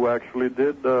who actually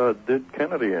did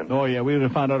Kennedy in. Oh, yeah, we would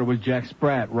have found out it was Jack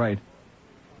Spratt, right.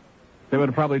 They would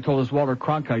have probably told us Walter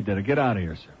Cronkite did it. Get out of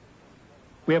here, sir.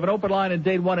 We have an open line in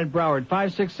Dade 1 in Broward,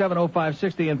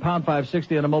 567-0560 and pound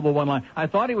 560 on the mobile 1 line. I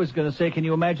thought he was going to say, can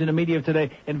you imagine the media of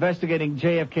today investigating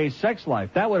JFK's sex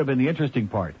life? That would have been the interesting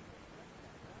part.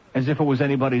 As if it was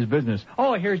anybody's business.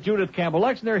 Oh, here's Judith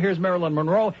Campbell-Exner, here's Marilyn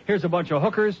Monroe, here's a bunch of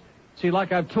hookers. See,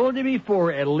 like I've told you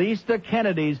before, at least the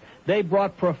Kennedys, they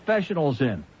brought professionals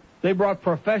in. They brought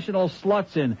professional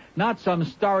sluts in, not some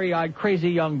starry-eyed,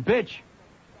 crazy young bitch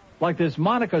like this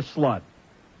Monica slut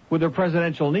with her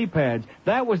presidential knee pads.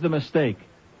 That was the mistake.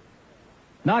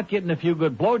 Not getting a few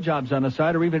good blowjobs on the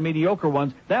side or even mediocre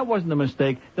ones. That wasn't the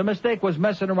mistake. The mistake was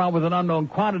messing around with an unknown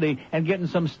quantity and getting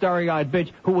some starry-eyed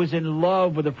bitch who was in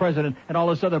love with the president and all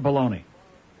this other baloney.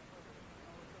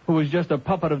 Who was just a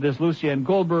puppet of this Lucien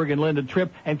Goldberg and Linda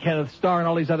Tripp and Kenneth Starr and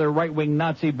all these other right-wing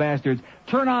Nazi bastards.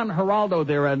 Turn on Geraldo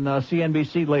there on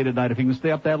CNBC late at night if you can stay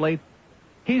up that late.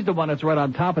 He's the one that's right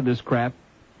on top of this crap.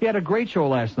 He had a great show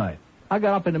last night. I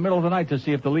got up in the middle of the night to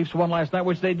see if the Leafs won last night,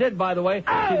 which they did, by the way.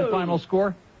 See the final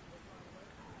score?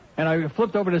 And I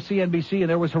flipped over to CNBC, and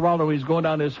there was Geraldo. He's going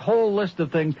down this whole list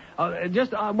of things.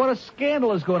 What a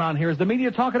scandal is going on here. Is the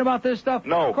media talking about this stuff?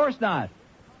 No. Of course not.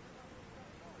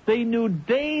 They knew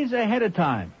days ahead of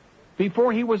time,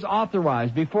 before he was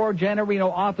authorized, before Janet Reno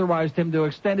authorized him to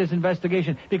extend his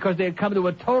investigation, because they had come to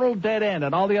a total dead end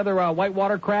and all the other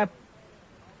whitewater crap.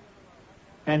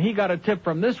 And he got a tip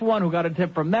from this one, who got a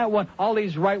tip from that one, all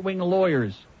these right-wing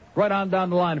lawyers, right on down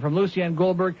the line, from Lucien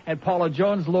Goldberg and Paula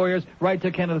Jones lawyers, right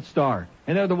to Kenneth Starr.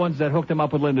 And they're the ones that hooked him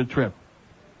up with Linda Tripp.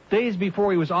 Days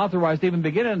before he was authorized to even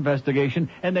begin an investigation,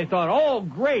 and they thought, oh,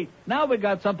 great, now we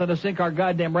got something to sink our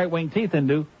goddamn right-wing teeth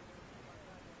into.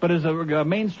 But does the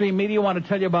mainstream media want to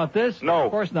tell you about this? No.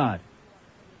 Of course not.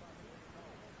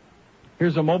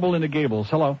 Here's a mobile in the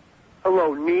Gables. Hello.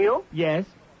 Hello, Neil? Yes?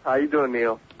 How you doing,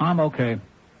 Neil? I'm okay.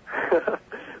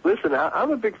 Listen,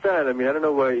 I'm a big fan. I mean, I don't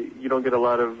know why you don't get a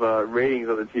lot of ratings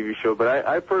on the TV show, but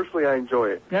I personally enjoy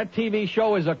it. That TV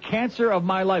show is a cancer of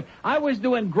my life. I was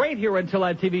doing great here until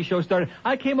that TV show started.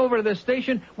 I came over to this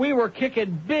station. We were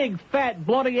kicking big, fat,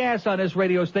 bloody ass on this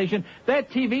radio station. That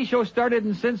TV show started,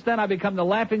 and since then I've become the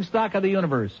laughing stock of the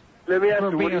universe. Let me ask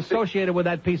for you, being associated with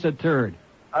that piece of turd.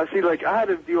 I see, like, I had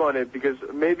a view on it because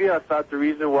maybe I thought the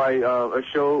reason why a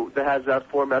show that has that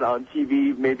format on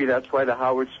TV, maybe that's why the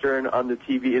Howard Stern on the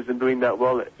TV isn't doing that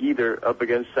well either up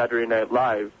against Saturday Night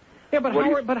Live. Yeah,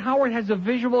 but Howard has a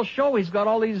visual show. He's got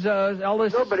all this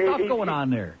stuff going on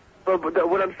there. But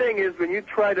what I'm saying is, when you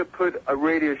try to put a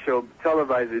radio show,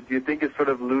 televise it, do you think it sort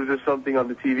of loses something on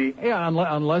the TV? Yeah,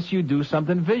 unless you do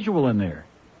something visual in there.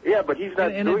 Yeah, but he's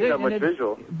not doing that much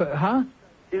visual. But, huh?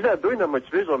 He's not doing that much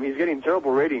visual. I mean, he's getting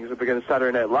terrible ratings up against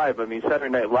Saturday Night Live. I mean, Saturday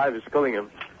Night Live is killing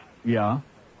him. Yeah.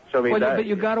 So, I mean, but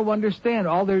you got to understand,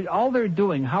 all they're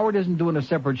doing, Howard isn't doing a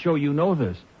separate show, you know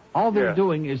this. All they're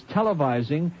doing is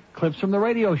televising clips from the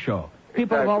radio show.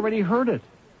 People have already heard it.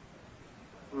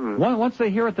 Once they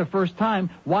hear it the first time,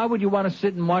 why would you want to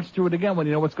sit and watch through it again when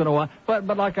you know what's going to on?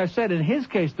 But like I said, in his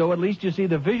case, though, at least you see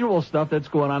the visual stuff that's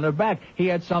going on in the back. He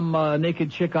had some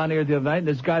naked chick on there the other night, and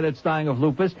this guy that's dying of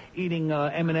lupus, eating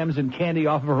M&Ms and candy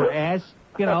off of her ass,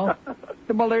 you know.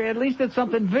 Well, at least it's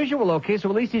something visual, okay? So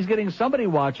at least he's getting somebody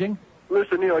watching.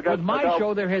 Listen, Neil, with my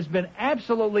show, there has been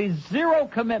absolutely zero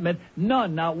commitment,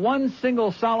 none, not one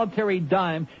single solitary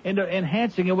dime into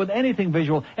enhancing it with anything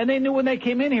visual. And they knew when they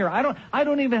came in here. I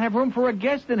don't even have room for a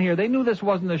guest in here. They knew this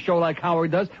wasn't a show like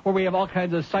Howard does, where we have all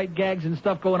kinds of sight gags and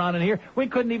stuff going on in here. We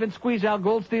couldn't even squeeze Al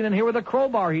Goldstein in here with a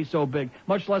crowbar. He's so big.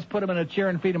 Much less put him in a chair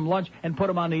and feed him lunch and put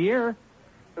him on the air.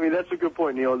 I mean, that's a good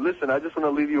point, Neil. Listen, I just want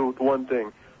to leave you with one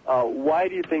thing. Why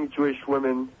do you think Jewish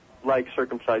women like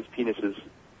circumcised penises?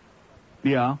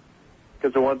 Yeah.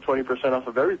 Because they want 20% off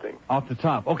of everything. Off the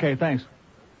top. Okay, thanks.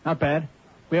 Not bad.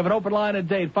 We have an open line at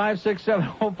date,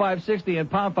 567-0560 and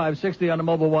pound 560 on the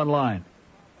Mobile One line.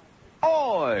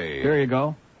 Oi! There you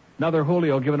go. Another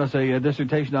Julio giving us a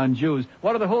dissertation on Jews.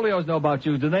 What do the Julios know about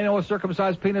Jews? Do they know a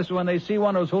circumcised penis when they see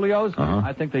one of those Julios?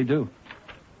 I think they do.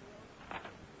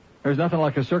 There's nothing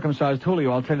like a circumcised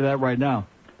Julio, I'll tell you that right now.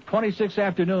 26th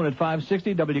afternoon at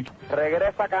 560 W.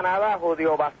 Regresa Canadá,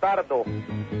 judío bastardo.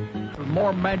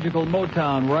 More magical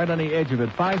Motown right on the edge of it.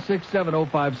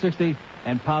 567-0560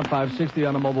 and pound 560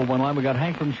 on the Mobile One line. We got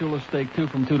Hank from Shula Steak 2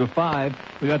 from 2 to 5.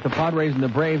 We got the Padres and the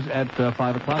Braves at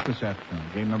 5 o'clock this afternoon.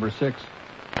 Game number 6.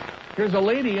 Here's a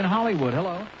lady in Hollywood.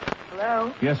 Hello.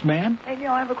 Hello. Yes, ma'am? Hey,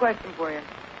 Neil, I have a question for you.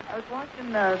 I was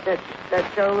watching that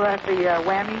show at the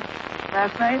Whammy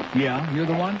last night. Yeah, you're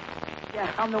the one?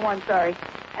 Yeah, I'm the one, sorry.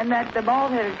 And the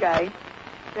bald-headed guy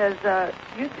says,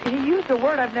 he used a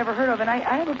word I've never heard of, and I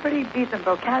have a pretty decent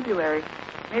vocabulary.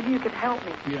 Maybe you could help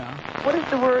me. Yeah. What does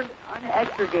the word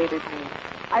unexpurgated mean?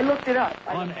 I looked it up.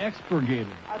 Unexpurgated.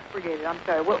 Expurgated, I'm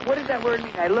sorry. What does that word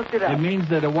mean? I looked it up. It means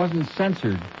that it wasn't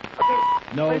censored.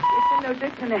 Okay. No. But it's in no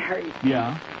dictionary.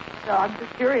 Yeah. So I'm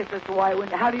just curious as to why.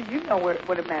 How did you know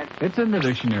what it meant? It's in the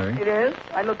dictionary. It is?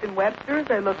 I looked in Webster's.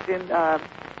 I looked in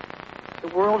the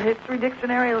World History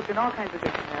Dictionary. I looked in all kinds of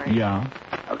dictionaries. Yeah.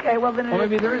 Okay, well then... Well,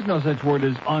 maybe there is no such word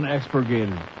as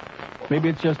unexpurgated. Maybe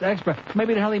it's just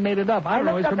maybe the hell he made it up. I don't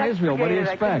know. He's from Israel. What do you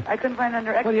expect? I couldn't find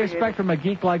under expurgated. What do you expect from a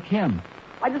geek like him?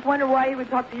 I just wonder why he would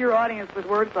talk to your audience with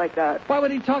words like that. Why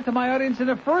would he talk to my audience in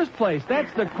the first place?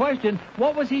 That's the question.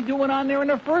 What was he doing on there in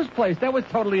the first place? That was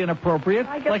totally inappropriate.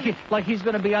 Like he's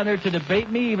going to be on there to debate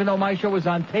me, even though my show was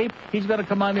on tape. He's going to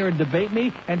come on there and debate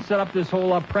me and set up this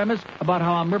whole premise about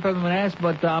how I'm ripping him an ass,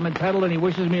 but I'm entitled and he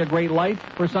wishes me a great life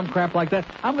or some crap like that.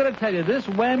 I'm going to tell you, this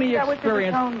whammy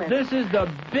experience, this is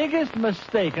the biggest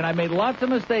mistake, and I made lots of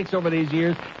mistakes over these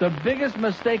years. The biggest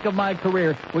mistake of my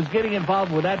career was getting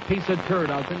involved with that piece of turd.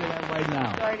 I'll tell you that right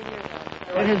now. Sorry to hear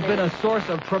that. It has been a source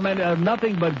of tremendous,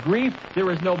 nothing but grief. There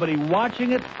is nobody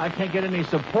watching it. I can't get any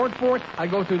support for it. I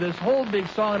go through this whole big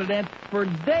song and dance for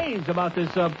days about this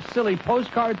silly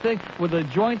postcard thing with the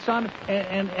joints on it.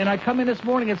 And I come in this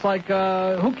morning, it's like,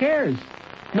 who cares?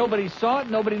 Nobody saw it.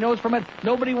 Nobody knows from it.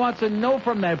 Nobody wants to know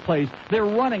from that place. They're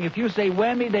running. If you say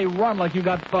whammy, they run like you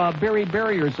got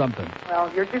Berry or something. Well,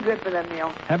 you're too good for them, Neil.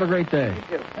 Have a great day.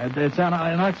 You too. It's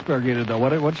unexpurgated, though.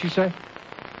 What did she say?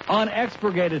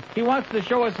 Unexpurgated. He wants to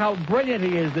show us how brilliant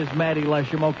he is, this Matty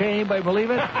Lesham, okay? Anybody believe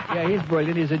it? Yeah, he's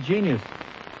brilliant. He's a genius.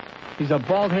 He's a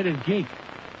bald-headed geek.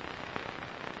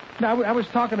 Now, I was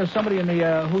talking to somebody in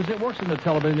the who works in the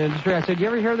television industry. I said, you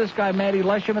ever hear this guy, Matty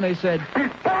Lesham? And they said,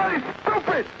 he's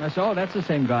stupid! I said, oh, that's the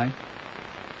same guy.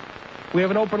 We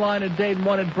have an open line at Dayton,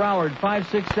 one at Broward,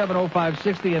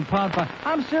 5670560 and pound 5.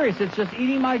 I'm serious. It's just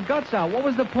eating my guts out. What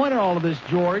was the point of all of this,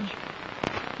 George?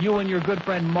 You and your good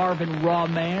friend Marvin Raw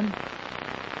Man.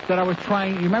 That I was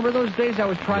trying, you remember those days I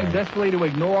was trying desperately to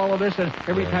ignore all of this, and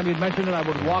every time you'd mention it, I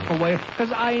would walk away,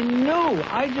 because I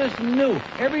just knew.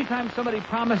 Every time somebody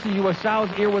promises you a sow's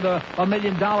ear with $1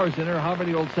 million in it, or however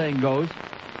the old saying goes,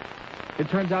 it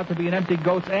turns out to be an empty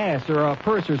goat's ass, or a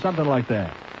purse, or something like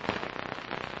that.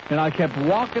 And I kept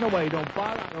walking away, don't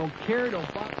bother, don't care,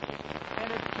 don't bother.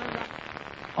 And it turned out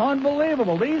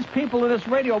unbelievable. These people in this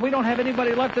radio, we don't have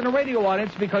anybody left in the radio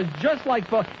audience because just like,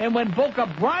 and when Volk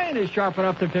Brian is sharp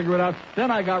enough to figure it out, then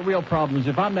I got real problems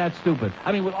if I'm that stupid.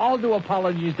 I mean, with all due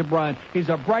apologies to Brian, he's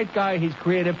a bright guy, he's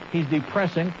creative, he's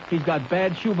depressing, he's got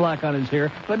bad shoe black on his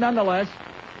hair, but nonetheless,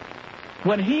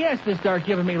 when he has to start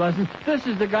giving me lessons, this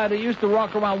is the guy that used to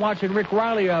walk around watching Rick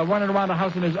Riley running around the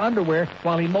house in his underwear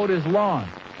while he mowed his lawn.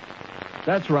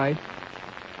 That's right.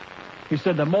 He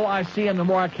said, the more I see him, the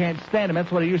more I can't stand him. That's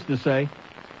what he used to say.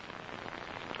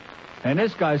 And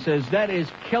this guy says, that is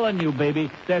killing you,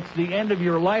 baby. That's the end of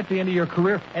your life, the end of your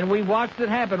career. And we watched it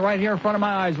happen right here in front of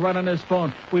my eyes, right on this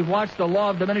phone. We've watched the law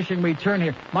of diminishing return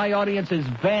here. My audience has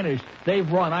vanished. They've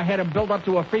run. I had them built up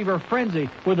to a fever frenzy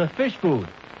with the fish food,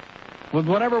 with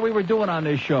whatever we were doing on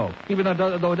this show, even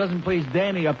though it doesn't please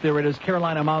Danny up there at his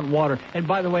Carolina Mountain Water. And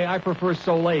by the way, I prefer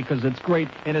Soleil because it's great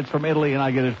and it's from Italy and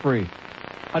I get it free.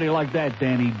 How do you like that,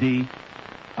 Danny D?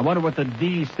 I wonder what the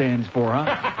D stands for,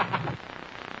 huh?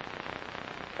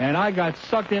 And I got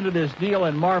sucked into this deal,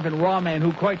 and Marvin Rawman,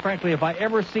 who, quite frankly, if I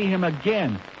ever see him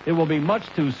again, it will be much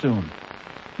too soon.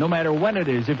 No matter when it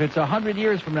is. If it's 100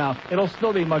 years from now, it'll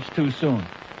still be much too soon.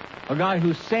 A guy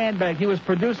who sandbagged, he was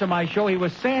producing my show, he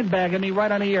was sandbagging me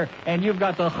right on the air, and you've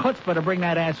got the chutzpah to bring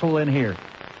that asshole in here.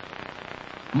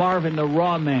 Marvin the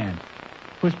Raw Man,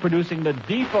 who's producing the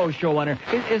Defo show on there.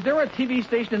 Is there a TV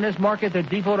station in this market that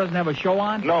Defo doesn't have a show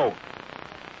on? No.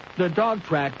 The dog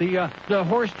track, the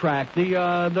horse track,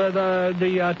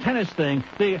 the tennis thing,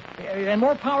 and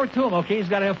more power to him. Okay, he's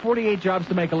got to have 48 jobs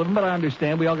to make a living, but I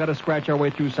understand. We all got to scratch our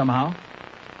way through somehow.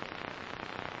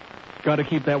 Got to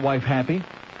keep that wife happy.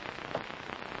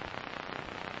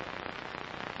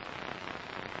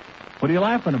 What are you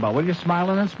laughing about? What are you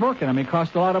smiling and smirking? I mean, it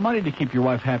costs a lot of money to keep your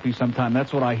wife happy sometime.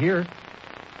 That's what I hear.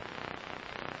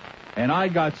 And I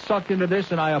got sucked into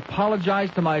this, and I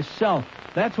apologized to myself.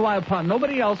 That's why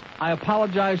nobody else. I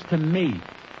apologize to me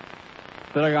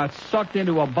that I got sucked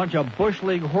into a bunch of Bush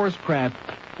League horse crap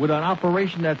with an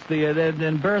operation that's the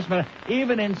embarrassment.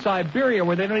 Even in Siberia,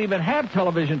 where they don't even have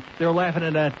television, they're laughing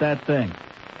at that thing.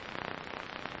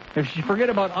 If you forget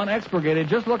about unexpurgated,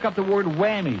 just look up the word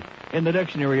whammy in the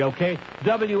dictionary, okay?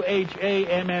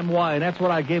 W-H-A-M-M-Y, and that's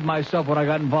what I gave myself when I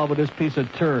got involved with this piece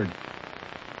of turd.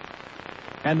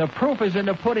 And the proof is in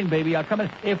the pudding, baby. I come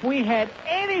in. If we had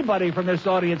anybody from this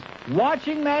audience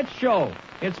watching that show,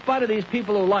 in spite of these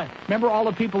people who lie, remember all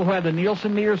the people who had the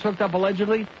Nielsen meters hooked up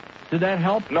allegedly? Did that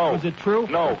help? No. Was it true?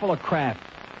 No. They're full of crap.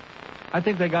 I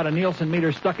think they got a Nielsen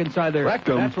meter stuck inside their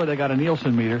rectum. That's where they got a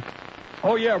Nielsen meter.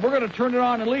 Oh, yeah, we're going to turn it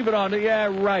on and leave it on.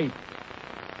 Yeah, right.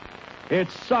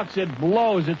 It sucks. It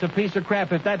blows. It's a piece of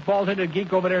crap. If that bald-headed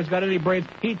geek over there has got any brains,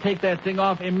 he'd take that thing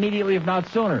off immediately, if not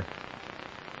sooner.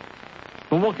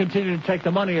 But we'll continue to take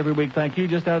the money every week, thank you,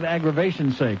 just out of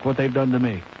aggravation's sake, what they've done to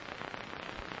me.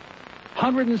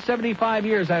 175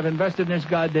 years I've invested in this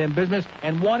goddamn business,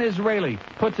 and one Israeli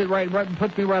puts me right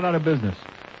out of business.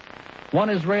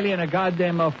 One Israeli and a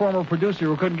goddamn former producer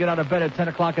who couldn't get out of bed at 10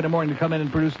 o'clock in the morning to come in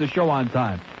and produce the show on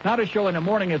time. Not a show in the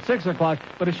morning at 6 o'clock,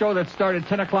 but a show that started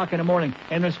 10 o'clock in the morning,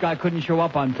 and this guy couldn't show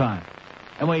up on time.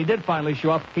 And when he did finally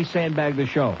show up, he sandbagged the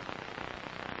show.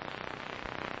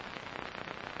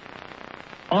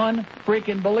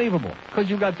 Unfreaking believable. Because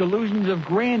you've got delusions of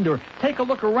grandeur. Take a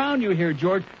look around you here,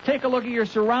 George. Take a look at your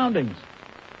surroundings.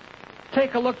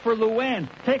 Take a look for Luann.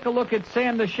 Take a look at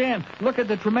Sam the Sham. Look at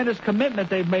the tremendous commitment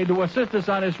they've made to assist us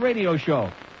on this radio show.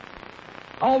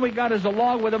 All we got is a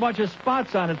log with a bunch of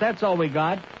spots on it. That's all we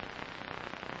got.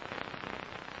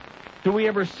 Do we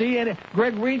ever see it?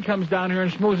 Greg Reed comes down here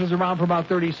and schmoozes around for about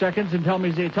 30 seconds and tells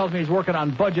me he's working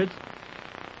on budgets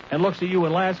and looks at you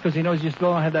and laughs because he knows you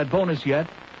still don't have that bonus yet.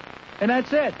 And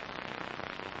that's it.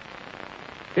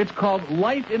 It's called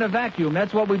life in a vacuum.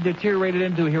 That's what we've deteriorated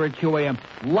into here at QAM.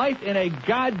 Life in a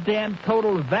goddamn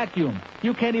total vacuum.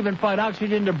 You can't even find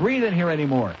oxygen to breathe in here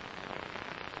anymore.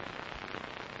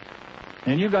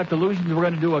 And you got delusions we're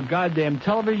going to do a goddamn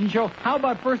television show. How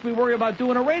about first we worry about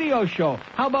doing a radio show?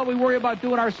 How about we worry about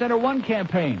doing our Center One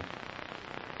campaign?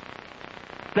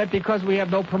 That because we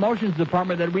have no promotions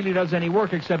department that really does any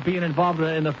work except being involved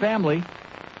in the family.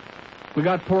 We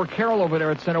got poor Carol over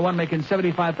there at Center One making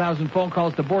 75,000 phone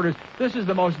calls to Borders. This is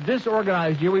the most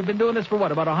disorganized year. We've been doing this for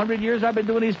what, about 100 years I've been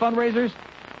doing these fundraisers?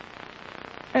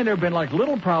 And there have been like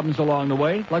little problems along the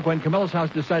way, like when Camilla's House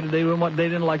decided they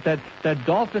didn't like that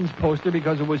Dolphins poster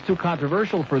because it was too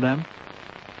controversial for them.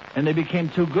 And they became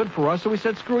too good for us. So we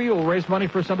said, screw you, we'll raise money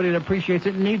for somebody that appreciates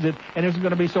it and needs it and isn't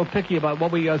going to be so picky about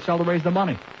what we sell to raise the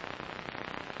money.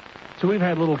 So we've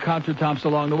had little contretemps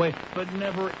along the way, but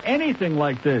never anything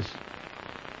like this.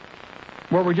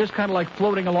 Where we're just kind of like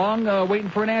floating along, waiting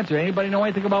for an answer. Anybody know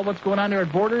anything about what's going on there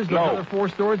at Borders? The other 4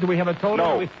 stores? Do we have a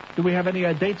total? No. Do we have any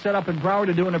date set up in Broward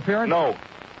to do an appearance? No.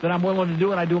 That I'm willing to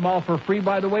do, and I do them all for free,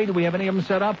 by the way. Do we have any of them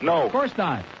set up? No. Of course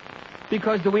not.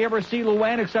 Because do we ever see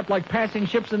Luann except like passing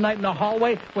ships at night in the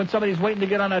hallway when somebody's waiting to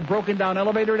get on that broken down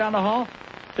elevator down the hall?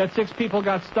 That 6 people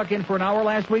got stuck in for an hour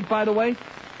last week, by the way?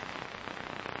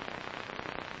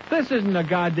 This isn't a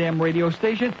goddamn radio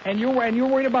station, and you're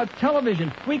worried about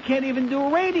television. We can't even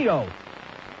do radio.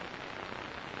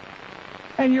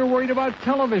 And you're worried about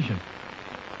television.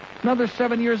 Another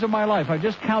 7 years of my life. I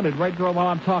just counted right while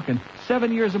I'm talking.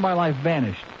 7 years of my life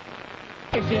vanished.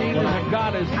 It's an evil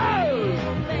goddess.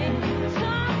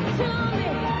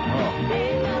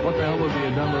 What the hell would be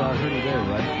a done without her today,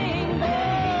 right?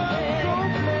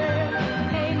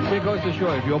 Here goes the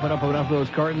show. If you open up enough of those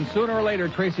cartons, sooner or later,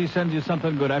 Tracy sends you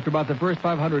something good. After about the first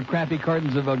 500 crappy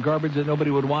cartons of garbage that nobody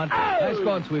would want. Nice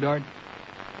going, sweetheart.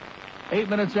 8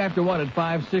 minutes after 1 at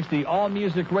 560. All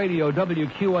Music Radio,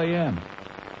 WQAM.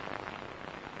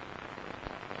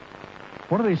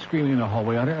 What are they screaming in the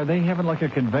hallway out here? Are they having like a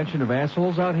convention of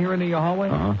assholes out here in the hallway?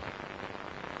 Uh-huh.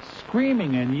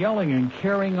 Screaming and yelling and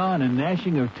carrying on and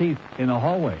gnashing of teeth in the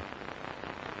hallway.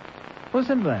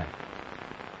 Listen to that.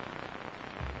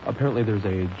 Apparently there's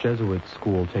a Jesuit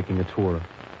school taking a tour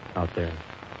out there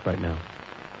right now.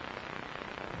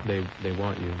 They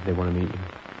want you. They want to meet you.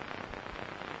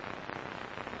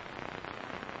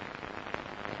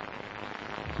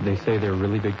 They say they're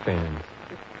really big fans.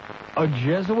 A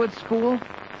Jesuit school?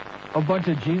 A bunch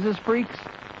of Jesus freaks?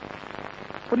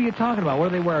 What are you talking about?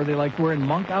 What do they wear? Are they like wearing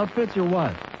monk outfits or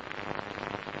what?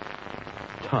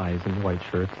 Ties and white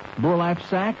shirts. Burlap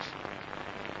sacks?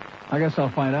 I guess I'll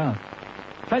find out.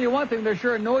 Tell you one thing, there's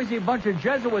sure a noisy bunch of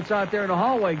Jesuits out there in the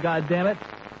hallway, goddammit.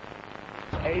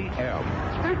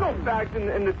 A.M. There's no facts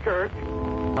in the church.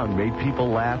 Made people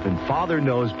laugh, and Father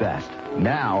Knows Best.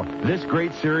 Now, this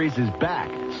great series is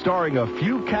back, starring a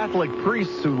few Catholic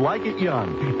priests who like it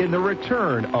young, in the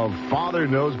return of Father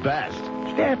Knows Best.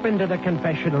 Step into the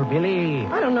confessional, Billy.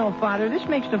 I don't know, Father. This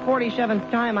makes the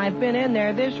 47th time I've been in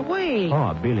there this week.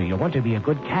 Oh, Billy, you want to be a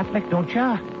good Catholic, don't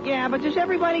you? Yeah, but does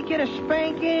everybody get a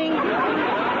spanking?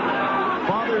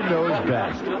 Father Knows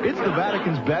Best. It's the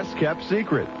Vatican's best-kept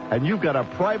secret, and you've got a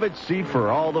private seat for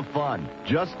all the fun.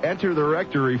 Just enter the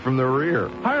rectory from the rear.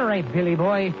 All right, Billy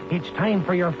boy. It's time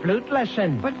for your flute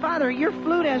lesson. But, Father, your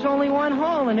flute has only one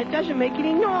hole, and it doesn't make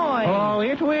any noise. Oh,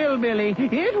 it will, Billy.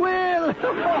 It will.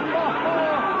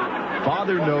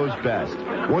 Father Knows Best.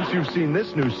 Once you've seen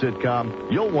this new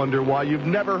sitcom, you'll wonder why you've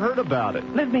never heard about it.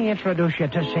 Let me introduce you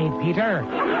to St. Peter.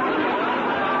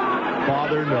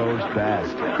 Father Knows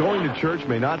Best. Going to church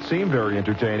may not seem very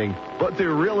entertaining, but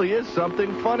there really is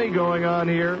something funny going on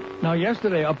here. Now,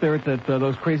 yesterday up there at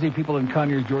those crazy people in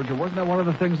Conyers, Georgia, wasn't that one of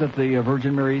the things that the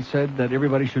Virgin Mary said, that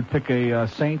everybody should pick a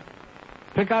saint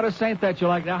Pick out a saint that you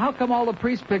like. Now, how come all the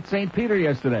priests picked St. Peter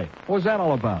yesterday? What was that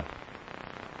all about?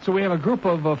 So we have a group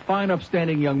of fine,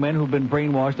 upstanding young men who've been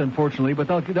brainwashed, unfortunately, but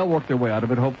they'll work their way out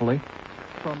of it, hopefully.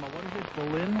 From, what is it,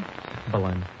 Berlin?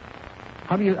 Berlin.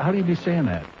 How do you be saying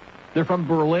that? They're from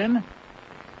Berlin?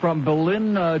 From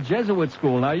Berlin Jesuit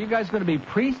school. Now, are you guys going to be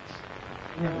priests?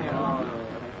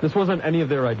 This wasn't any of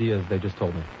their ideas, they just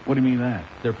told me. What do you mean that?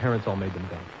 Their parents all made them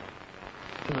go.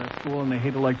 To that school, and they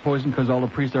hate it like poison because all the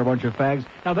priests are a bunch of fags.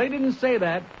 Now, they didn't say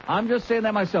that. I'm just saying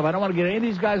that myself. I don't want to get any of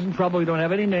these guys in trouble. We don't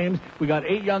have any names. We got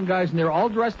 8 young guys, and they're all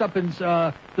dressed up in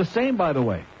the same, by the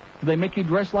way. Do they make you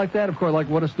dress like that? Of course, like,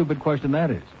 what a stupid question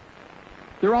that is.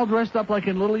 They're all dressed up like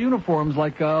in little uniforms,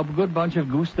 like a good bunch of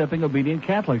goose-stepping, obedient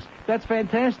Catholics. That's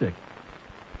fantastic.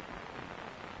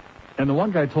 And the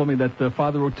one guy told me that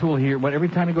Father O'Toole here, every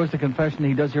time he goes to confession,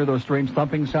 he does hear those strange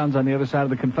thumping sounds on the other side of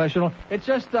the confessional. It's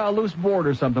just a loose board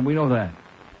or something. We know that.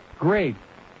 Great.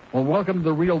 Well, welcome to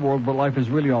the real world, what life is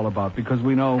really all about, because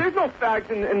we know... There's no facts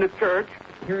in the church.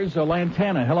 Here's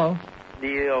Lantana. Hello.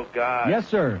 Neil, God. Yes,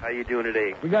 sir. How you doing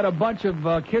today? We got a bunch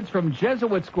of kids from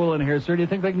Jesuit school in here, sir. Do you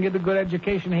think they can get a good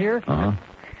education here? Uh-huh.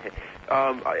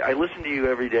 I listen to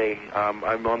you every day.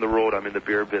 I'm on the road. I'm in the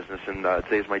beer business, and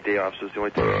today's my day off, so it's the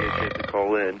only time I get a chance to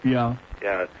call in. Yeah.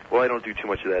 Yeah. Well, I don't do too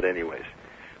much of that anyways.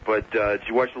 But did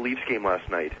you watch the Leafs game last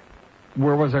night?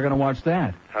 Where was I going to watch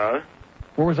that? Huh?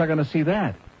 Where was I going to see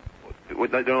that?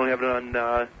 They don't have it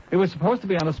on... It was supposed to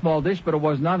be on a small dish, but it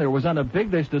wasn't on there. It was on a big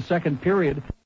dish the second period.